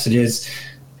other passages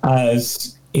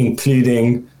as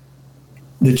including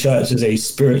the church as a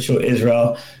spiritual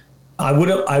Israel. I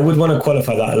would want to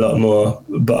qualify that a lot more,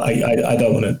 but I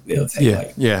don't want to take a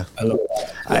lot of that.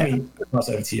 Let me pass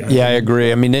over to you. Yeah, I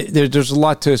agree. I mean, there's a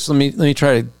lot to it. So let me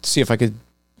try to see if I could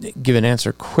give an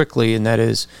answer quickly, and that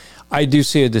is, I do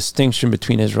see a distinction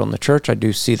between Israel and the church. I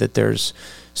do see that there's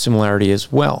similarity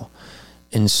as well.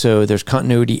 And so there's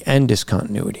continuity and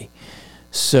discontinuity.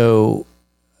 So,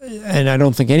 and I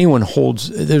don't think anyone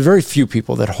there's very few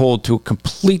people that hold to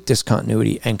complete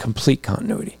discontinuity and complete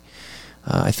continuity.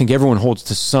 I think everyone holds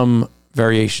to some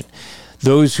variation.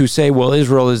 Those who say, well,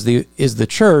 Israel is the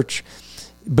church,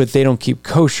 but they don't keep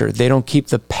kosher. They don't keep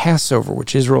the Passover,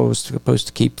 which Israel was supposed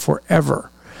to keep forever.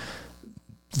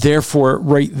 Therefore,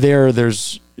 right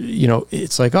there's,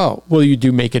 it's like, oh, well, you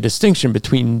do make a distinction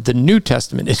between the New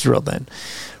Testament Israel then,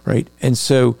 right? And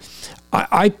so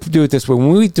I do it this way. When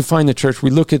we define the church,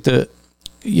 we look at during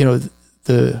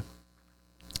the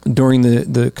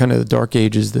kind of the Dark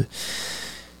Ages, the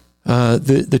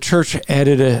church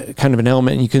added a kind of an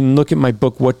element. And you can look at my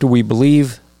book, What Do We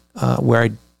Believe, where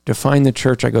I define the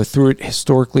church. I go through it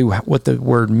historically, what the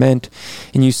word meant.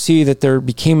 And you see that there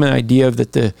became an idea of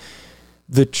that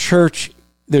the church,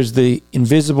 there's the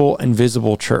invisible and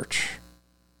visible church.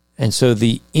 And so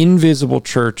the invisible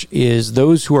church is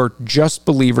those who are just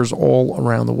believers all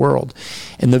around the world.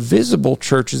 And the visible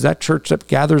church is that church that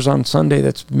gathers on Sunday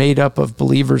that's made up of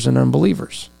believers and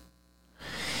unbelievers.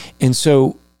 And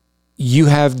so you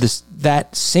have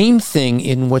that same thing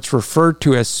in what's referred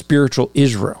to as spiritual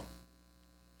Israel.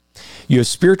 You have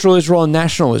spiritual Israel and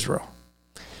national Israel.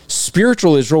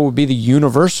 Spiritual Israel would be the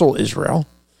universal Israel.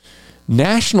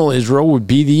 National Israel would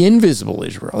be the invisible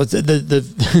Israel.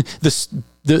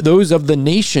 Those of the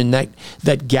nation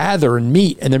that gather and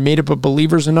meet, and they're made up of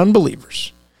believers and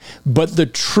unbelievers. But the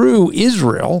true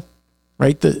Israel,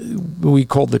 right, we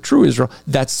call the true Israel,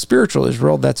 that's spiritual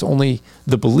Israel. That's only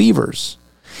the believers.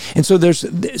 And so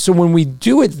so when we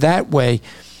do it that way,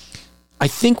 I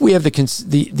think we have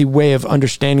the way of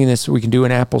understanding this so we can do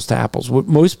an apples to apples. What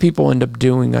most people end up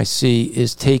doing, I see,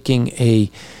 is taking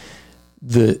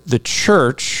the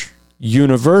church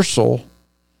universal.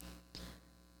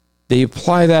 They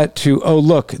apply that to, oh,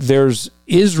 look, there's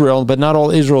Israel, but not all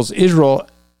Israel's Israel.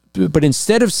 But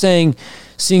instead of seeing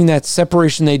that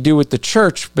separation they do with the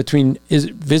church between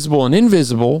visible and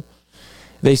invisible,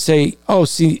 they say, oh,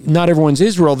 see, not everyone's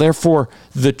Israel, therefore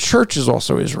the church is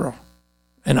also Israel.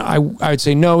 And I would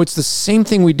say, no, it's the same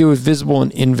thing we do with visible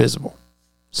and invisible.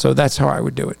 So that's how I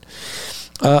would do it.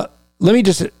 Let me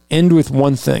just end with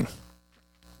one thing.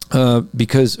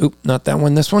 Because, not that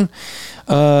one, this one.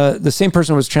 The same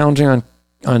person was challenging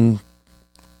on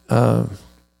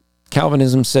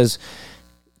Calvinism says,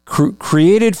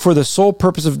 created for the sole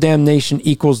purpose of damnation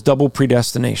equals double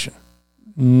predestination.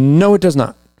 No, it does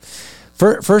not.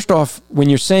 First off, when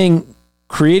you're saying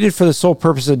created for the sole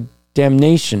purpose of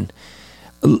damnation,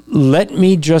 let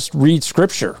me just read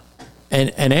Scripture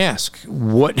and ask,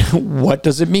 what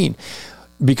does it mean?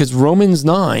 Because Romans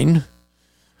 9,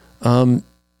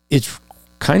 it's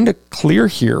kind of clear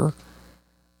here.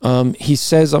 He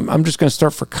says, I'm just going to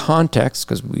start for context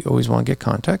because we always want to get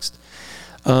context.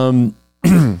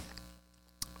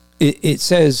 It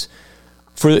says,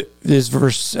 For this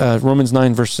verse, Romans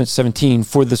 9, verse 17,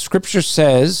 for the scripture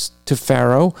says to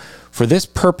Pharaoh, for this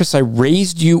purpose I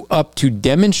raised you up to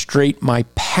demonstrate my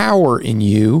power in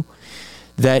you,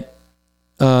 that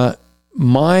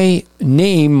my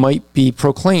name might be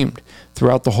proclaimed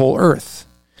throughout the whole earth.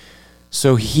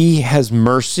 So he has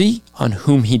mercy on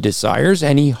whom he desires,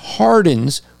 and he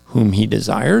hardens whom he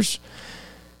desires.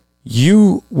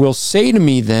 You will say to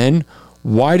me then,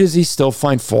 why does he still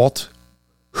find fault?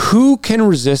 Who can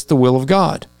resist the will of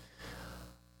God?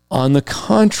 On the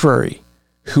contrary,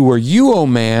 who are you, O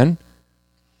man,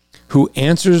 who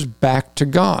answers back to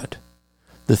God?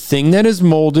 The thing that is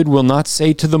molded will not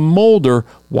say to the molder,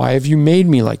 why have you made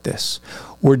me like this?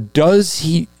 Or does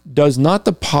not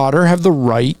the potter have the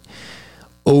right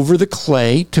over the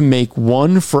clay to make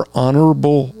one for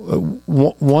honorable,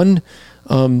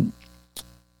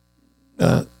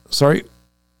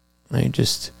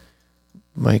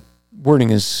 my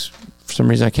wording is, for some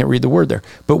reason I can't read the word there,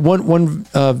 but one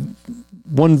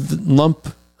lump,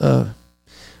 a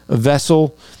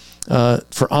vessel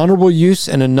for honorable use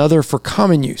and another for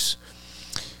common use.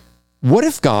 What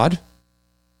if God,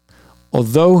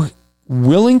 although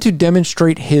willing to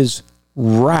demonstrate his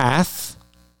wrath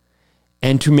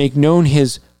and to make known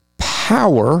his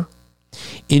power,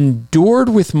 endured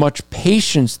with much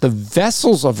patience the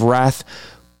vessels of wrath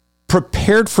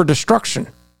prepared for destruction?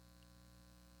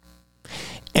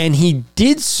 And he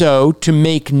did so to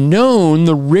make known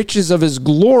the riches of his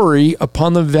glory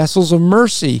upon the vessels of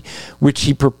mercy, which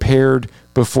he prepared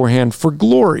beforehand for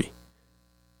glory.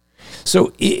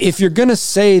 So if you're going to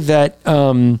say that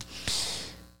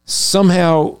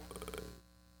somehow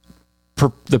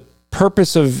the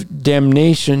purpose of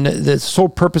damnation, the sole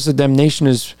purpose of damnation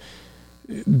is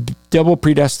double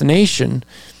predestination,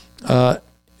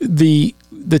 the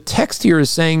text here is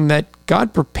saying that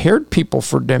God prepared people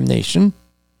for damnation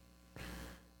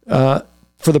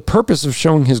for the purpose of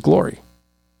showing his glory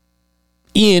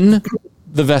in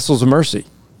the vessels of mercy.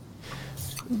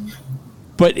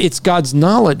 But it's God's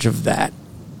knowledge of that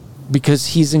because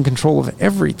he's in control of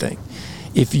everything.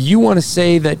 If you want to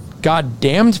say that God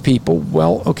damned people,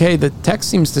 well, okay, the text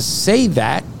seems to say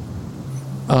that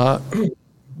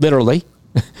literally.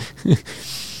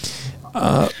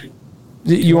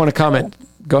 You want to comment?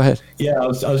 Go ahead. Yeah, I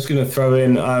was going to throw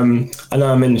in. I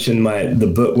know I mentioned the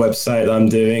book website that I'm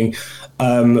doing.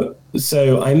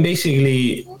 So I'm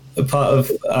basically a part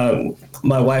of.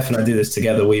 My wife and I do this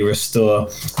together. We restore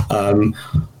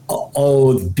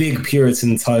old, big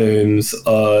Puritan tomes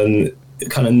on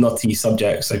kind of knotty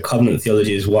subjects. So covenant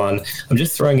theology is one. I'm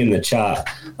just throwing in the chat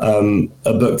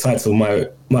a book title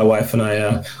my wife and I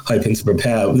are hoping to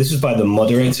prepare. This is by the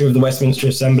moderator of the Westminster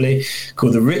Assembly,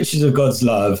 called The Riches of God's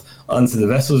Love unto the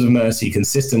Vessels of Mercy,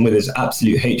 consistent with his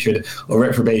absolute hatred or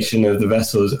reprobation of the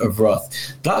vessels of wrath.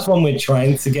 That's one we're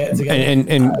trying to get together.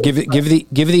 And give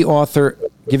the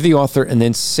author, and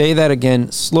then say that again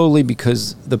slowly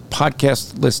because the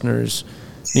podcast listeners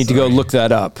need to go look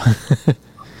that up.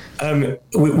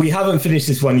 We haven't finished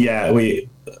this one yet.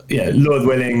 Lord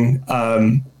willing,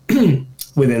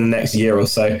 within the next year or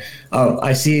so.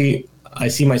 I see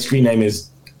my screen name is,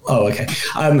 okay.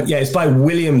 It's by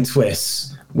William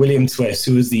Twiss,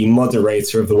 who is the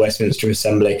moderator of the Westminster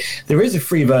Assembly. There is a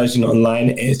free version online.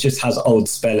 It just has old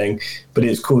spelling, but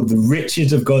it's called The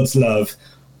Riches of God's Love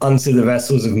unto the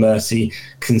Vessels of Mercy,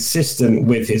 consistent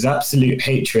with his absolute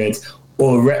hatred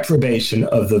or reprobation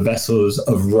of the vessels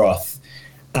of wrath.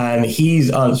 And he's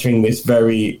answering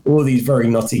all these very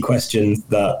knotty questions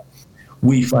that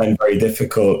we find very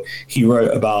difficult. He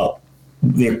wrote about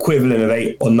the equivalent of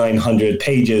 800 or 900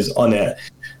 pages on it.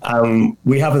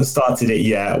 We haven't started it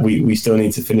yet. We still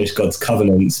need to finish God's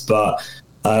covenants. But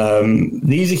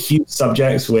these are huge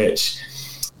subjects, which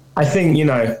I think,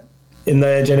 in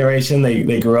their generation,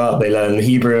 they grew up, they learned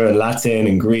Hebrew and Latin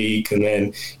and Greek. And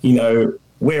then,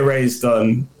 we're raised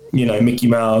on, Mickey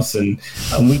Mouse and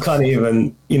we can't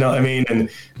even, what I mean? And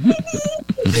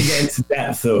they get into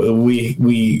depth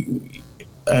that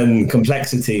and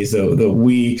complexities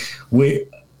that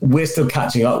we're still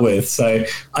catching up with. So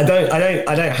I don't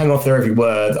hang off their every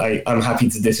word. I'm happy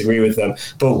to disagree with them.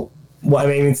 But what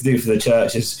I'm aiming to do for the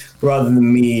church is, rather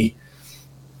than me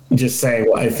just saying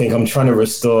what I think, I'm trying to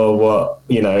restore what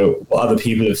other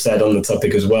people have said on the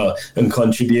topic as well and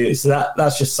contribute. So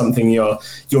that's just something your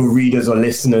readers or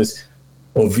listeners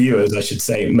or viewers, I should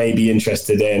say, may be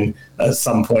interested in at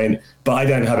some point. But I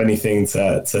don't have anything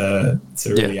to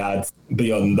really add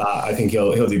beyond that. I think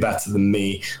he'll do better than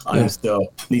me. I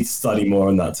still need to study more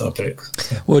on that topic.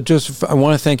 Well, Joseph, I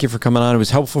want to thank you for coming on. It was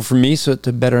helpful for me to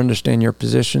better understand your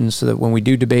position, so that when we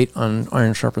do debate on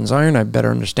Iron Sharpens Iron, I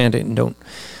better understand it and don't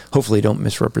hopefully don't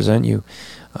misrepresent you.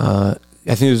 I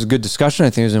think it was a good discussion. I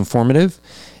think it was informative.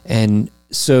 And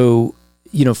so,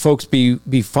 folks,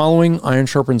 be following Iron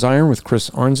Sharpens Iron with Chris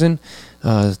Arnzen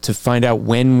to find out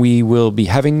when we will be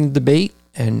having the debate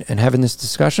and having this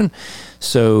discussion.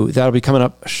 So that'll be coming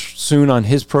up soon on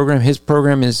his program. His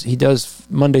program he does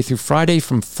Monday through Friday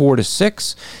from 4 to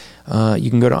 6. You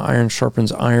can go to Iron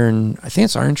Sharpens Iron. I think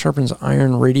it's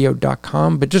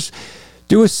ironsharpensironradio.com, but just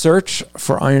do a search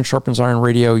for Iron Sharpens Iron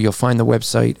Radio. You'll find the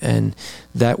website, and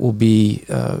that will be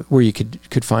where you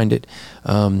could find it.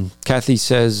 Kathy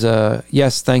says,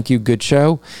 yes, thank you. Good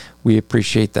show. We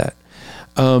appreciate that.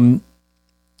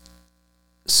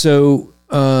 So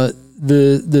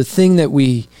the thing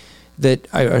that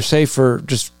I say for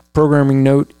just programming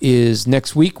note is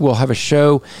next week we'll have a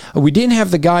show. We didn't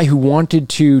have the guy who wanted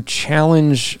to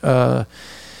challenge.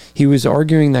 He was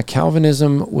arguing that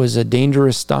Calvinism was a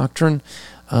dangerous doctrine.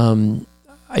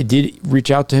 I did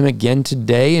reach out to him again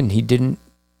today, and he didn't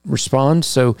respond.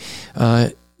 So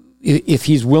if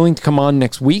he's willing to come on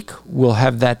next week, we'll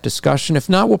have that discussion. If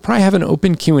not, we'll probably have an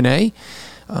open Q&A.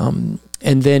 And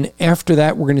then after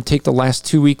that, we're going to take the last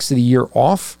 2 weeks of the year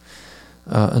off,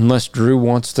 unless Drew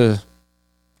wants to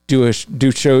do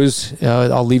shows.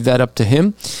 I'll leave that up to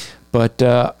him. But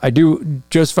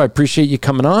Joseph, I appreciate you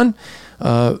coming on.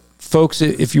 Folks,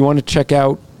 if you want to check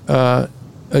out,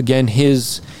 again,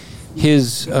 his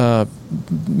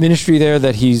ministry there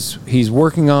that he's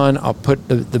working on, I'll put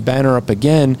the banner up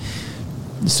again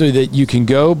so that you can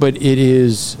go. But it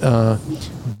is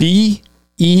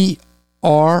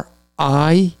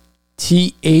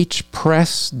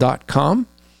BERITHpress.com.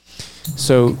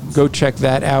 So go check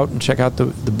that out and check out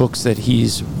the books that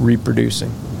he's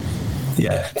reproducing.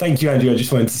 Yeah, thank you, Andrew. I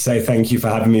just wanted to say thank you for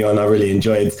having me on. I really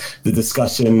enjoyed the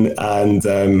discussion, and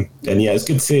yeah, it's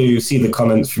good to see the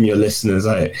comments from your listeners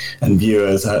and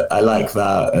viewers. I like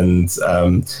that, and I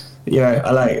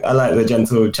like the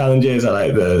gentle challenges. I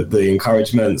like the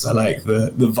encouragements. I like the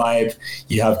vibe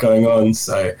you have going on.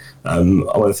 So I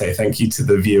want to say thank you to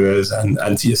the viewers and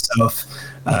to yourself.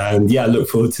 And yeah, I look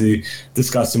forward to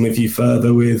discussing with you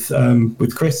further with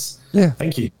Chris. Yeah.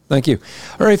 Thank you. Thank you.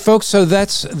 All right, folks. So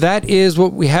that is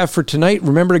what we have for tonight.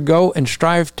 Remember to go and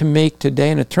strive to make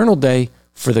today an eternal day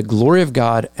for the glory of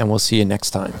God, and we'll see you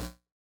next time.